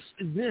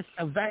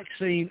 a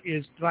vaccine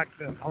is like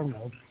I don't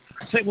know.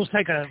 Let's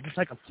take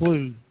a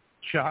flu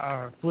shot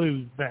or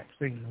flu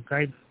vaccine.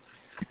 Okay,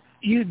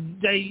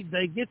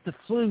 they get the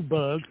flu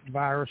bug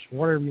virus,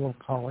 whatever you want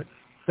to call it.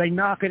 They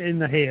knock it in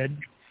the head,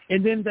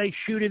 and then they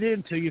shoot it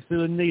into you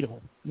through a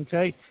needle.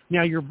 Okay,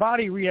 now your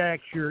body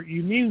reacts, your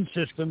immune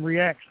system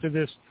reacts to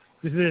this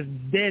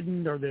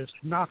deadened or this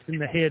knocked in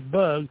the head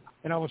bug,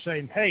 and all of a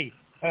sudden, hey,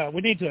 we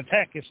need to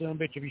attack this son of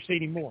a bitch if you see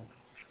any more.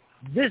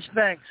 This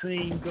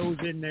vaccine goes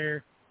in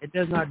there. It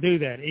does not do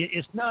that.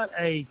 It's not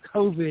a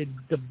COVID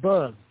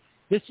debug.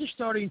 This is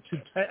starting to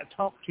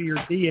talk to your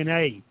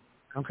DNA.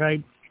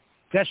 Okay,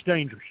 that's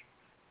dangerous.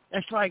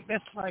 That's like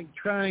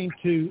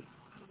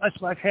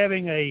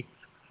having a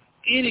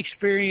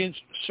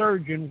inexperienced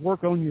surgeon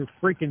work on your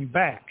freaking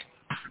back.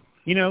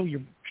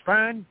 Your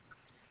spine.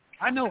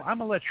 I know.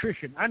 I'm an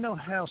electrician. I know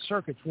how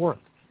circuits work.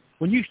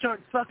 When you start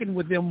fucking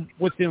with them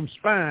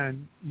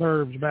spine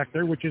nerves back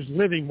there, which is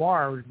living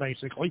wires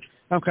basically,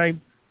 okay,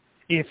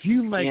 if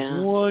you make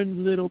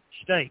one little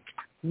mistake,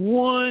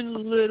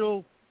 one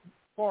little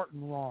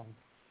farting wrong,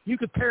 you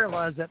could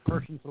paralyze that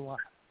person for life.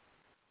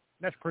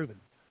 That's proven.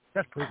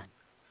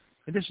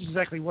 And this is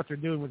exactly what they're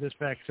doing with this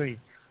vaccine.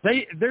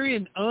 They're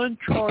in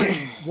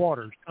uncharted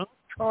waters,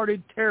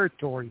 uncharted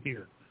territory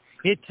here.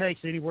 It takes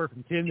anywhere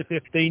from 10 to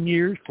 15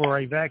 years for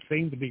a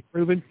vaccine to be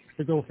proven,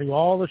 to go through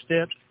all the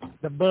steps,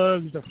 the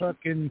bugs, the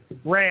fucking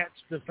rats,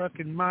 the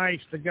fucking mice,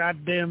 the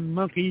goddamn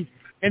monkeys,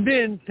 and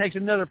then takes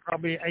another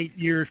probably 8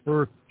 years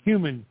for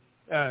human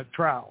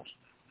trials.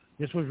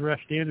 This was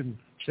rushed in and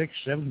 6,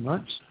 7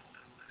 months.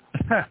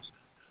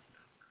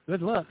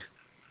 Good luck.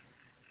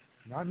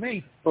 Not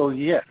me. Oh,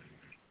 yeah.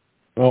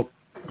 Well,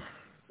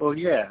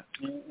 yeah.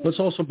 let's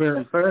also bear...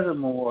 And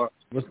furthermore...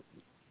 Go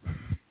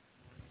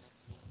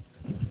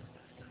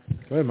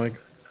ahead, Mike.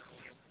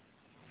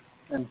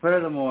 And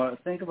furthermore,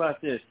 think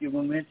about this. You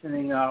were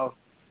mentioning all...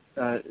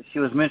 she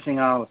was mentioning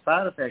all the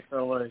side effects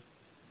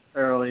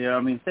earlier.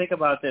 I mean, think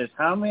about this.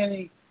 How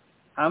many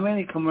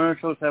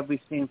commercials have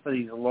we seen for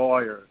these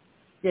lawyers?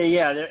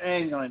 Yeah, they're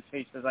ambulance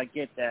chasers. I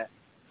get that.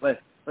 But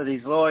for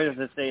these lawyers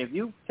that say, if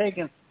you've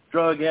taken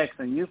drug X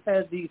and you've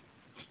had these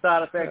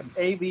side effects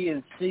A, B,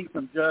 and C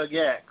from drug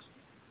X,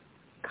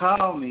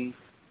 call me,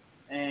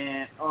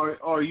 and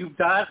or you've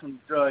died from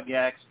drug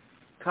X,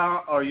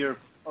 or your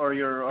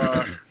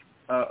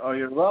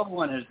loved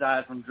one has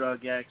died from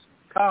drug X,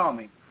 call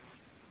me.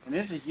 And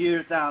this is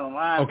years down the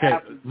line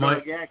after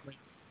drug X.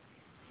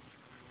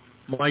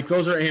 Mike,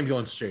 those are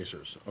ambulance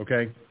chasers,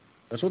 okay?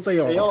 That's what they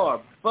are. They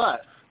are,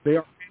 but...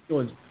 They're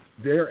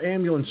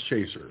ambulance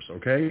chasers,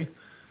 okay?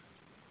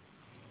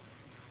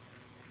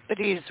 But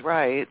he's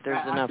right.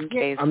 There's enough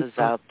cases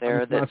out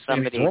there that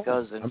somebody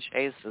goes and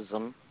chases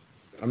them.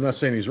 I'm not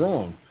saying he's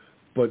wrong,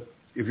 but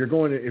if you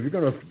go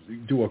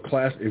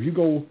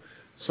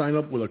sign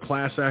up with a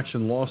class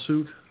action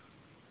lawsuit,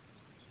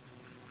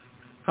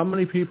 how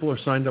many people are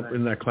signed up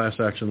in that class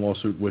action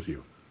lawsuit with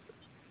you?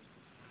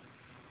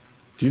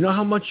 Do you know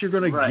how much you're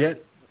going to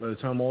get by the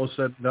time all is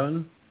said and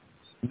done?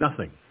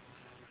 Nothing.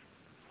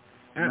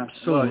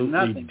 Absolutely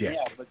nothing. Dick.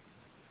 Yeah,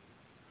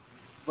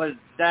 but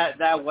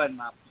that wasn't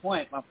my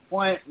point. My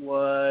point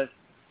was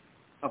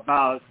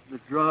about the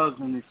drugs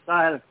and the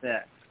side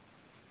effects.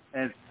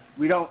 And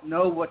we don't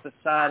know what the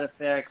side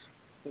effects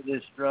for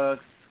this drug,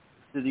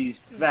 to these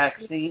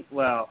vaccines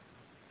are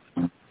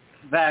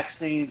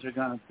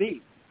going to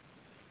be.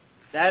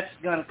 That's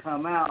going to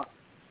come out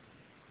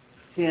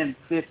 10,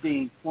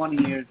 15,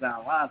 20 years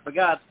down the line. For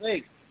God's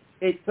sake,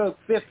 it took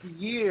 50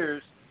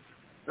 years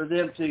for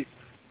them to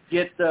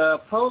get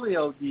the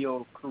polio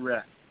deal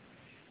correct,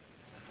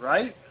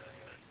 right?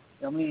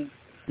 That's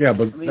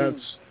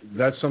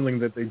something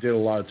that they did a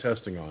lot of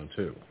testing on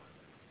too.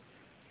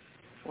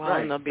 Well,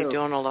 and they'll be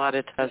doing a lot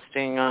of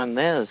testing on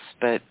this,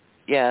 but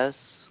yes.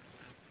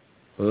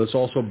 But let's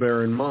also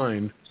bear in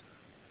mind,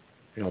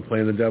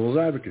 playing the devil's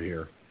advocate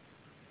here,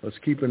 let's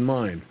keep in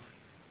mind,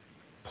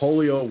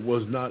 polio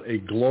was not a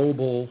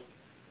global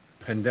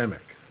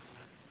pandemic.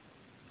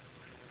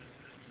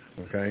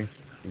 Okay?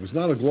 It was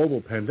not a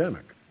global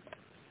pandemic.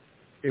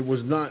 It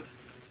was not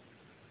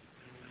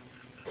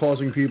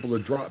causing people to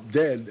drop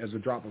dead as a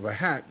drop of a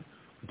hat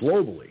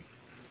globally.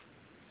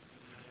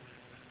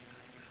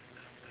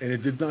 And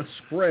it did not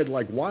spread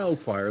like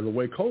wildfire the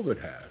way COVID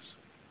has.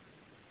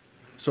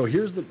 So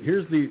here's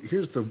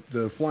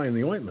the fly in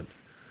the ointment.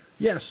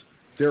 Yes,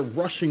 they're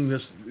rushing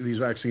these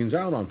vaccines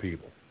out on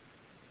people.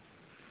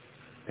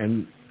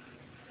 And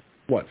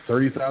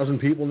 30,000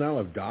 people now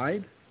have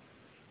died?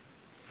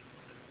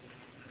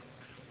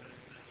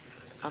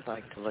 I'd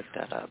like to look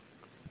that up.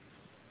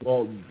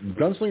 Well,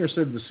 Gunslinger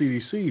said the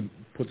CDC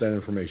put that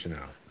information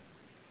out.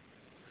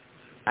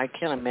 I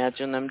can't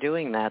imagine them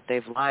doing that.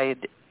 They've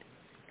lied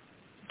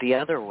the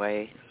other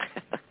way,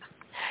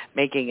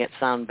 making it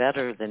sound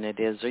better than it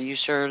is. Are you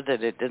sure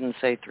that it didn't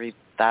say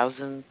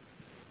 3,000?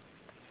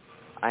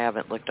 I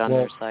haven't looked on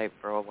their site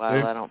for a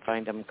while. I don't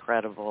find them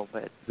credible,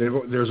 but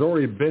there's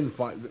already been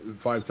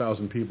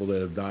 5,000 people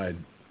that have died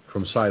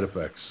from side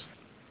effects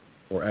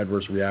or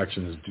adverse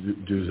reactions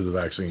due to the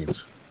vaccines.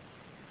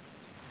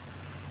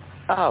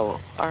 Oh,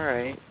 all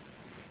right.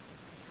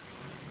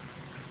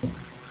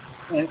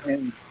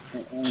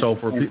 So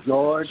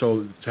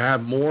to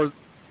have more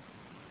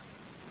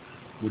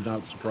would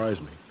not surprise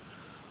me.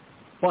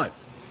 But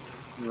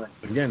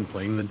again,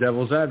 playing the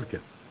devil's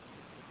advocate,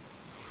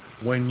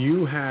 when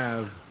you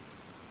have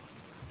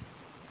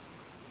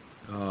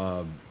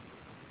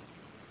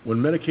when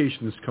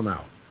medications come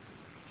out,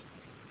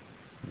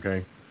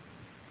 okay,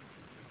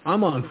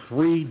 I'm on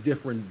 3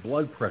 different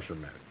blood pressure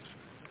meds.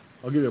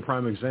 I'll give you a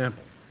prime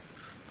example.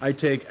 I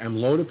take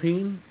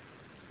amlodipine,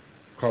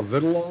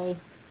 carvedilol,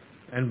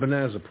 and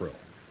benazepril.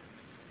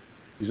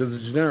 These are the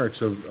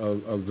generics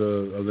of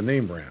the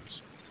name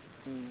brands.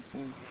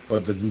 Mm-hmm.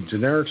 But the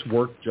generics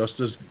work just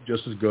as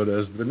good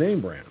as the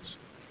name brands.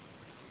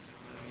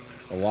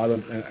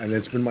 And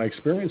it's been my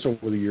experience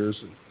over the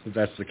years that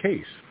that's the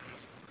case.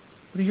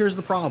 But here's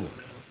the problem.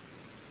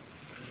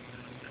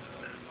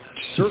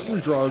 Certain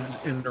drug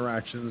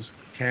interactions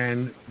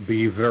can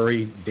be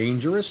very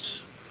dangerous,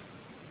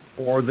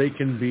 or they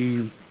can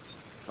be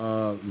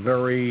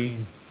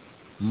very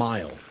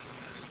mild.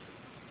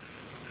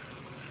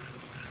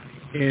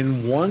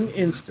 In one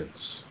instance,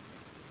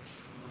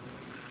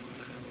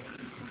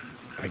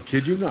 I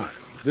kid you not,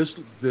 this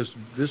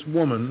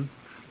woman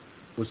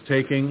was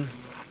taking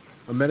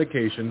a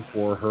medication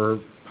for her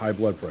high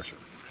blood pressure.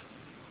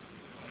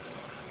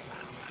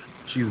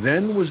 She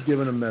then was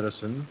given a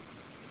medicine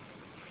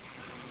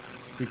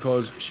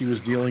because she was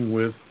dealing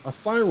with a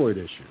thyroid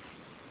issue.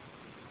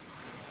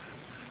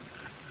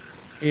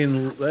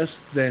 In less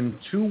than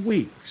 2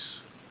 weeks,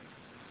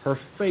 her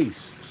face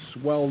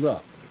swelled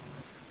up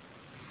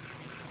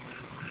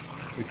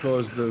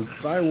because the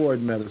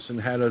thyroid medicine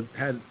had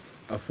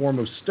a form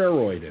of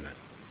steroid in it.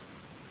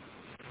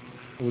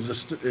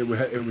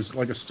 It was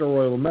like a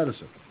steroidal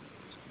medicine.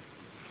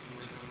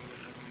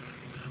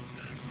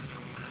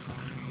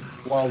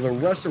 While the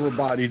rest of her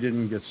body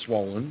didn't get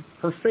swollen,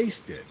 her face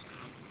did.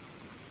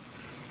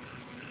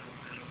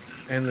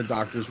 And the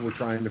doctors were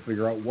trying to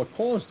figure out what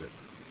caused it.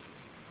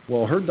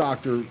 Well, her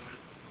doctor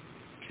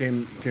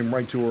came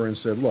right to her and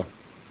said, look,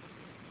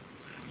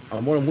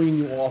 I'm going to wean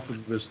you off of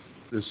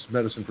this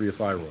medicine for your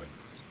thyroid.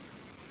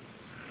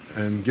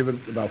 And give it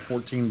about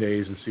 14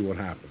 days and see what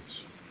happens.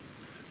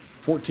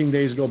 14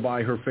 days go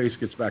by, her face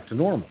gets back to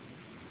normal.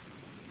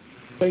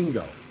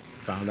 Bingo.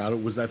 Found out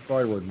it was that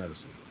thyroid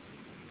medicine.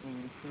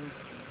 Mm-hmm.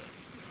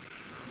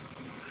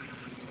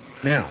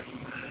 Now,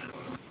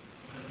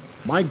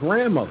 my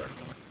grandmother,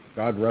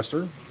 God rest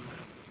her,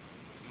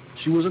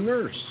 she was a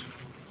nurse.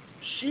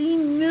 She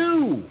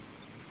knew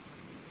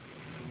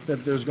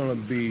that there's going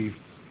to be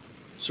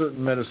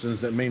certain medicines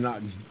that may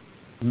not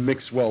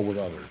mix well with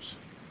others.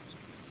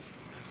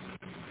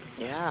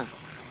 Yeah.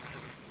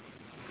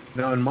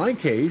 Now, in my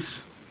case,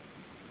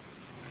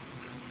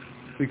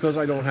 because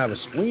I don't have a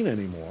spleen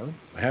anymore,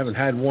 I haven't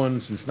had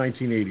one since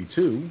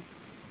 1982,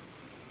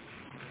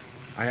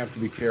 I have to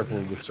be careful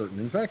with certain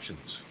infections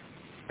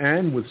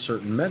and with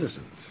certain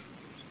medicines.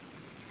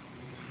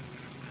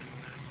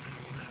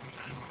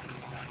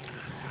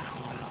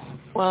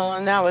 Well,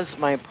 and that was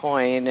my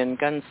point, and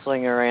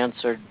Gunslinger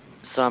answered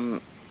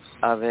some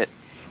of it.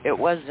 It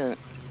wasn't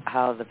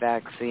how the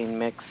vaccine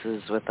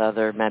mixes with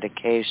other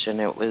medication.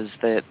 It was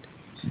that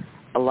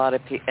a lot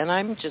of people, and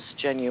I'm just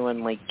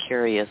genuinely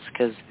curious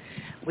because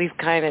we've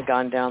kind of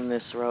gone down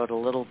this road a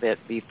little bit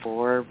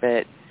before,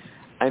 but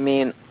I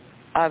mean,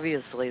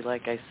 obviously,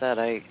 like I said,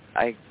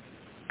 I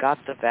got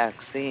the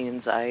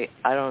vaccines. I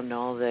don't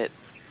know that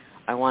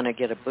I want to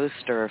get a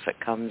booster if it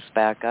comes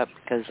back up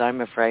because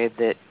I'm afraid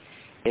that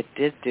it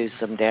did do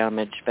some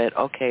damage. But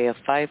okay, if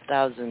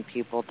 5,000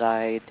 people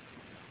died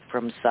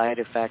from side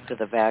effect of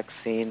the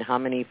vaccine, how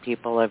many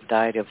people have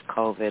died of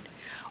COVID?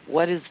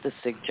 What is the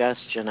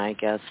suggestion, I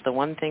guess? The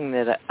one thing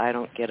that I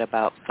don't get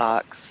about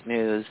Fox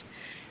News,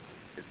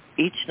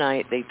 each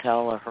night they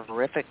tell a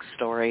horrific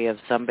story of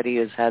somebody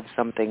who's had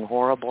something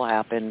horrible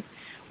happen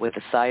with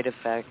a side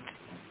effect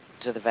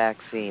to the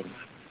vaccine.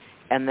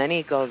 And then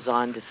he goes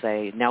on to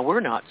say, now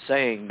we're not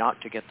saying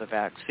not to get the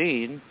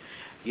vaccine,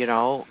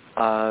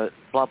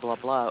 blah, blah,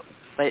 blah.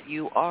 But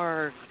you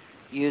are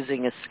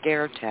using a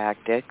scare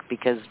tactic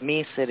because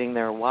me sitting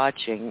there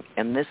watching,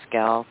 and this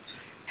gal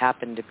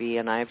happened to be,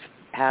 and I've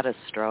had a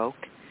stroke.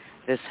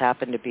 This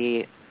happened to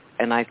be,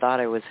 and I thought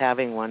I was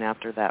having one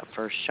after that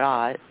first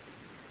shot.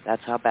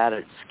 That's how bad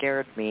it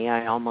scared me.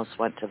 I almost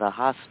went to the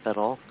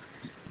hospital.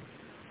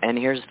 And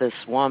here's this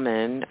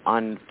woman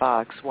on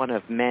Fox, one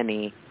of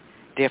many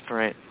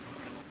different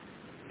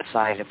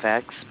side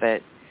effects,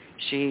 but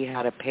she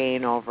had a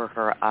pain over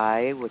her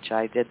eye, which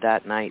I did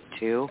that night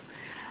too.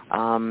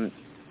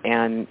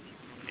 And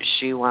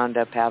she wound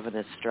up having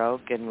a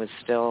stroke and was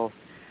still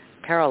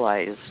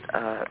paralyzed.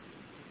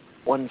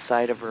 One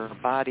side of her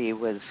body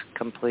was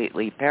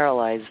completely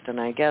paralyzed, and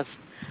I guess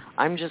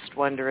I'm just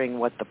wondering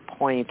what the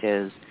point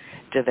is.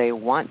 Do they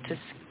want to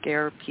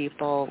scare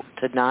people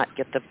to not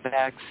get the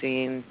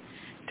vaccine?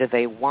 Do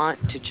they want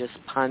to just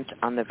punt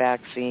on the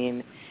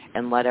vaccine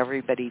and let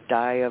everybody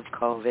die of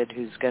COVID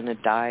who's going to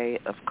die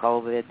of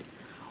COVID?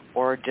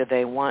 Or do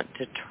they want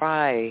to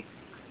try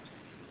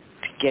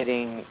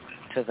getting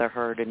to the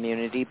herd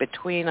immunity?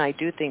 I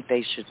do think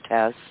they should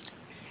test,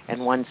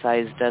 and one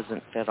size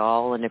doesn't fit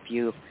all, and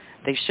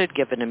they should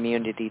give an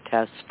immunity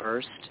test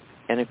first,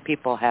 and if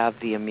people have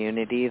the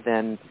immunity,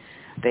 then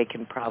they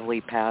can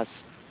probably pass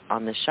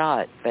on the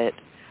shot. But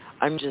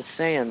I'm just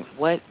saying,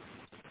 what's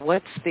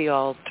the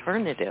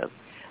alternative?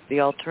 The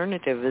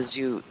alternative is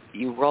you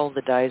roll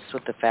the dice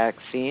with the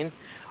vaccine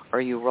or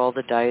you roll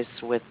the dice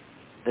with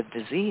the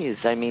disease.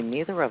 I mean,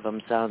 neither of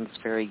them sounds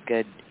very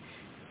good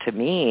to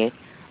me,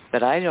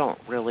 but I don't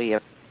really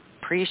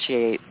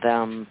appreciate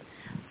them,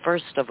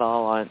 first of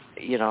all,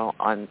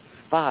 on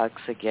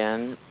Fox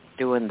again,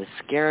 doing the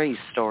scary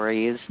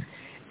stories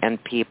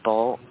and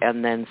people,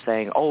 and then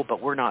saying, oh,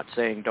 but we're not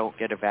saying don't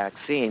get a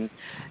vaccine.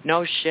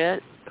 No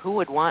shit. Who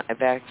would want a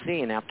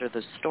vaccine after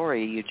the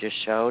story you just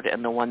showed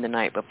and the one the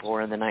night before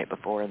and the night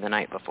before and the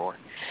night before?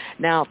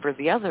 Now, for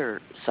the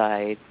other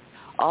side,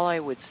 all I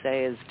would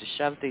say is to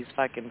shove these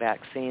fucking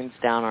vaccines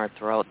down our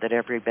throat that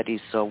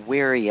everybody's so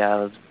weary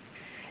of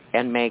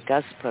and make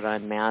us put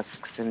on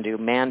masks and do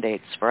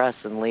mandates for us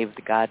and leave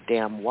the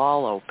goddamn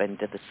wall open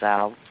to the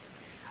south,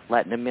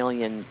 letting 1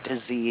 million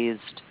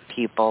diseased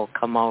people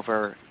come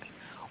over.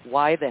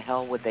 Why the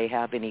hell would they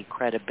have any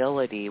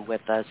credibility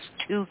with us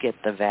to get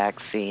the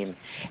vaccine?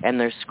 And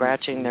they're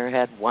scratching their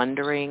head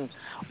wondering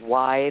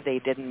why they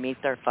didn't meet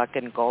their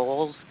fucking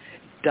goals?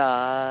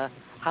 Duh.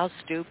 How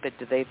stupid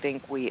do they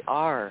think we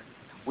are?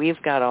 We've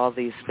got all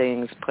these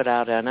things put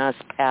out on us,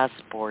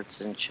 passports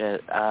and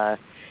shit.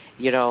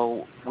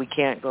 we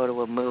can't go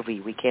to a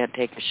movie, we can't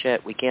take a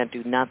shit, we can't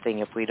do nothing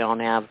if we don't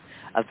have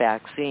a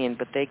vaccine,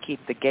 but they keep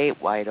the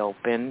gate wide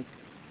open,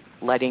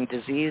 letting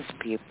diseased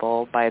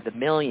people by the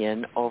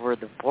million over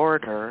the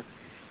border,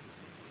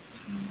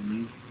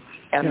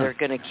 and they're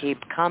going to keep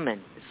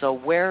coming. So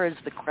where is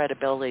the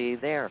credibility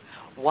there?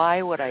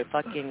 Why would I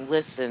fucking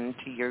listen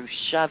to you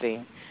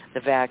shoving the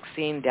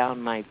vaccine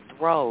down my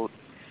throat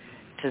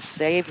to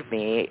save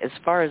me? As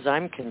far as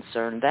I'm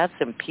concerned, that's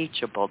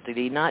impeachable. Did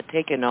he not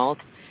take an oath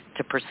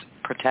to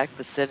protect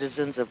the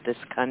citizens of this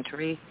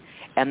country?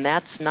 And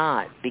that's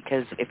not,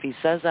 because if he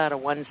says out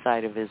of one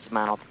side of his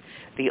mouth,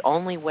 the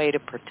only way to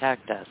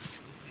protect us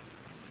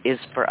is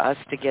for us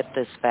to get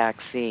this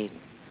vaccine,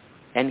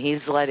 and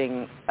he's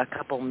letting a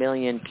couple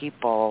million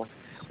people,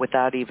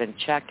 without even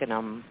checking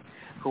them,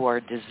 who are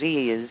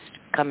diseased,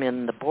 come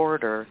in the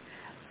border,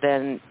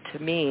 then to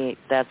me,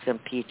 that's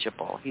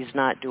impeachable. He's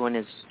not doing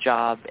his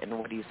job and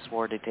what he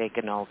swore to take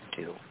an oath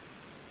to.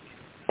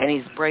 And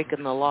he's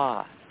breaking the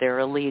law. They're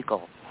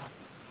illegal.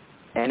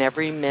 And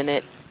every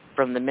minute,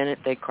 from the minute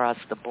they cross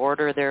the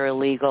border, they're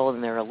illegal,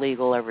 and they're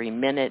illegal every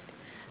minute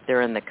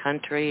they're in the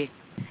country,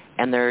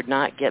 and they're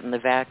not getting the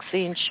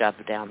vaccine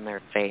shoved down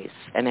their face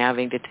and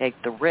having to take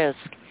the risk.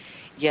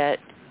 Yet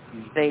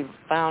they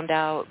found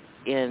out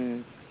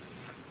in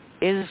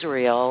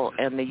Israel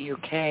and the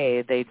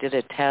UK, they did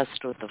a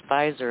test with the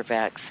Pfizer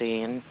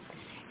vaccine,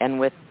 and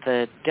with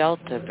the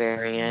Delta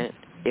variant,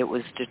 it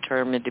was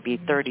determined to be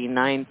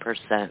 39%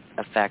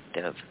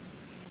 effective.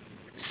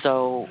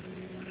 So,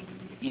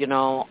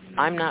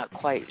 I'm not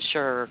quite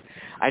sure.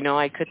 I know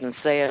I couldn't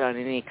say it on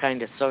any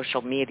kind of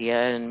social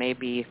media, and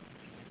maybe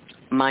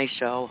my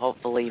show,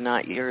 hopefully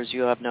not yours,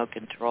 you have no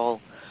control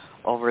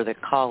over the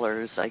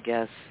callers. I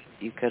guess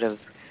you could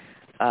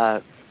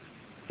have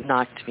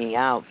knocked me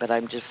out, but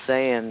I'm just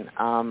saying,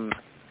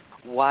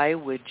 why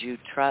would you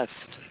trust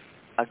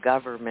a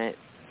government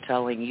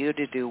telling you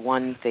to do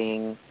one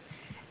thing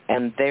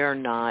and they're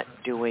not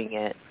doing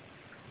it?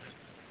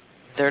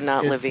 They're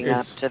not living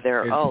up to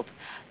their oath.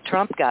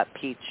 Trump got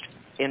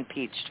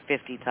impeached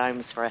 50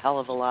 times for a hell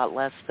of a lot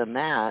less than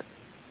that.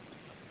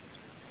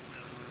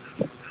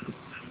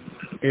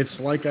 It's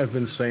like I've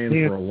been saying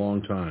for a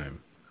long time.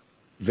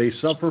 They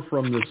suffer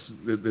from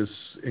this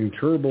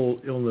incurable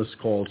illness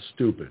called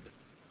stupid.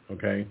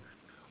 Okay?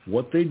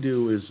 What they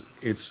do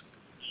is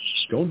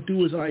don't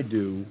do as I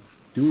do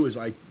as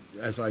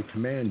I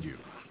command you.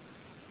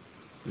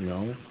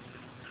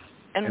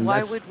 And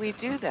why would we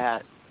do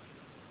that?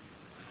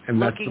 And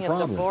Looking that's the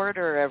problem. at the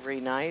border every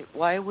night,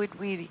 why would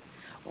we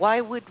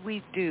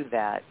do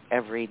that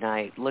every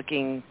night,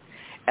 looking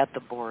at the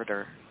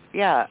border?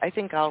 Yeah, I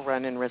think I'll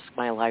run and risk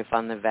my life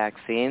on the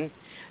vaccine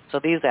so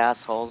these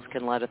assholes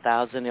can let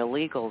 1,000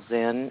 illegals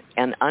in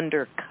and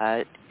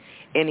undercut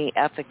any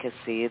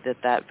efficacy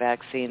that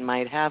vaccine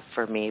might have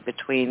for me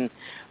between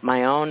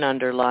my own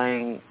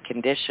underlying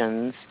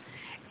conditions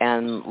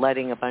and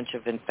letting a bunch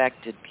of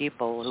infected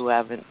people who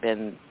haven't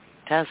been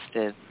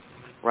tested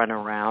run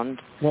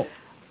around. Well,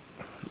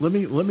 let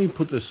me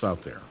put this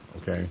out there,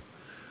 okay?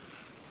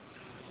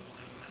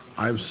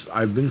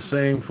 I've been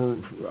saying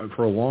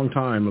for a long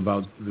time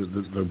about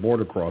the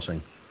border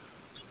crossing.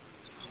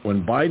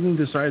 When Biden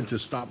decided to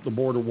stop the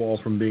border wall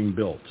from being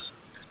built,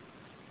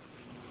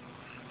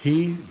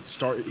 he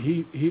started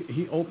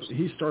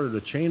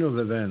a chain of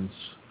events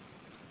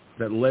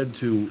that led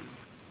to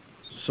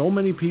so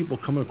many people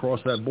coming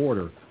across that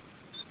border.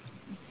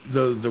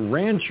 The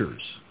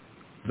ranchers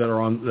that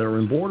are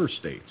in border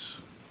states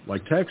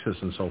like Texas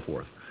and so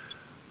forth,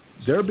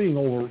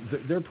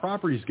 their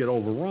properties get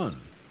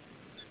overrun.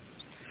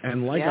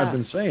 And like I've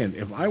been saying,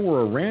 if I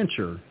were a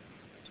rancher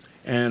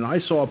and I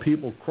saw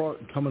people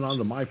coming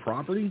onto my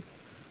property,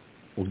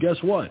 well, guess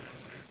what?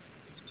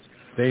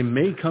 They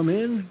may come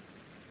in,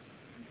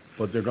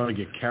 but they're going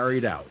to get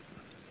carried out.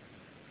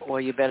 Well,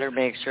 you better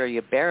make sure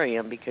you bury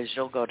them, because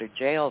you'll go to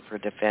jail for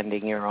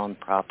defending your own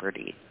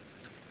property.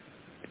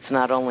 It's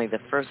not only the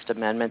First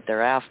Amendment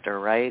they're after,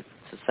 right?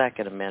 It's the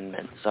Second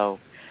Amendment. So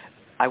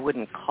I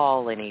wouldn't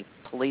call any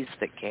police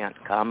that can't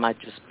come. I'd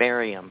just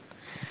bury them.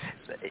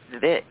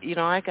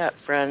 I got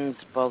friends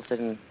both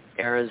in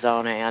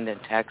Arizona and in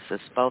Texas.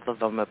 Both of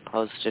them have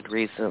posted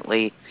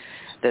recently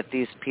that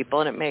these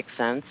people, and it makes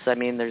sense. I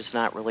mean, there's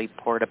not really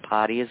porta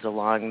potties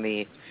along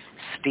the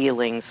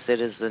stealing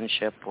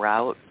citizenship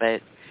route,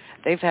 but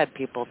they've had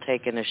people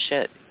taking a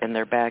shit in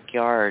their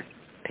backyard,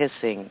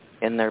 pissing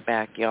in their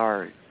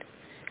backyard.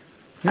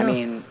 Yeah. I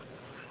mean,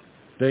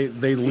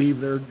 they leave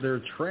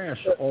their trash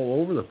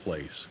all over the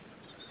place.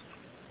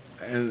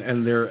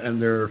 And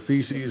their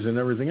feces and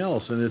everything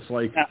else, and it's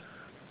like,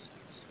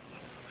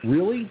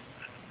 really?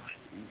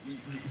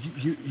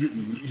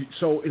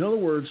 So in other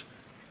words,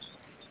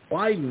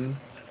 Biden,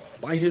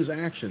 by his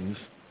actions,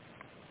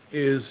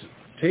 is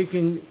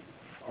taking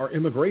our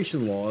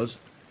immigration laws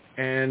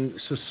and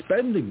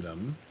suspending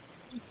them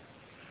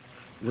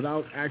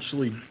without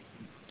actually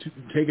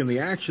taking the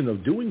action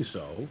of doing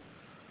so,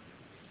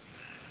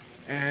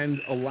 and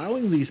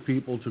allowing these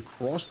people to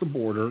cross the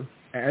border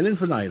ad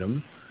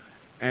infinitum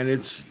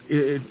And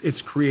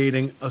it's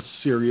creating a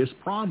serious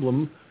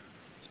problem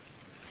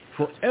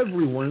for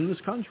everyone in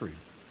this country.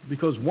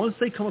 Because once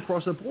they come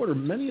across the border,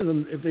 many of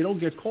them, if they don't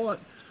get caught,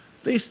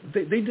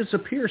 they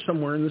disappear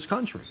somewhere in this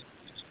country.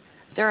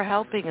 They're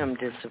helping them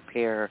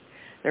disappear.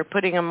 They're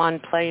putting them on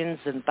planes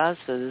and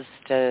buses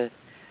to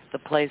the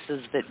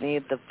places that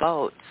need the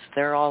votes.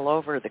 They're all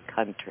over the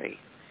country,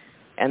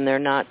 and they're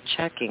not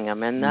checking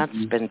them, and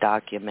that's been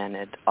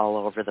documented all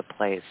over the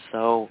place.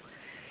 So,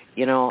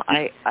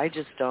 I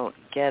just don't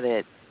get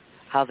it,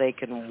 how they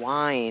can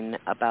whine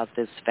about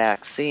this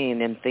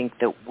vaccine and think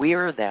that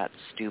we're that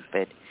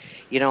stupid.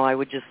 I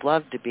would just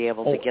love to be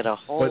able to get a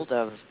hold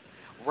of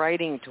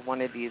writing to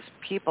one of these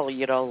people,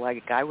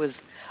 like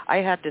I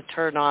had to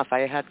turn off.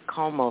 I had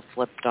Como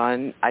flipped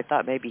on. I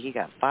thought maybe he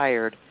got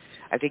fired.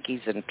 I think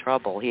he's in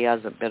trouble. He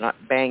hasn't been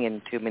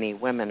banging too many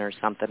women or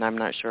something. I'm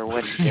not sure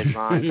what he did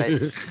wrong,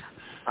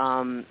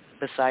 but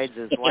besides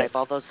his wife.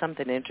 Although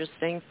something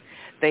interesting,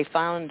 they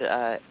found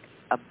a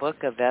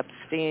book of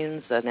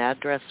Epstein's, an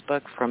address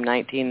book from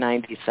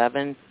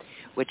 1997,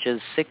 which is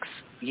 6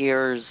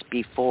 years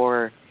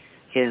before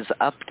his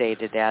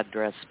updated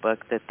address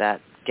book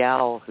that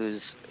gal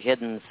who's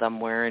hidden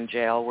somewhere in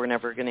jail we're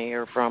never going to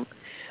hear from.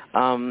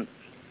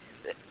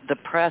 The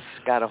press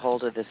got a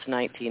hold of this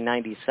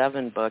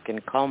 1997 book,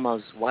 and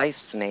Como's wife's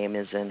name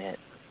is in it.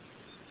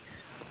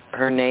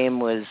 Her name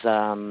was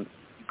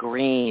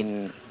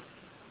Green,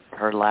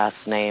 her last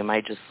name.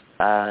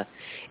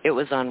 It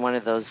was on one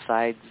of those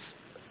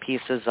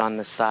pieces on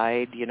the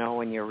side,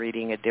 when you're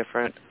reading a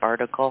different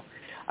article.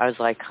 I was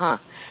like, huh.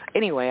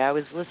 Anyway, I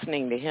was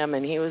listening to him,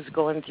 and he was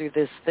going through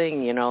this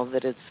thing,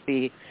 that it's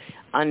the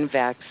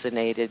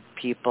unvaccinated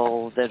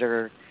people that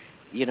are,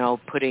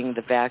 putting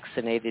the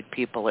vaccinated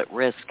people at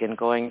risk and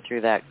going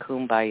through that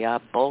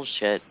kumbaya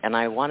bullshit. And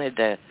I wanted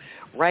to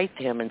write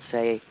to him and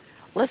say,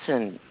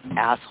 listen,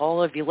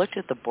 asshole, have you looked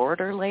at the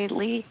border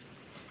lately?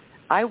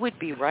 I would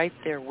be right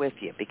there with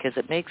you, because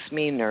it makes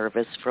me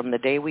nervous from the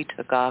day we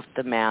took off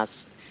the masks,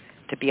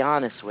 to be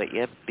honest with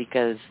you,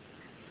 because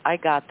I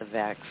got the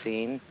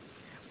vaccine.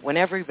 When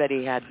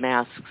everybody had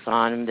masks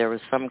on, there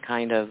was some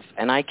kind of,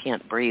 and I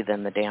can't breathe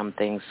in the damn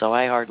thing, so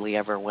I hardly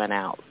ever went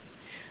out.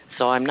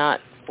 So I'm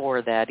not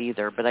for that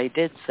either, but I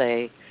did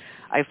say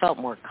I felt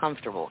more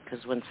comfortable,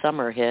 because when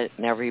summer hit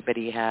and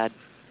everybody had,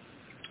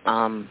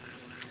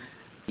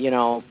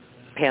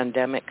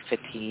 pandemic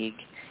fatigue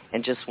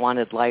and just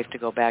wanted life to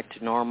go back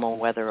to normal,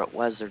 whether it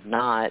was or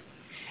not,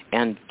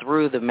 and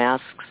threw the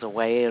masks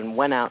away and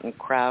went out and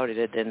crowded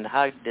it and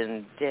hugged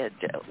and did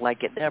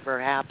like it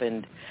never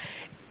happened,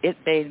 it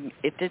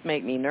did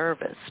make me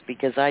nervous,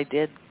 because I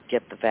did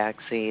get the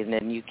vaccine,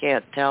 and you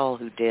can't tell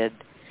who did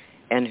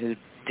and who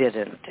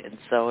didn't, and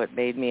so it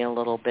made me a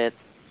little bit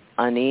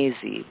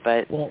uneasy.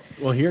 But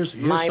here's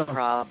my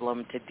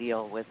problem to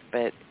deal with.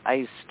 But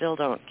I still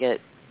don't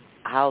get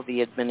how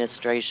the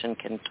administration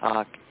can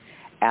talk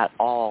at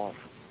all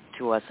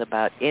to us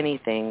about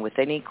anything with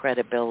any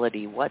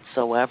credibility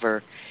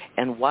whatsoever,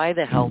 and why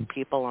the hell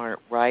people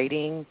aren't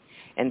writing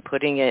and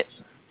putting it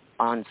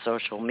on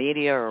social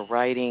media or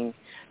writing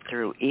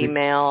through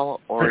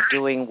email or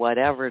doing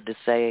whatever to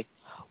say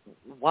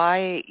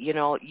why,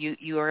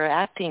 you are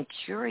acting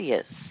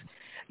curious.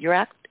 You're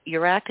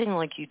acting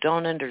like you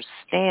don't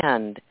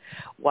understand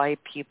why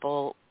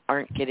people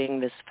aren't getting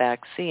this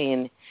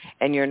vaccine,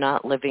 and you're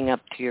not living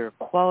up to your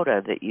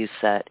quota that you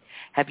set.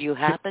 Have you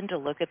happened to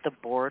look at the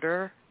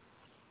border?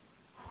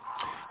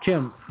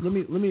 Kim, let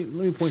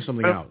me point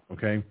something out,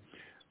 okay?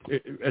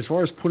 As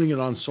far as putting it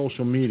on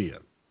social media,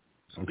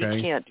 okay?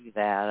 You can't do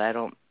that. I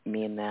don't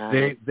mean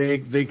that.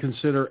 They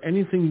consider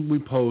anything we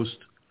post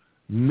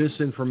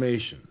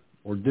misinformation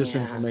or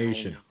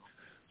disinformation. Yeah,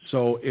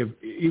 so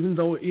even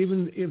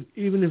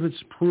if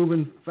it's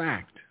proven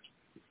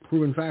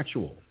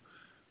factual,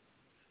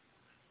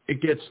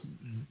 it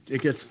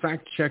gets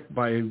fact checked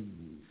by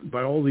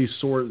all these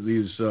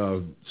sources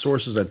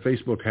that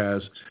Facebook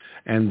has,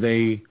 and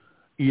they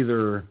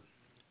either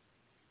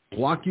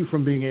block you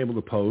from being able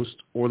to post,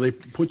 or they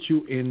put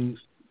you in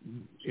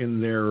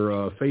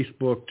their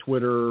Facebook,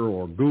 Twitter,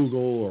 or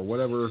Google, or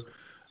whatever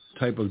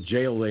type of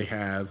jail they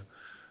have,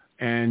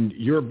 and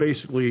you're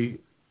basically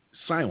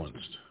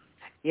silenced.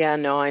 Yeah,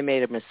 no, I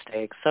made a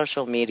mistake.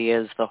 Social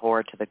media is the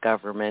whore to the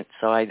government,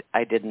 so I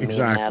didn't mean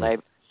that.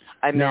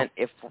 I meant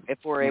if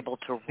we're able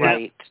to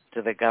write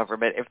to the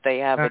government, if they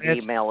have an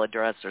email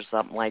address or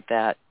something like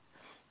that.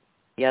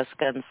 Yes,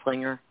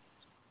 Gunslinger?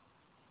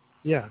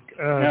 Yeah.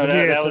 No,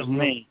 that was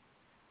me.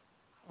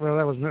 Well,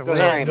 that was me. Go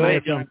ahead, Let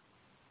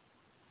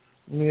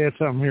me add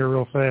something here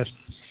real fast.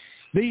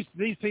 These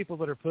people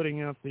that are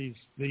putting out these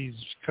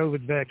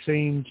COVID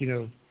vaccines,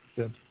 the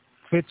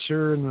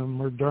Pfizer and the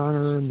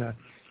Moderna and the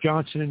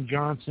Johnson &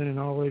 Johnson and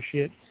all this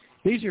shit,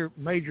 these are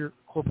major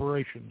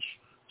corporations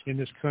in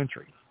this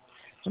country.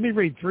 Let me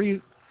read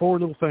four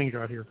little things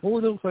right here.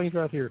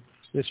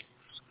 This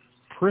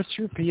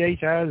Pfizer,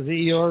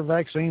 P-H-I-Z-E-R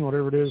vaccine,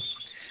 whatever it is,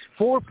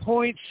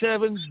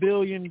 $4.7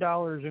 billion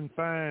in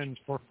fines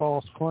for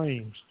false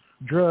claims,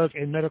 drug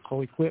and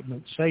medical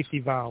equipment safety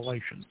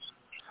violations.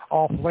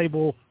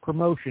 off-label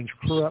promotions,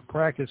 corrupt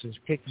practices,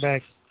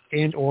 kickbacks,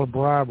 and or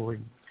bribery.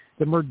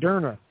 The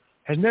Moderna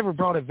has never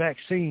brought a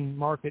vaccine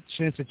market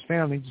since its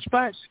founding,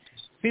 despite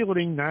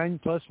fielding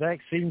 9+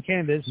 vaccine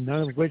candidates,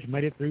 none of which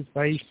made it through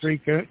phase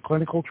 3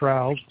 clinical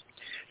trials.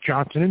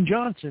 Johnson &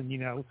 Johnson,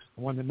 the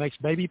one that makes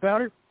baby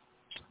powder,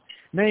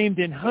 named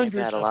in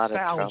hundreds of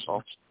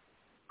thousands.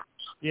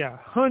 Yeah,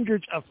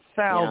 hundreds of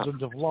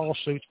thousands of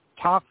lawsuits,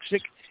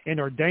 toxic and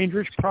or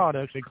dangerous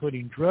products,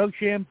 including drug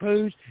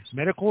shampoos,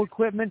 medical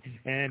equipment,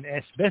 and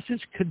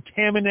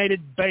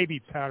asbestos-contaminated baby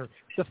powder.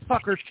 The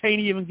fuckers can't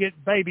even get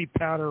baby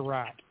powder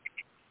right.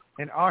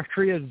 And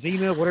Austria,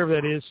 Xena, whatever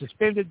that is,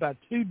 suspended by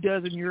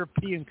 24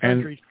 European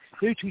countries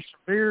due to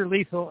severe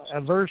lethal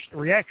adverse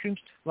reactions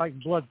like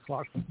blood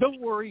clots. Don't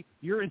worry,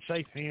 you're in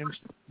safe hands.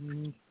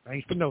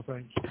 Thanks, but no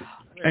thanks.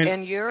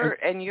 And you're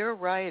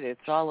right.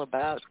 It's all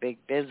about big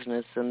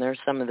business, and they're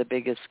some of the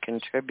biggest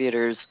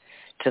contributors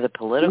to the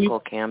political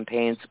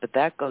campaigns. But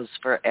that goes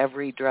for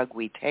every drug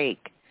we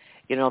take.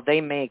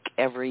 They make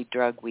every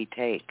drug we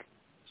take.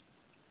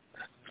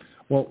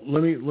 Well,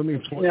 let me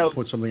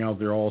put something out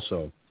there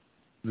also.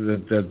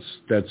 That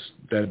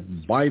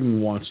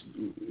Biden wants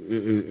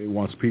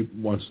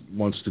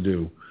to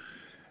do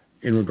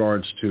in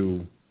regards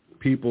to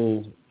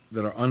people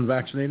that are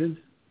unvaccinated.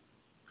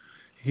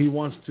 He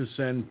wants to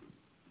send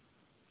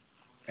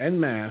en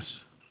masse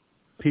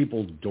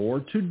people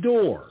door to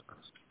door.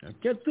 Now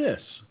get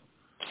this,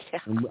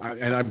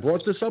 and I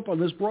brought this up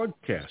on this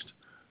broadcast.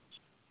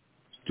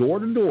 Door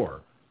to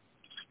door,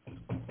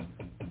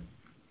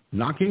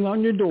 knocking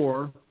on your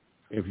door.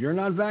 If you're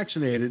not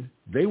vaccinated,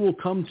 they will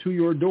come to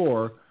your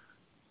door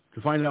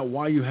to find out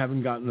why you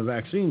haven't gotten the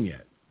vaccine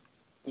yet.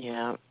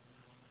 Yeah.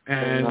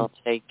 And they'll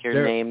take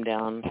your name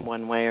down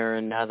one way or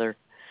another.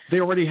 They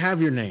already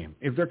have your name.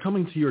 If they're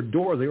coming to your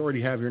door, they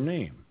already have your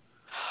name.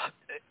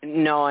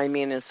 No, I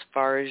mean as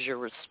far as your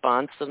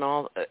response and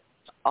all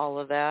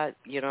of that,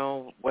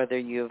 whether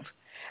you've...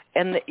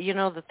 And,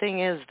 the thing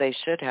is, they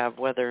should have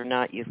whether or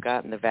not you've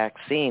gotten the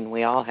vaccine.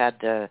 We all had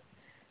to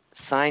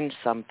sign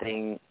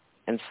something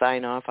and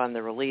sign off on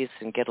the release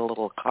and get a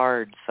little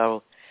card.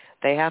 So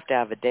they have to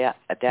have a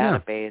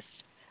database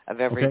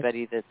of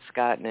everybody that's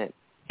gotten it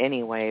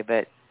anyway.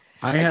 But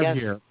I guess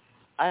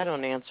I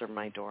don't answer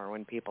my door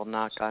when people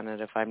knock on it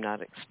if I'm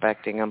not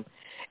expecting them.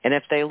 And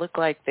if they look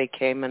like they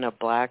came in a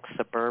black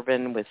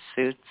Suburban with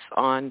suits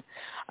on,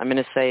 I'm going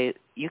to say,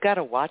 you got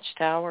a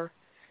watchtower?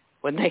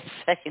 When they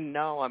say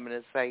no, I'm going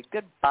to say,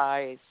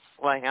 goodbye,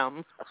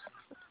 Slam.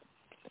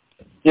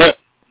 Yeah.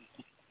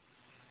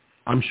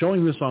 I'm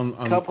showing this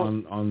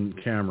on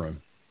camera,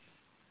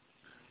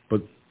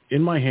 but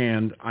in my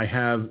hand I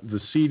have the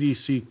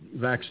CDC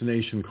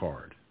vaccination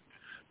card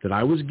that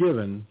I was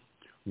given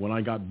when I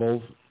got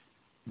both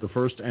the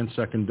first and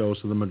second dose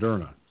of the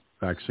Moderna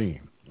vaccine,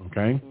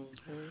 okay?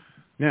 Mm-hmm.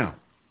 Now,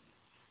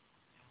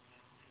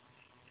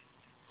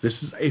 this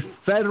is a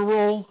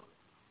federal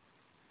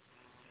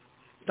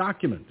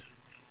document,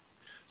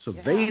 so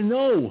they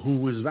know who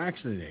was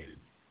vaccinated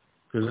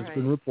because it's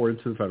been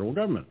reported to the federal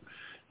government.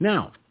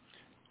 Now,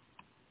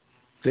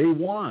 they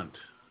want,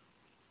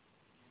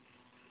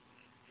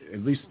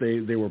 at least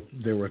they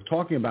were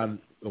talking about it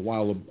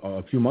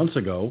a few months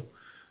ago.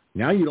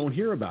 Now you don't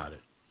hear about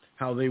it.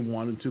 How they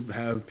wanted to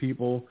have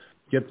people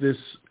get this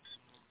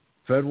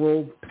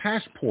federal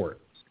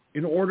passport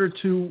in order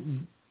to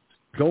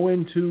go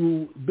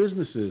into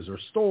businesses or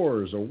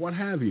stores or what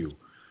have you.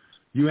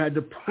 You had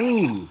to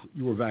prove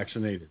you were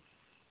vaccinated.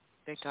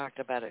 They talked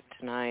about it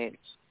tonight.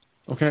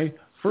 Okay.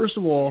 First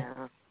of all,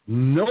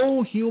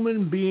 no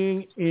human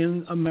being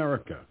in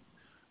America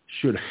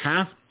should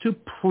have to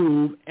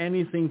prove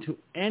anything to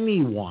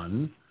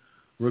anyone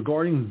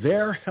regarding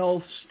their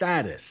health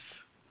status.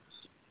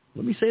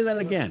 Let me say that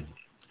again.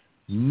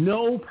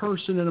 No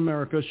person in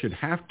America should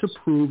have to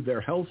prove their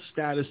health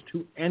status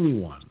to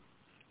anyone.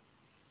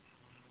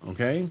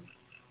 Okay?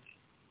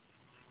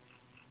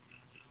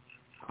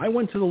 I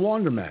went to the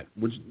laundromat,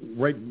 which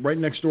right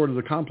next door to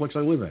the complex I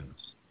live in.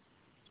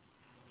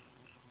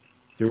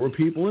 There were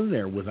people in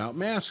there without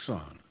masks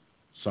on.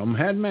 Some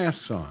had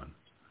masks on.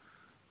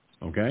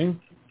 Okay?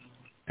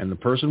 And the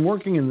person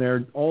working in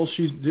there, all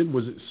she did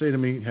was say to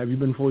me, "Have you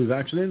been fully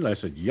vaccinated?" I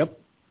said, "Yep."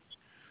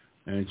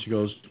 And she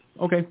goes,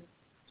 "Okay."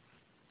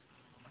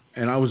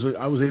 And I was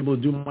able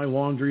to do my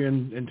laundry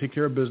and take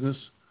care of business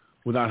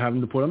without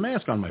having to put a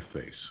mask on my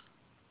face.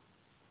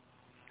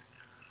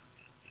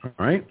 All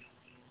right?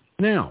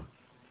 Now,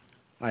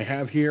 I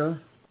have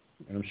here,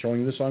 and I'm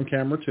showing this on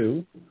camera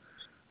too,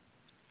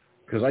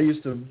 because I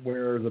used to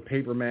wear the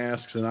paper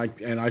masks, and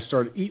I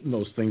started eating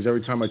those things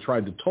every time I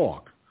tried to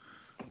talk,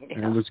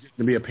 and it was getting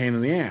to be a pain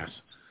in the ass.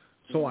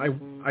 So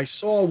I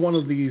saw one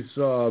of these.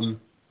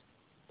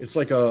 It's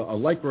like a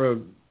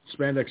lycra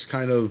spandex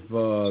kind of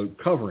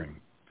covering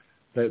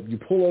that you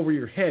pull over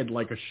your head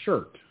like a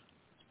shirt.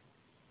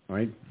 All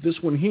right, this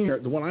one here,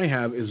 the one I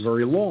have, is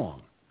very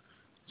long,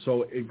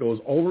 so it goes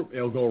over.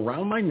 It'll go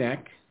around my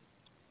neck.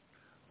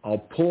 I'll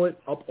pull it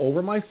up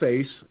over my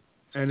face,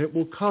 and it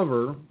will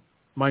cover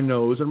my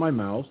nose and my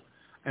mouth,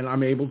 and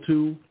I'm able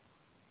to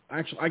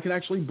I can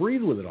actually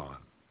breathe with it on.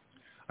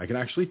 I can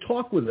actually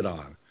talk with it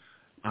on.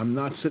 I'm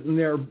not sitting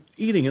there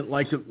eating it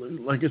like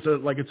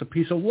it's a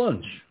piece of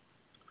lunch.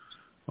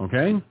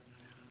 Okay?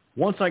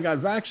 Once I got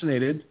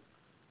vaccinated,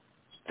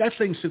 that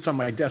thing sits on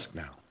my desk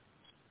now.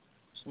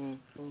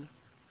 Mm-hmm.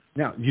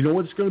 Now, you know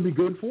what it's going to be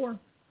good for?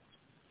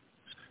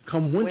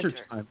 Come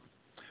wintertime,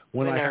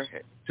 when I have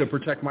to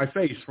protect my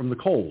face from the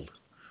cold.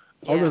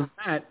 Yeah. Other than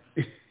that,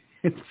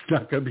 it's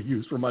not going to be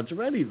used for much of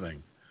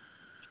anything.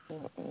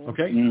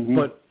 Okay? Mm-hmm.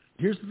 But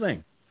here's the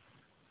thing.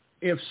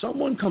 If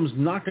someone comes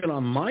knocking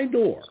on my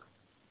door,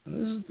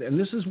 and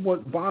this is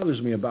what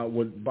bothers me about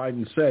what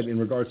Biden said in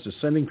regards to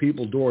sending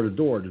people door to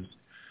door to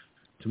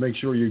make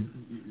sure you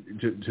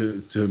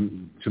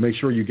to make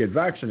sure you get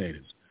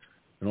vaccinated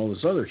and all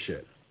this other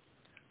shit.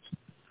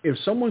 If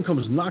someone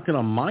comes knocking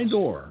on my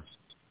door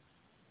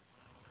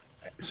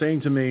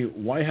saying to me,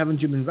 "Why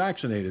haven't you been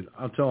vaccinated?"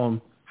 I'll tell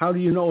them, "How do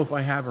you know if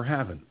I have or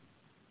haven't?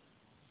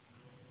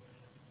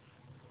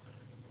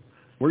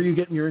 Where are you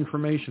getting your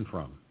information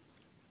from?"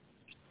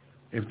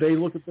 If they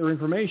look at their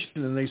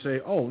information and they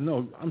say, "Oh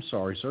no, I'm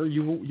sorry, sir,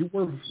 you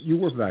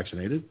were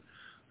vaccinated,"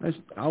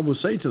 I will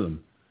say to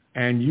them,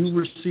 "And you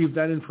received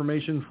that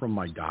information from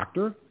my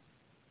doctor,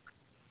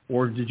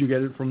 or did you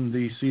get it from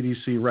the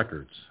CDC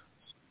records?"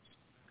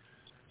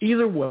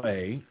 Either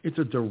way, it's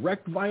a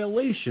direct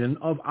violation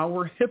of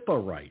our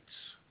HIPAA rights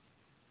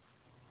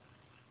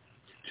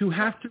to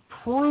have to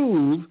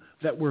prove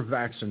that we're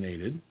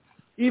vaccinated,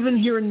 even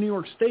here in New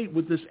York State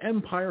with this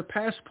Empire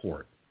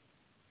passport,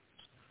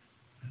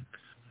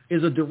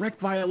 is a direct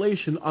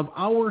violation of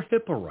our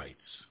HIPAA rights.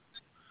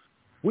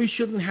 We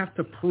shouldn't have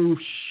to prove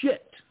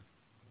shit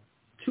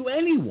to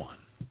anyone.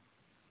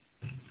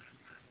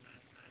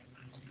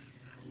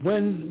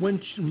 When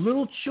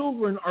little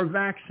children are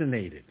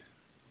vaccinated,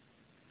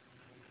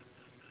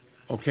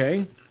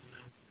 okay?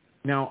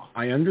 Now,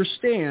 I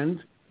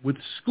understand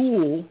with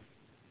school,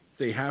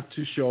 they have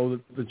to show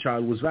that the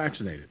child was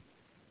vaccinated.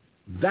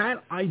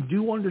 That I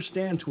do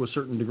understand to a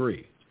certain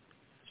degree.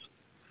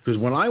 Because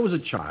when I was a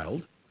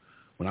child,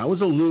 when I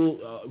was a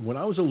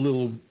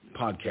little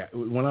podcast,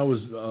 when I was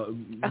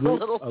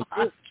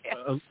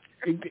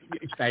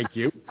thank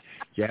you.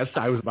 Yes,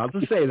 I was about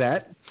to say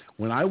that.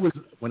 When I was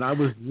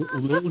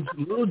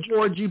little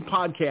Georgie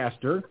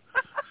podcaster,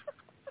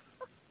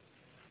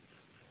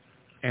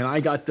 and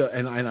I got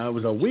and I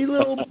was a wee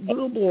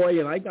little boy,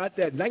 and I got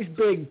that nice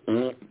big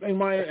in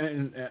my,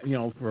 and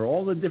for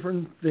all the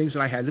different things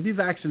that I had to be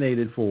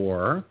vaccinated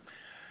for.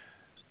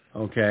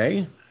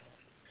 Okay.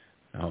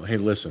 Now, hey,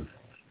 listen.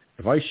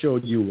 If I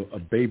showed you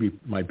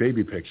my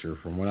baby picture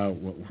from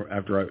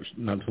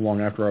not too long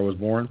after I was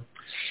born,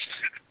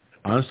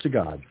 honest to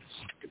God,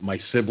 my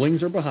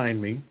siblings are behind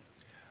me,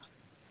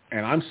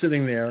 and I'm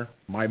sitting there,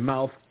 my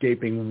mouth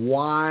gaping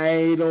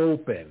wide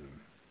open.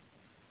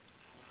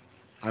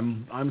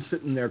 I'm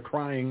sitting there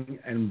crying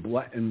and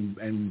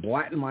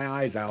blatting my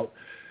eyes out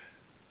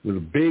with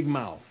a big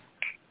mouth.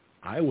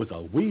 I was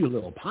a wee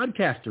little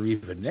podcaster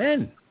even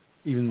then.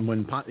 Even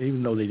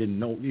though they didn't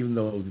know, even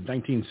though the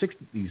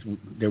 1960s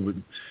there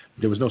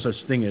was no such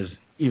thing as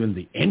even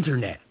the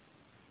internet.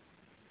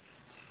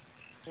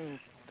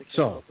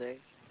 So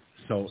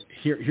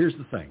here's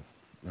the thing,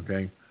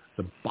 okay?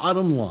 The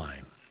bottom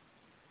line,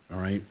 all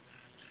right?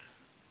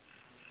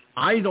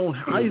 I don't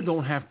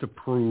have to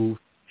prove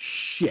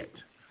shit.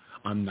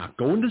 I'm not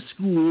going to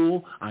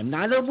school. I'm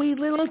not a wee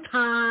little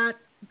tot.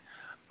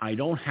 I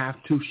don't have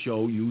to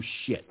show you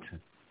shit,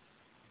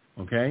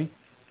 okay?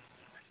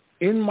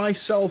 In my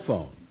cell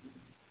phone,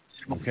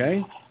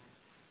 okay,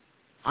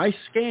 I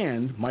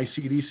scanned my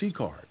CDC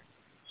card.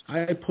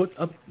 I put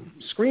a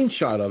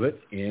screenshot of it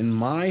in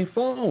my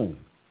phone.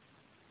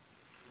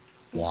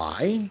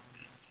 Why?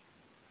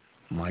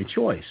 My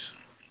choice.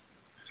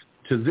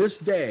 To this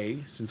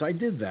day, since I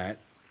did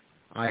that,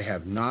 I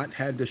have not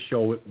had to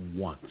show it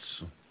once.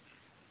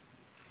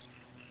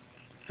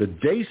 The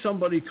day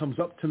somebody comes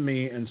up to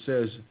me and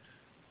says,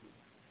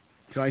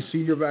 "Can I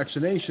see your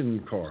vaccination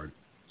card?"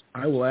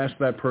 I will ask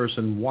that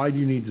person, "Why do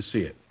you need to see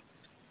it?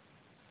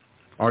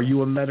 Are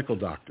you a medical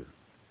doctor?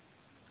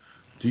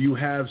 Do you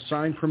have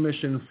signed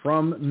permission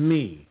from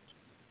me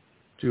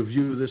to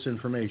view this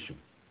information?"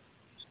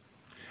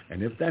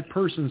 And if that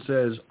person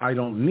says, "I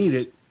don't need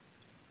it,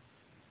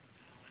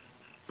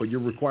 but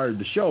you're required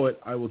to show it,"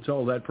 I will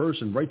tell that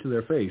person right to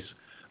their face,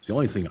 the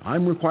only thing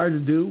I'm required to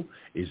do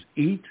is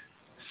eat,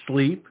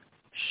 sleep,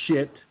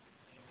 shit,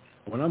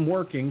 when I'm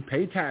working,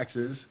 pay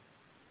taxes,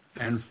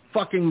 and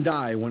fucking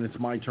die when it's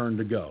my turn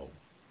to go.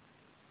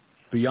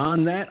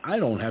 Beyond that, I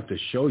don't have to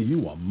show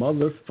you a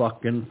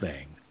motherfucking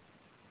thing.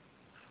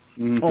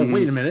 Mm-hmm. Oh,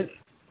 wait a minute.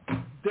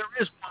 There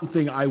is one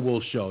thing I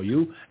will show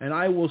you, and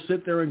I will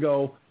sit there and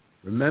go,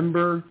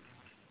 "Remember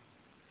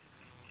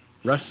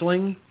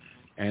wrestling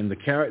and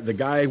the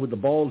guy with the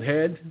bald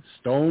head,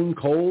 Stone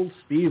Cold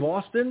Steve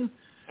Austin?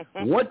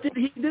 What did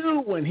he do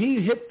when he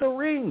hit the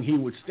ring? He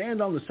would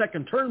stand on the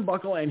second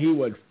turnbuckle and he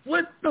would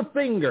flip the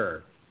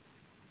finger."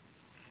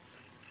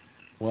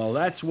 Well,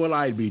 that's what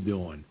I'd be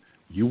doing.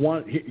 You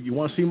want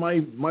to see my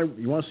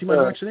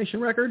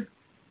vaccination record?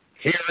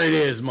 here it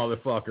is,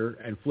 motherfucker,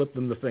 and flip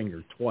them the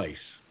finger twice.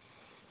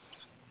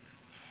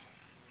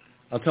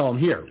 I'll tell them,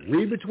 here,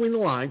 read between the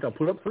lines. I'll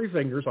put up 3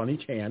 fingers on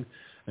each hand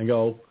and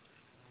go,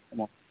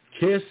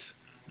 kiss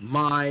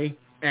my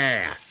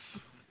ass,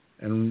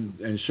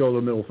 and show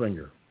the middle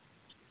finger.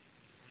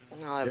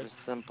 No, it was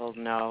simple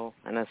no,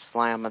 and a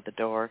slam at the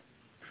door.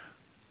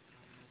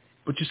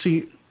 But you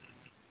see,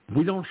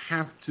 we don't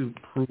have to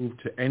prove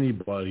to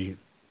anybody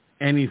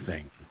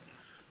anything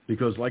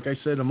because, like I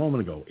said a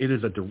moment ago, it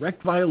is a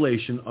direct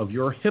violation of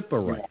your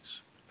HIPAA rights.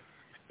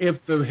 If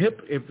the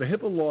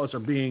HIPAA laws are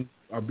being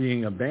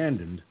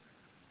abandoned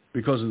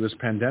because of this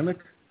pandemic,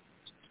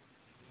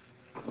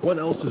 what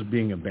else is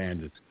being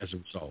abandoned as a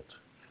result?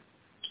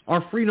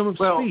 Our freedom of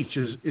speech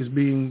is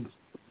being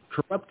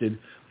corrupted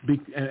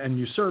and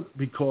usurped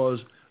because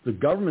the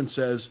government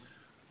says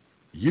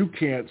you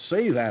can't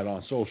say that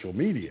on social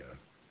media.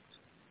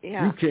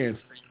 Yeah. You can't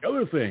say the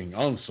other thing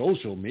on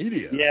social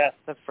media. Yeah.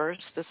 The first,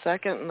 the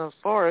second, and the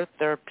fourth,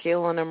 they're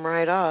peeling them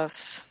right off.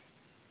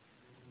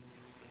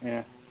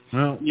 Yeah.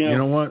 Well, you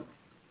know what?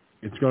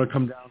 It's going to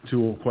come down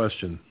to a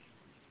question.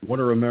 What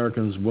are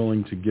Americans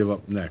willing to give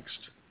up next?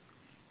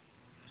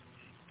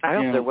 I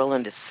hope they're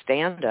willing to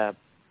stand up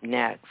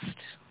next.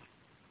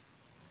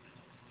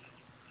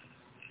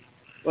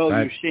 Well,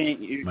 that, you're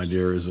seeing, my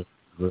dear, is a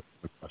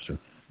question.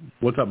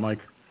 What's up,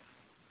 Mike?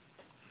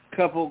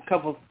 Couple,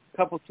 2-3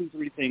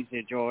 things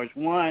here, George.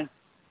 One,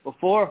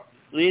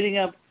 leading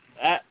up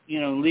to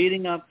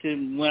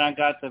when I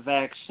got the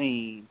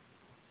vaccine,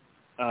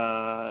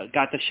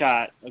 got the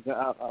shot,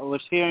 I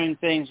was hearing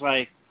things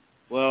like,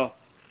 well,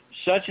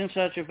 such and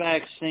such a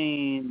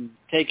vaccine,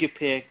 take your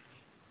pick,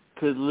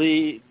 could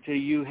lead to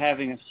you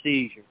having a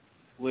seizure,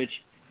 which,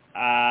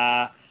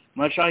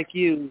 much like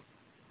you,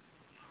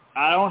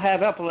 I don't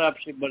have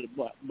epilepsy,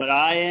 but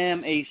I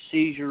am a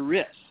seizure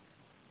risk.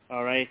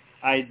 All right,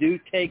 I do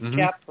take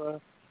Keppra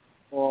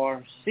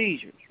for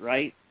seizures,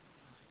 right?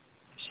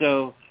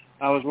 So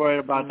I was worried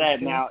about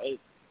that. Now it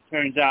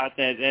turns out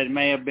that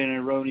may have been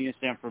erroneous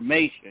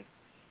information.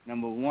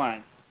 Number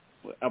one,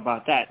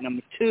 about that.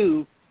 Number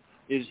two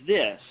is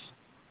this: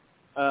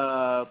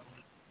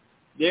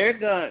 they're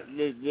gonna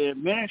the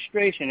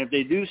administration, if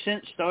they do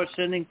start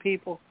sending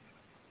people,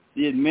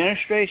 the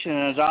administration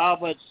has all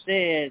but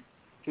said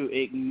to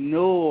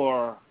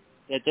ignore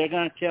that. They're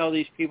going to tell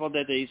these people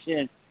that they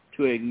send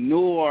to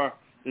ignore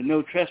the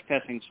no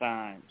trespassing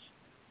signs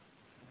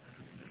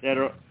that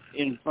are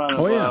in front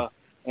of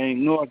and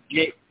ignore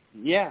gate.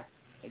 Yeah,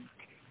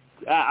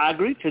 I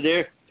agree to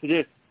the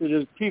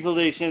people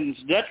they send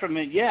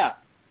detriment. Yeah,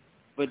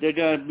 but they're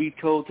going to be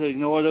told to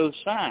ignore those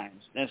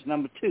signs. That's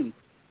number two.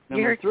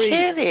 Number three,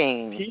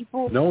 kidding.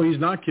 People. No, he's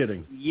not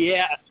kidding.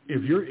 Yeah.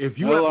 If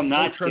you have a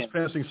no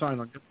trespassing sign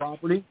on your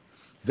property,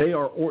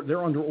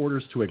 they're under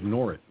orders to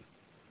ignore it.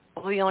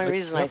 Well, the only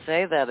reason I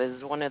say that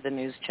is one of the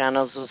news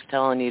channels was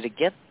telling you to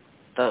get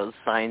those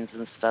signs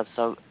and stuff,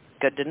 so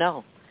good to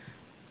know.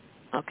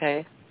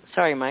 Okay.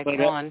 Sorry, Mike,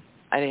 go on.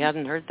 I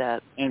hadn't heard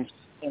that. And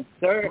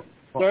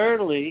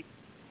thirdly,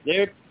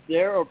 there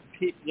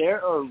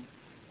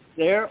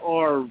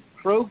are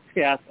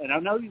protests, and I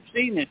know you've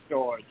seen this,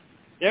 George.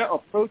 There are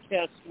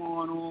protests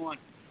going on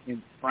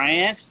in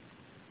France,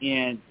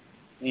 in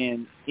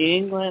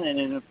England, and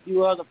in a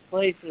few other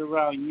places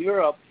around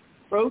Europe,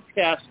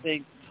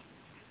 protesting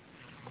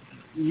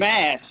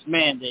mask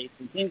mandates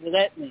and things of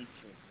that nature.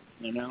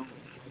 You know,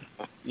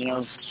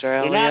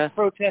 Australia. They're not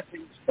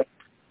protesting.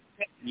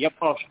 Yep,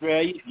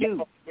 Australia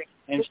too,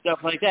 and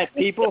stuff like that.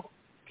 People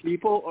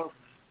are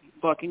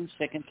fucking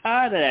sick and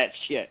tired of that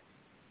shit,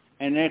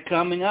 and they're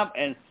coming up.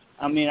 And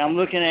I mean, I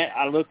watched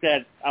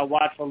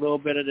a little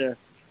bit of the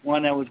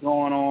one that was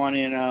going on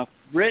in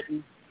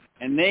Britain,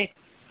 and they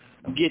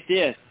get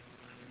this.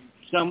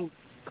 Some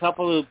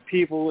couple of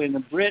people in the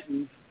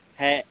Britain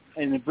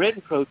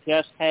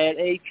protest had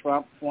a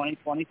Trump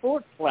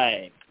 2024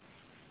 flag,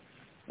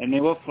 and they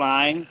were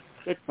flying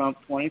the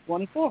Trump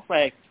 2024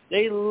 flag.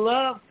 They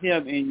love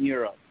him in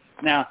Europe.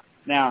 Now,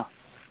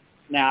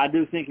 I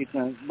do think it's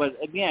done, but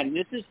again,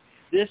 this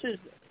is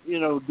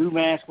do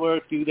masks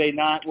work? Do they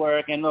not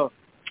work? And look,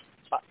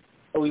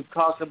 we've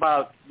talked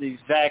about these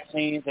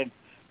vaccines and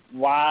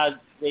why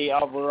they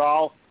were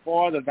all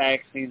for the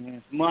vaccine and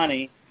it's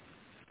money,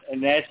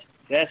 and that's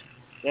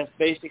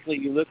basically,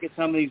 you look at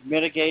some of these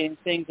mitigating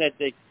things that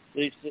they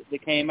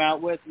came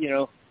out with,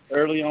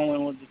 early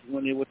on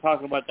when they were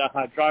talking about the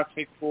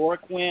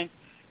hydroxychloroquine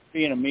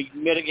being a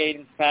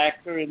mitigating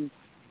factor in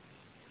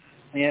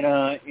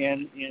this,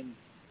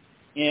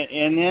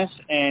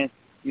 and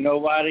you know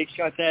why they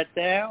shut that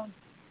down?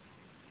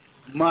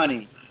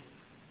 Money,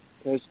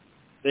 because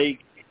they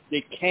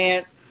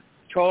can't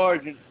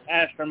charge an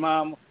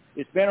astronomical.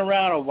 It's been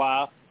around a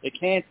while. They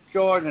can't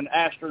charge an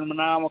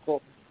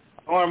astronomical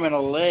arm and a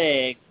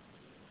leg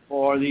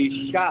for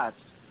these shots.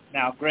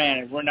 Now,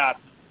 granted, we're not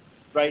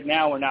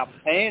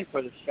paying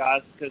for the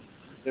shots because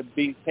they're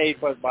being paid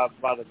for by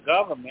the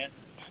government.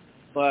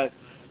 But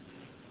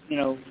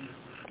these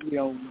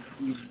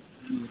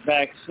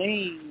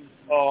vaccines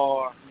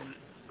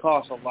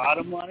cost a lot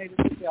of money to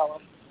sell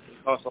them.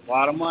 costs a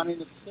lot of money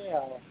to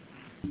sell,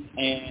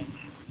 and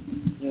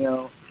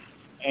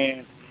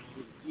and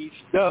each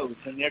dose,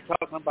 and they're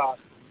talking about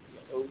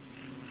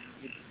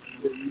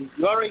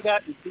you already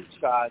got the 2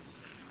 shots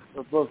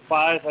for both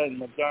Pfizer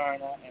and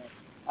Moderna, and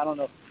I don't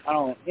know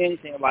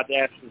anything about the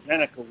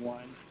AstraZeneca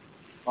one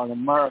or the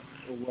Merck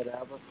or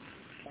whatever,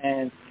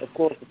 and of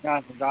course the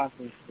Johnson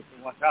Johnson is the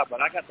one shot,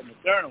 but I got the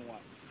Moderna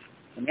one,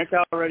 and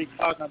they're already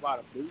talking about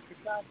a booster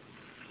shot.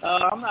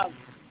 I'm not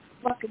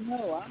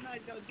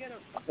gonna get a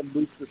fucking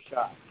booster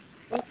shot.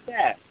 What's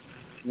that?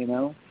 And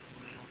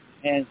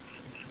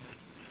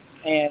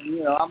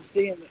I'm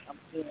seeing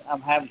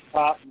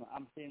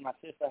my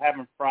sister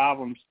having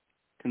problems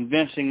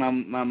convincing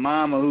my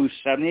mama, who's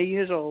 78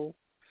 years old,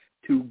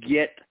 to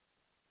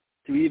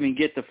even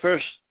get the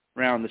first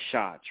round of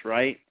shots,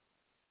 right?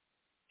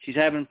 She's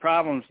having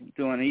problems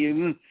doing it.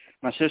 Even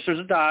my sister's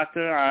a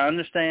doctor. I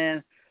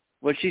understand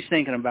what she's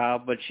thinking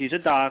about, but she's a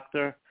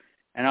doctor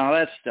and all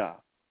that stuff.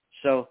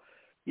 So,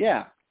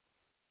 yeah,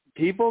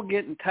 people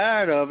getting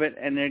tired of it,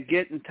 and they're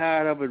getting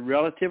tired of it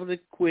relatively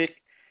quick,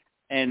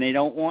 and they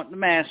don't want the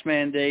mask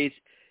mandates,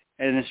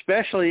 and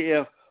especially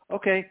if,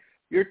 okay,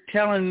 you're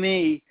telling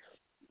me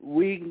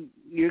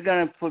you're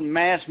going to put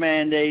mask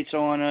mandates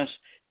on us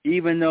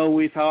even though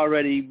we've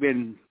already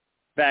been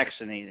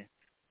vaccinated.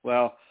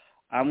 Well,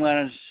 I'm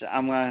going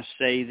to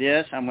say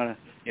this.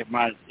 If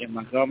my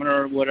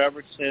governor or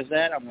whatever says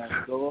that, I'm going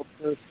to go up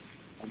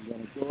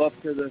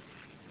to the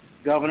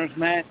governor's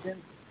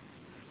mansion,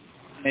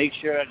 make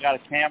sure I got a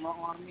camera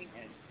on me,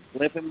 and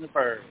flip him the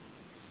bird.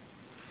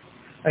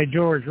 Hey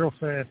George, real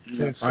fast,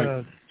 since the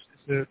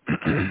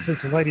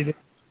lady that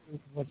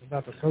was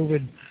about the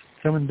COVID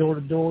coming door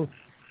to door,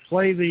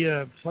 play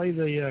the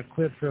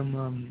clip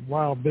from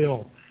Wild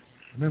Bill.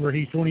 Remember,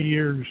 he's 20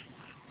 years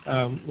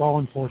law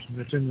enforcement.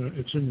 It's in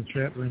the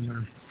chat room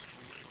there.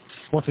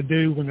 What to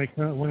do when they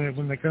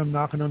come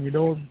knocking on your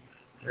door?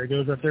 There he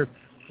goes up there.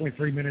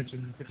 23 minutes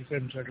and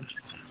 57 seconds.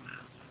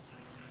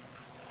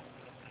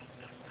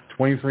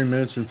 23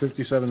 minutes and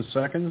 57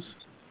 seconds?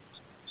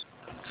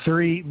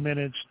 3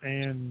 minutes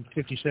and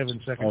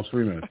 57 seconds. Oh,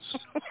 3 minutes.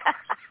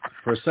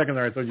 For a second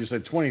there, I thought you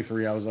said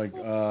 23. I was like,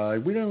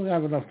 we don't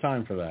have enough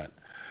time for that.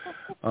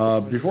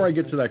 Before I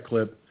get to that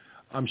clip,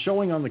 I'm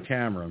showing on the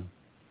camera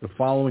the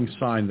following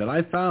sign that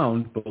I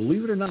found,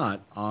 believe it or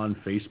not, on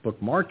Facebook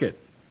Market.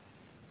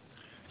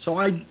 So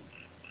I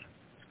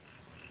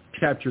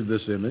captured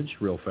this image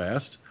real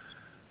fast.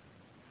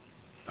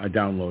 I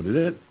downloaded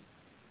it.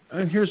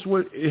 And here's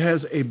what it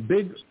has: a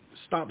big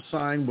stop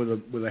sign with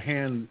a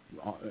hand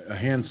on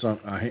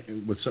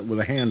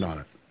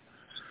it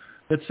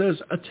that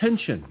says,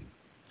 "Attention,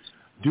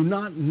 do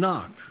not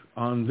knock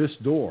on this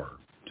door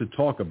to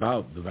talk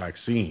about the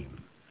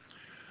vaccine.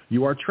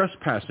 You are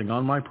trespassing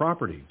on my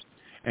property,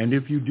 and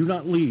if you do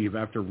not leave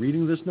after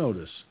reading this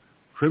notice,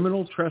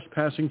 criminal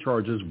trespassing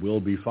charges will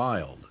be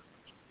filed.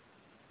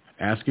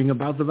 Asking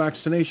about the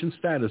vaccination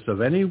status of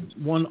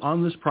anyone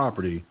on this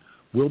property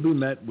will be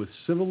met with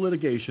civil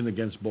litigation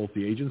against both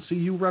the agency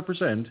you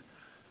represent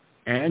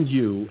and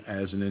you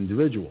as an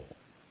individual.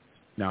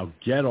 Now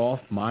get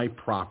off my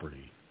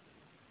property."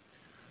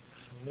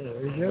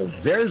 There you go.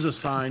 There's a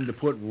sign to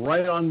put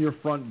right on your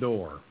front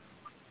door.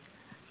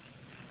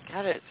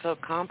 God, it's so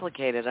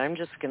complicated. I'm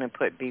just going to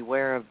put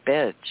 "Beware of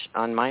bitch"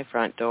 on my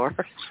front door.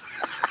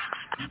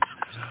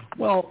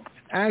 Well,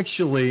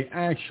 actually,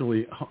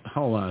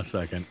 hold on a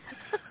second.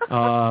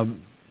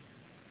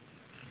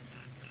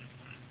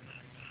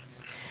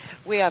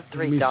 We have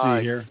 3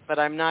 dogs, but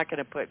I'm not going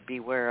to put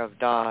 "Beware of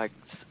dogs."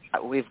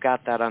 We've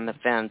got that on the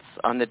fence.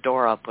 On the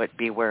door, I'll put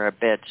 "Beware of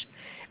bitch,"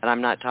 and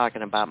I'm not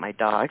talking about my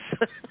dogs.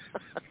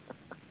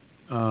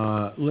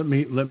 Let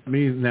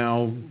me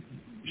now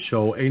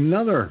show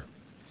another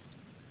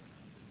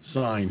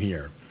sign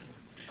here.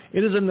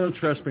 It is a no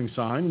trespassing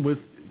sign with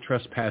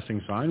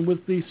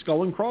the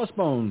skull and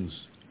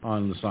crossbones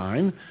on the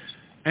sign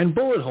and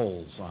bullet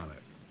holes on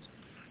it.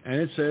 And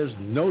it says,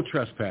 "No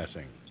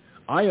trespassing.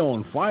 I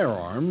own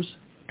firearms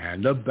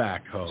and a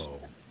backhoe."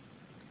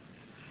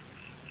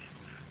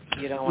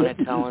 You don't want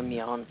to tell him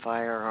you own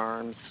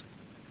firearms.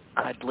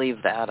 I'd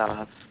leave that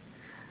off.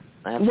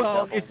 That's a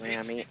double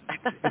whammy.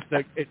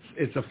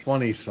 It's a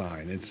funny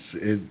sign.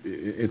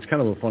 It's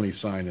kind of a funny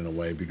sign in a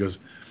way because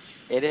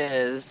it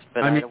is,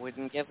 but I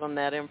wouldn't give them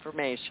that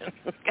information.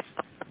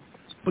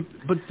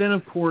 but then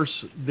of course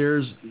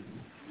there's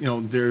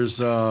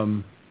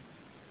another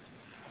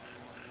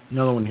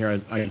one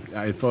here.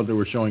 I thought they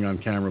were showing on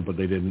camera, but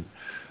they didn't.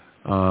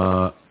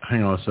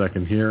 Hang on a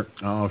second here.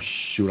 Oh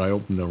shoot! I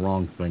opened the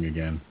wrong thing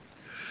again.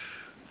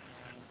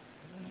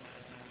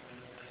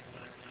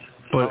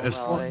 But as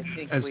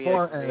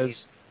far as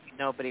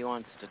nobody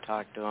wants to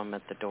talk to them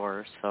at the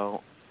door,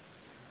 so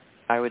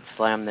I would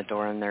slam the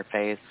door in their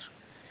face.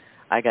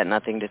 I got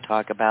nothing to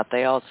talk about.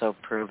 They also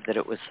proved that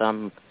it was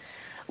some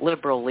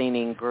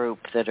liberal-leaning group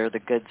that are the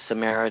Good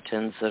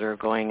Samaritans that are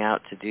going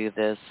out to do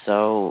this.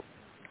 So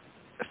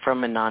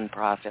from a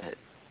nonprofit,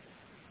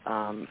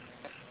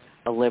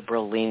 a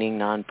liberal-leaning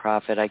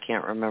nonprofit. I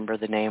can't remember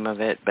the name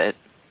of it, but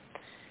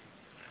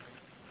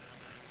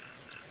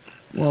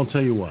Well, I'll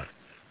tell you what.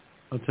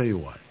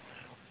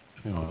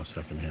 Hang on a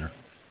second here.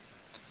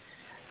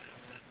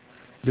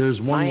 There's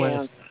one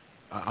way.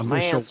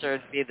 My answer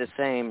would be the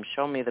same.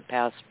 Show me the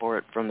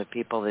passport from the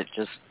people that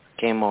just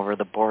came over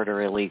the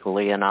border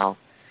illegally, and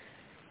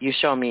you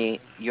show me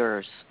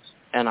yours,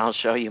 and I'll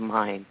show you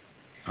mine.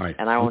 All right.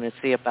 And I want to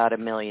see about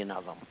 1 million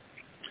of them.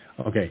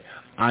 Okay.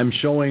 I'm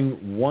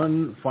showing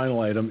one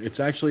final item. It's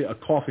actually a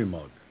coffee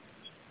mug,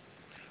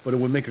 but it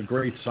would make a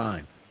great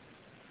sign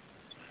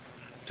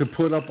to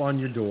put up on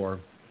your door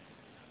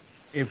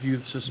if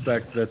you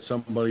suspect that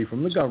somebody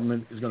from the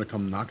government is going to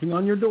come knocking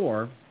on your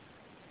door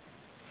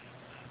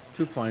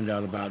to find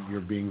out about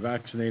your being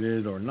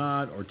vaccinated or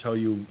not, or tell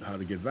you how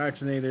to get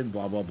vaccinated,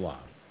 blah, blah, blah.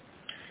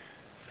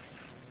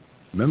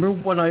 Remember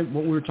what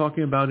we were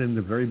talking about in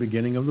the very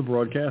beginning of the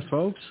broadcast,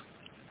 folks?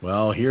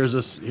 Well, here's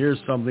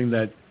something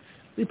that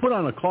they put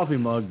on a coffee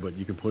mug, but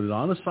you can put it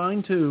on a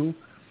sign too,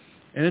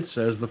 and it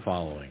says the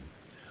following: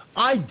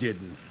 I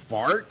didn't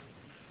fart.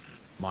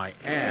 My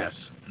ass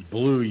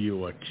blew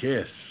you a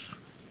kiss.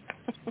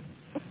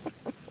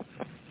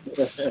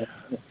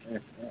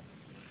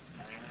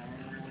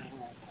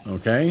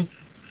 Okay?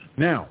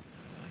 Now,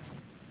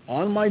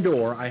 on my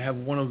door, I have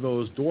one of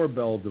those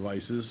doorbell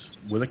devices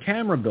with a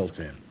camera built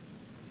in.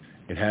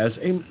 It has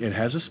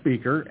a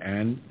speaker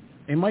and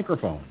a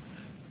microphone.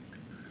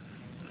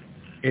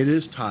 It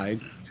is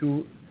tied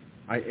to,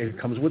 it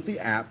comes with the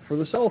app for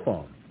the cell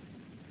phone.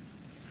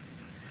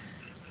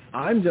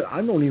 I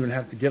don't even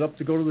have to get up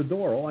to go to the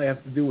door. All I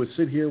have to do is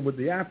sit here with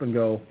the app and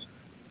go,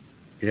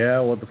 yeah,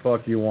 what the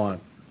fuck do you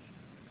want?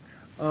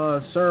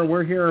 Sir,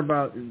 we're here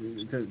about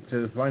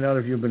to find out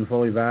if you've been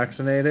fully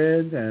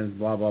vaccinated and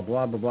blah, blah,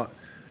 blah, blah, blah.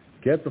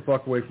 Get the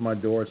fuck away from my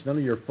door. It's none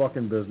of your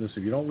fucking business.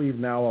 If you don't leave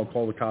now, I'll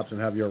call the cops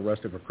and have you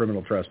arrested for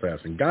criminal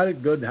trespassing. Got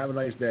it? Good. Have a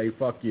nice day.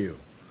 Fuck you.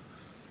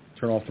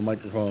 Turn off the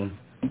microphone.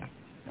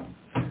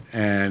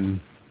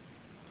 And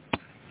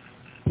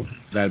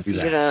that'd be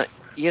that.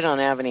 You don't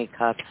have any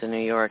cops in New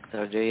York,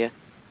 though, do you?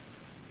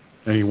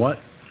 Any what?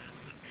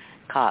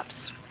 Cops.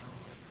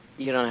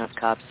 You don't have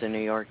cops in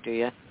New York, do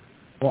you?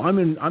 Well, I'm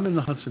in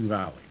the Hudson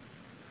Valley.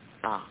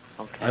 Ah,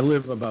 okay. I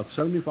live about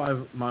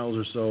 75 miles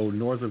or so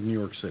north of New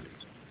York City.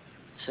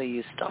 So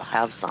you still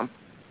have some?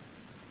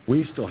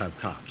 We still have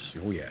cops.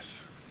 Oh, yes.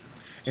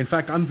 In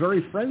fact, I'm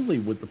very friendly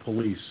with the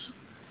police.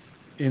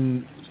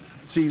 There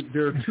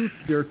are two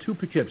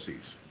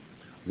Poughkeepsies.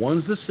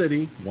 One's the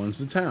city, one's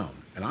the town.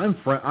 And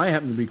I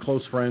happen to be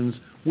close friends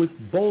with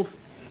both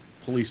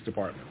police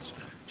departments,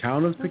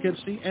 Town of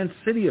Poughkeepsie and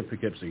City of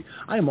Poughkeepsie.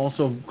 I am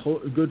also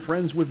good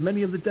friends with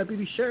many of the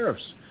deputy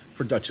sheriffs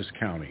for Dutchess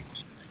County.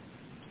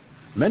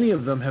 Many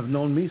of them have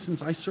known me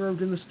since I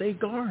served in the State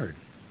Guard.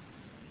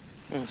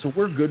 So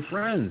we're good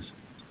friends.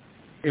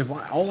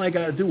 All I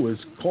got to do is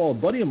call a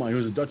buddy of mine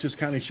who's a Dutchess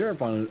County sheriff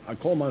I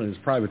call him on his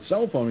private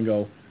cell phone and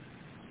go,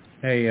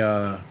 hey,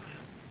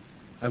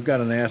 I've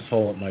got an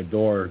asshole at my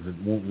door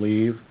that won't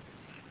leave.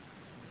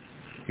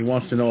 He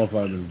wants to know if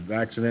I've been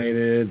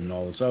vaccinated and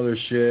all this other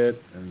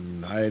shit,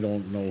 and I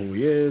don't know who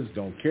he is,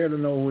 don't care to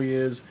know who he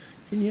is.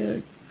 Can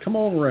you come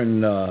over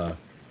and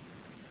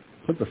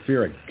put the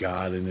fear of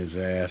God in his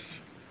ass?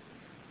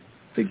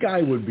 The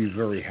guy would be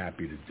very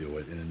happy to do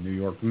it in a New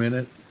York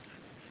minute.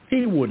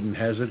 He wouldn't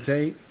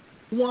hesitate.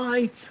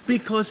 Why?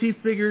 Because he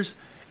figures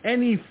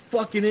any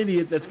fucking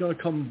idiot that's going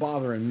to come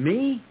bothering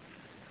me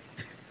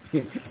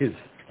is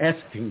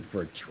asking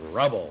for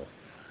trouble.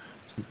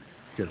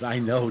 Because I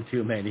know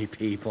too many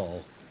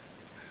people.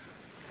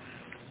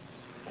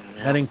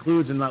 That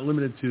includes and not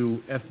limited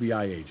to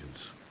FBI agents.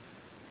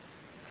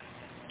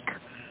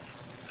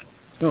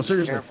 No,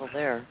 seriously. Careful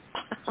there.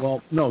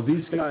 Well, no,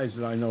 these guys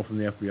that I know from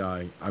the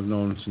FBI, I've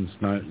known since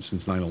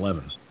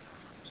 9/11.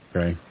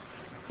 Okay,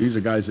 these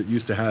are guys that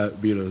used to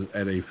be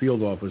at a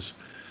field office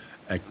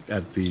at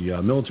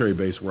the military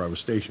base where I was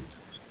stationed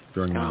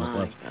during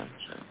 9/11.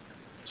 Gotcha.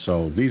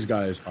 So these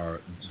guys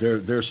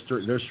they're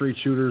street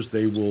shooters.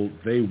 They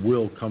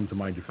will come to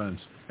my defense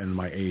and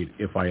my aid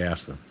if I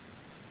ask them.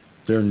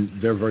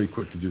 They're very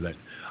quick to do that.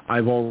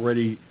 I've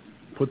already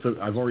put them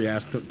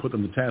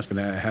to task,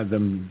 and I had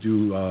them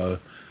do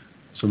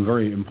some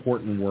very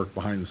important work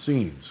behind the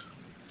scenes.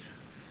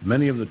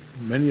 Many of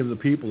the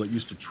people that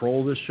used to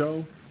troll this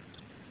show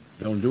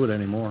don't do it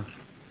anymore.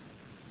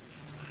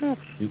 Do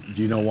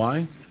you know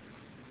why?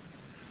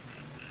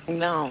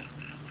 No.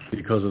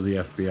 Because of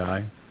the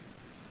FBI.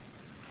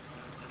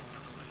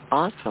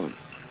 Awesome.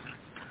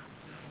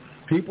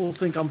 People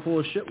think I'm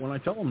full of shit when I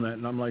tell them that,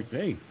 and I'm like,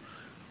 hey,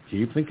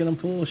 keep thinking I'm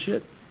full of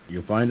shit.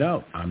 You'll find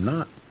out I'm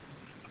not.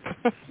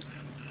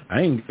 I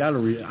ain't got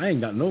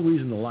no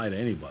reason to lie to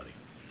anybody.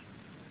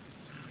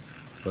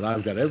 But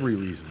I've got every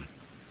reason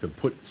to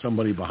put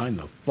somebody behind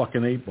the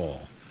fucking 8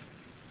 ball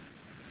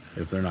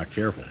if they're not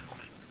careful.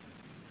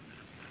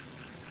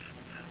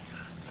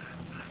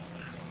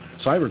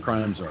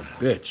 Cybercrimes are a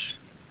bitch.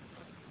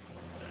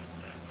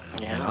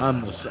 Yeah.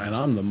 And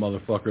I'm the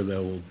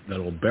motherfucker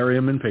that'll bury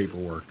him in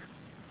paperwork.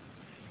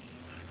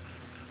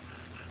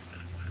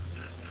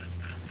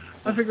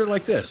 I figure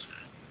like this: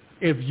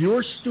 if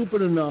you're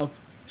stupid enough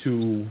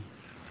to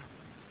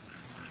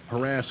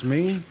harass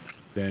me,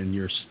 then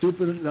you're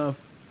stupid enough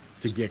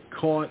to get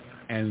caught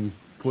and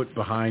put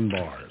behind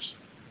bars.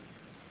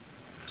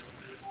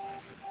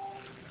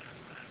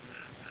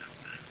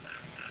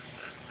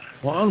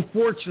 Well,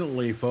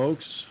 unfortunately,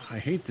 folks, I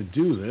hate to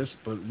do this,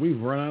 but we've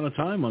run out of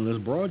time on this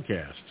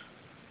broadcast.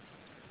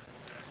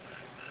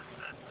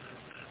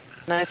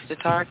 Nice to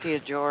talk to you,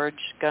 George,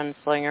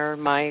 Gunslinger,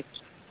 Mike,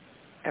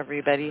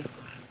 everybody.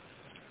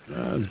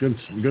 It's good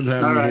to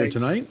have you here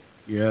tonight.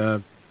 Yeah,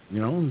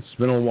 it's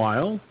been a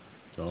while,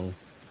 so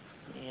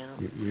yeah.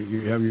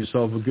 You have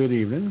yourself a good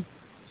evening.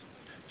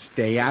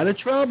 Stay out of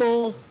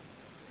trouble.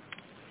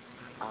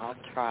 I'll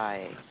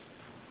try.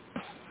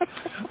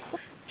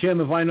 Kim,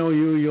 if I know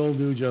you, you'll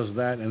do just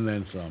that and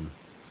then some.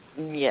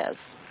 Yes,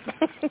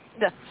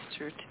 that's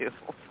true too.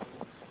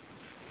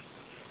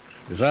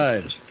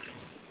 Besides,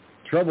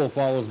 trouble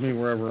follows me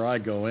wherever I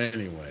go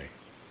anyway.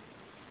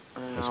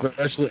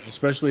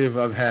 Especially if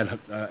I've had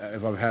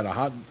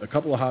a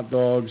couple of hot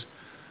dogs,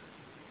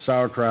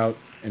 sauerkraut,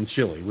 and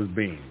chili with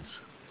beans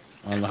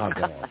on the hot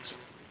dogs.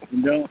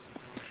 Don't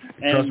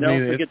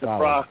forget the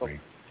broccoli.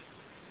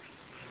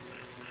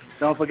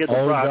 Don't forget the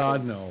broccoli. Oh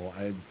God, no!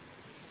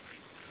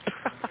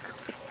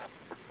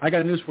 I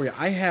got news for you.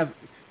 I have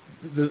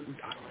the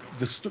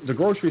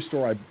grocery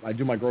store I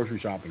do my grocery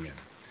shopping in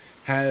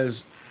has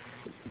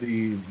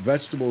the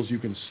vegetables you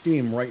can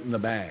steam right in the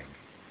bag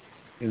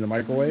in the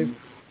microwave.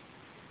 Mm-hmm.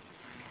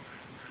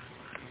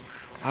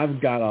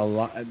 I've got a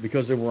lot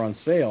because they were on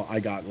sale.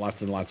 I got lots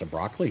and lots of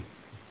broccoli.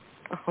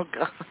 Oh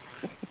God!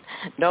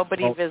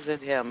 Nobody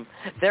visit him.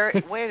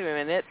 Wait a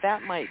minute.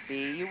 That might be.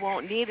 You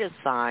won't need a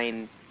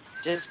sign.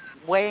 Just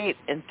wait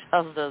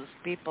until those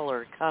people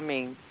are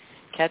coming.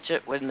 Catch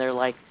it when they're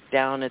like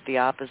down at the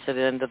opposite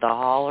end of the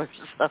hall or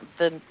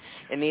something,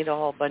 and eat a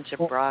whole bunch of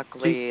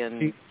broccoli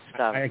and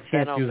stuff. I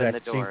can't then do open that. the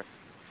door.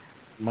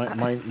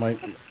 My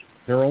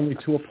there are only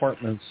 2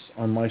 apartments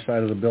on my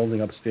side of the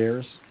building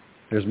upstairs.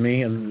 There's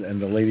me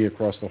and the lady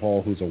across the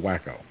hall who's a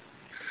wacko.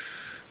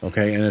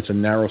 Okay, and it's a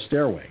narrow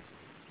stairway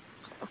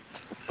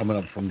coming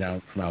up from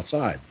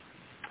outside.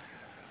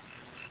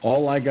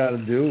 All I got to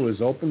do is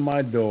open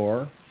my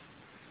door,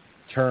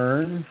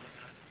 turn,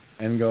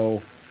 and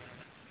go,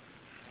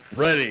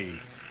 ready,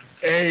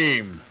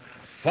 aim,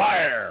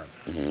 fire.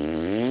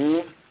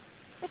 And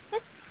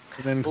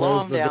then blow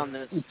them down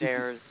the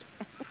stairs.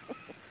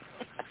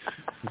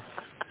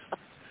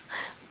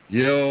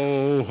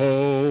 Yo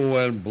ho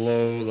and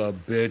blow the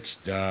bitch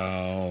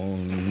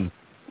down.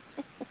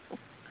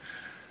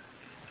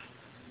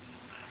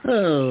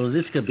 Oh,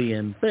 this could be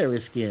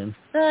embarrassing.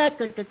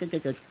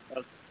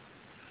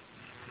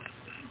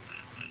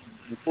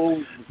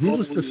 Before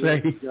Needless to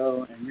say,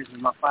 go, and this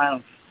is my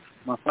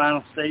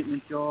final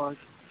statement, George.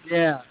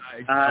 Yeah,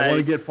 I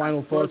want to get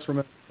final thoughts from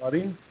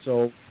everybody.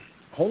 So,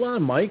 hold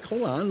on, Mike.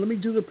 Hold on. Let me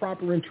do the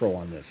proper intro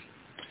on this,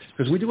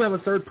 because we do have a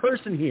third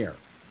person here.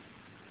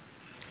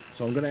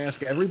 So I'm going to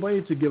ask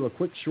everybody to give a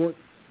quick, short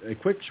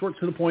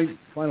to the point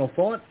final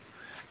thought,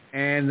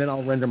 and then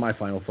I'll render my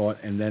final thought,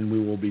 and then we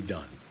will be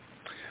done.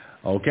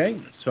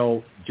 Okay,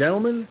 so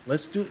gentlemen,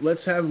 let's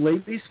have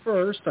ladies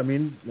first. I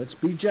mean, let's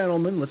be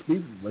gentlemen. Let's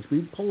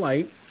be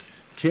polite.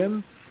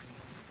 Kim,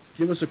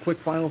 give us a quick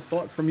final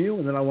thought from you,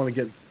 and then I want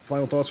to get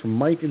final thoughts from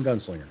Mike and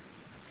Gunslinger.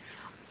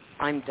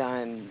 I'm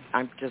done.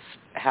 I'm just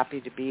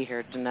happy to be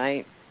here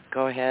tonight.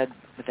 Go ahead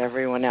with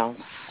everyone else.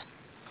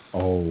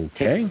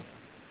 Okay.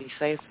 Be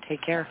safe.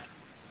 Take care.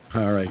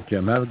 All right,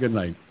 Kim. Have a good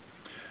night.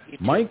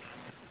 Mike,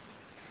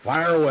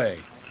 fire away.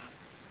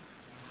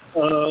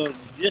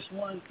 Just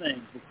one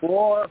thing.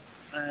 Before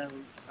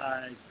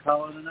I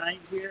call it a night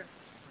here,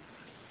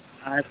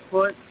 I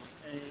put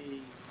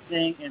a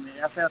thing in the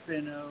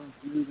FFNO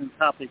News and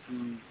Topic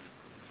Room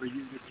for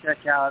you to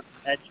check out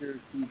at your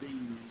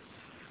convenience.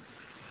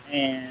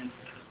 And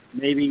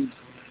maybe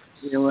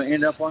it will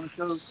end up on the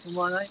show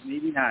tomorrow night.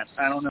 Maybe not.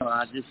 I don't know.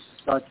 I just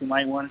thought you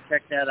might want to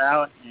check that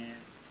out. And,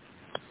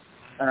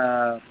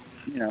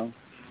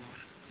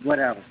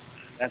 whatever.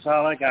 That's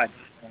all I got,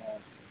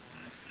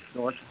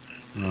 George.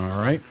 All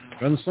right.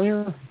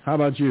 Gunslinger, how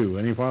about you?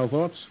 Any final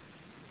thoughts?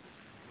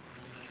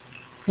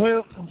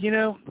 Well, the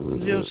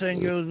old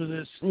saying goes with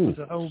this, with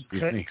the whole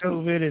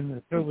COVID and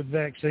the COVID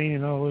vaccine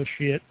and all this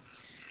shit,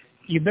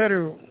 you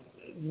better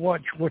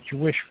watch what you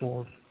wish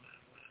for,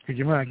 because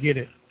you might get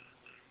it.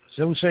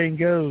 So the old saying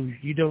goes,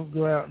 you don't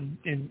go out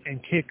and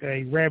kick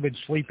a rabid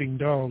sleeping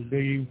dog, do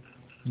you?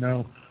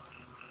 No.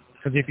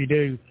 Because if you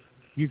do,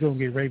 you're going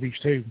to get rabies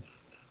too.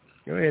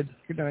 Go ahead.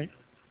 Good night.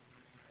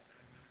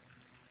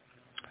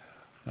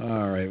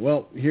 All right.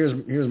 Well,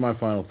 here's my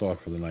final thought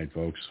for the night,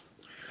 folks.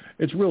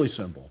 It's really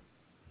simple.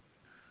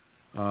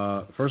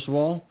 First of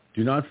all,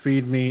 do not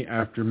feed me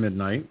after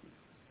midnight,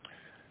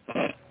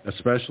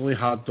 especially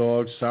hot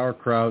dogs,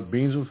 sauerkraut,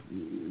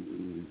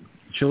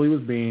 chili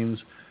with beans,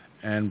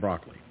 and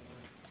broccoli.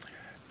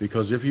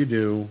 Because if you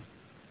do,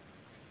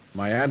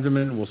 my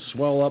abdomen will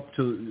swell up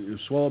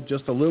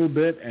just a little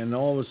bit, and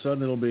all of a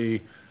sudden it'll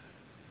be,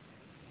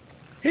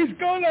 he's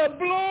gonna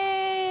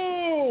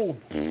blow.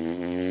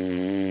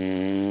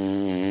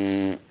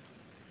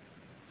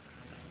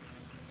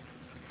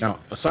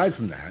 aside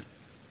from that,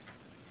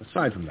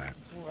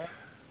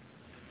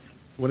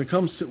 when it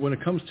comes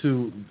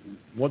to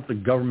what the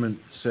government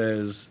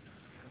says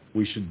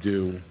we should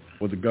do,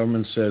 what the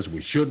government says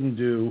we shouldn't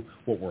do,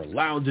 what we're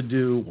allowed to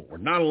do, what we're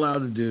not allowed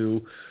to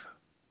do,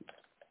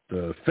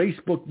 the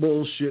Facebook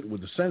bullshit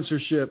with the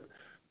censorship,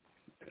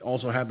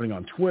 also happening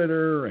on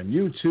Twitter and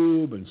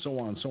YouTube and so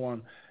on and so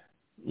on.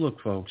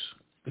 Look, folks,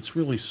 it's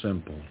really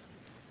simple.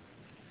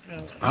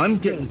 I'm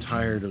getting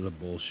tired of the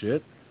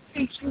bullshit.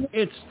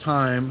 It's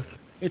time.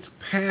 It's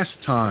past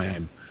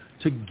time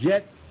to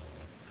get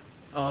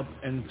up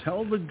and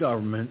tell the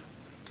government,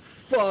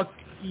 fuck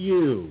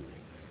you.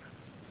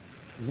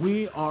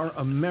 We are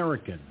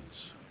Americans.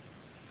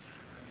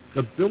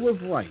 The Bill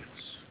of Rights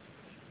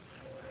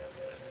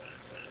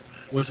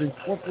was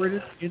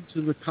incorporated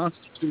into the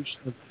Constitution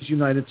of the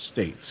United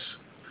States.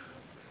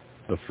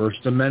 The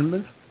First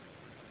Amendment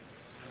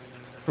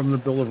from the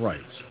Bill of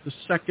Rights. The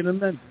Second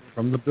Amendment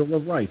from the Bill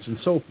of Rights, and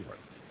so forth.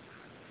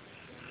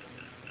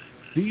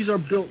 These are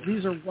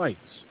rights,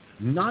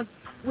 not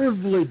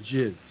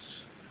privileges.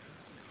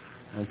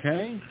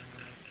 Okay?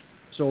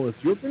 So if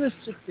you're going to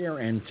sit there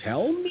and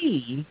tell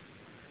me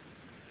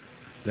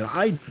that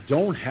I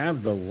don't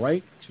have the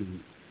right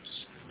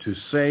to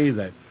say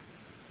that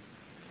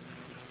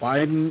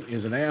Biden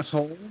is an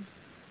asshole,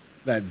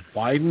 that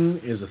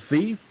Biden is a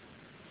thief,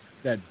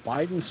 that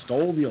Biden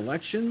stole the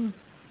election,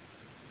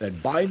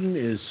 that Biden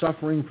is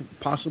suffering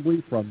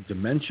possibly from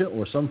dementia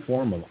or some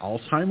form of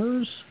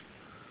Alzheimer's,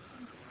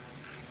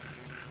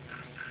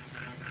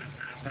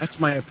 that's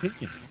my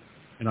opinion,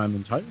 and I'm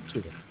entitled to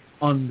it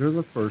under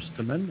the First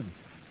Amendment.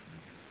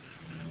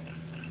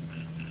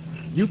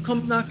 You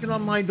come knocking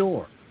on my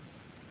door.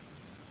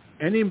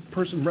 Any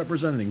person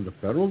representing the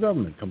federal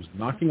government comes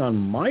knocking on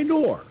my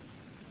door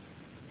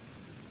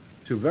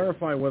to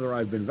verify whether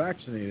I've been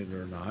vaccinated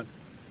or not,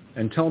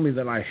 and tell me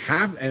that I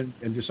have, and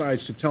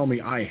decides to tell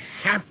me I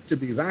have to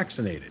be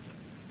vaccinated,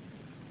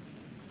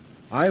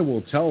 I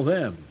will tell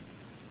them,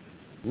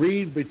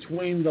 read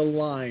between the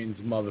lines,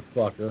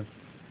 motherfucker,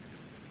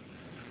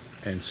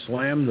 and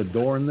slam the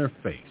door in their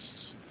face.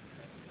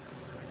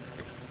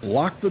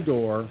 Lock the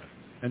door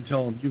and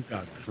tell them you've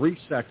got 3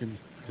 seconds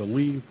to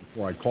leave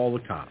before I call the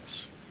cops.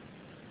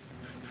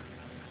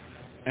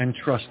 And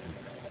trust me,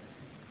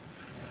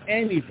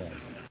 anybody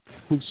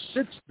who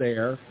sits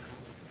there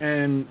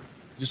and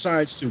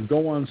decides to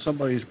go on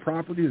somebody's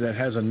property that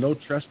has a no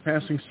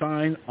trespassing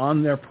sign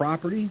on their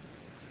property,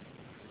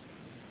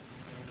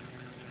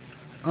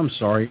 I'm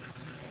sorry,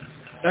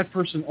 that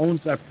person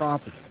owns that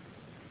property.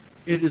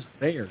 It is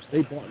theirs.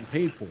 They bought and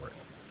paid for it.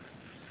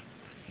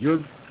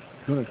 You're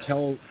going to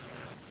tell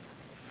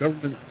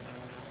government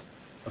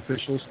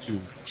officials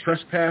to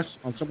trespass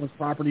on someone's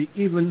property,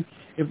 even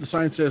if the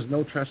sign says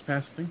no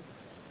trespassing?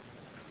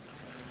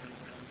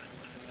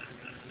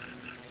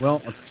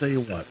 Well, I'll tell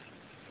you what.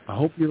 I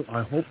hope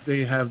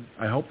they have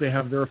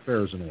their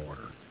affairs in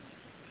order,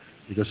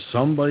 because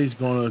somebody's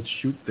going to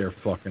shoot their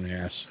fucking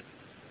ass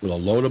with a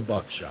load of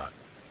buckshot.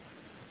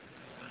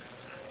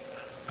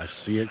 I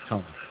see it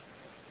coming.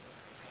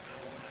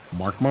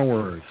 Mark my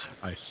words,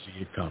 I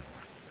see it coming.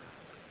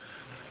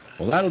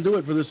 Well, that'll do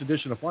it for this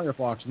edition of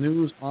Firefox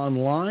News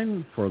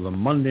Online for the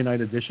Monday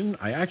night edition.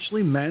 I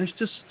actually managed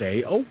to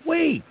stay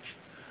awake.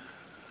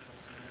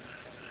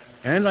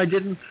 And I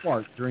didn't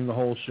fart during the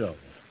whole show.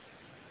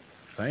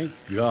 Thank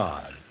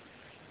God.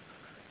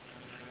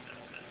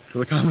 For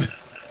the comments,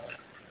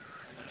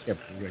 I can't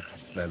believe I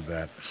just said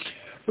that.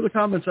 For the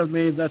comments I've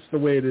made, that's the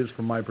way it is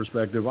from my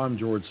perspective. I'm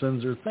George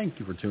Sinzer. Thank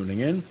you for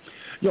tuning in.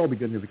 Y'all be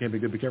good, and if you can't be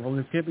good, be careful. And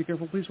if you can't be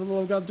careful, please, for the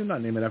love of God, do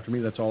not name it after me.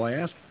 That's all I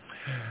ask.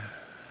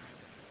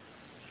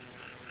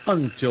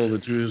 Until the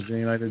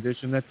Tuesday night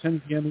edition at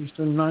 10 p.m.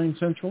 Eastern, 9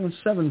 Central, and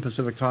 7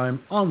 Pacific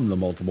Time on the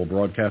multiple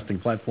broadcasting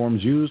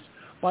platforms used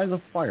by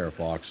the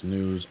Firefox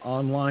News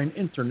Online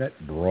Internet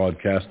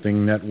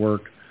Broadcasting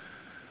Network.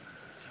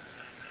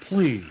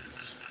 Please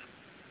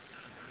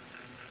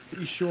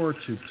be sure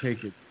to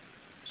take it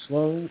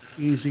slow,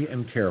 easy,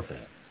 and careful.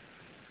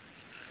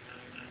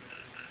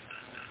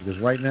 Because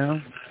right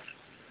now,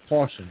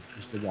 caution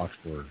is the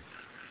watchword.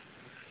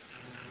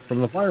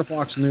 From the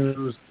Firefox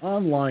News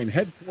Online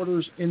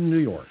headquarters in New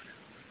York.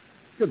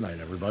 Good night,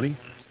 everybody.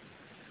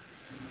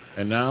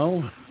 And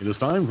now, it is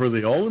time for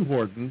the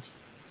all-important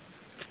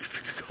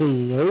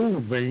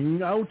clothing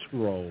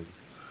outro.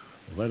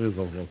 Well, that is,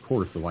 of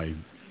course, if I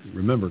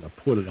remember to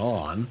put it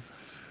on.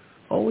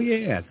 Oh,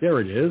 yeah, there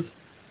it is.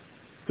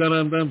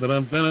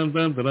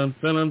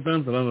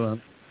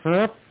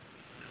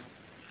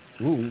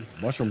 Ooh,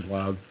 mushroom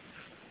cloud.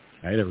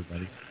 Night,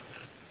 everybody.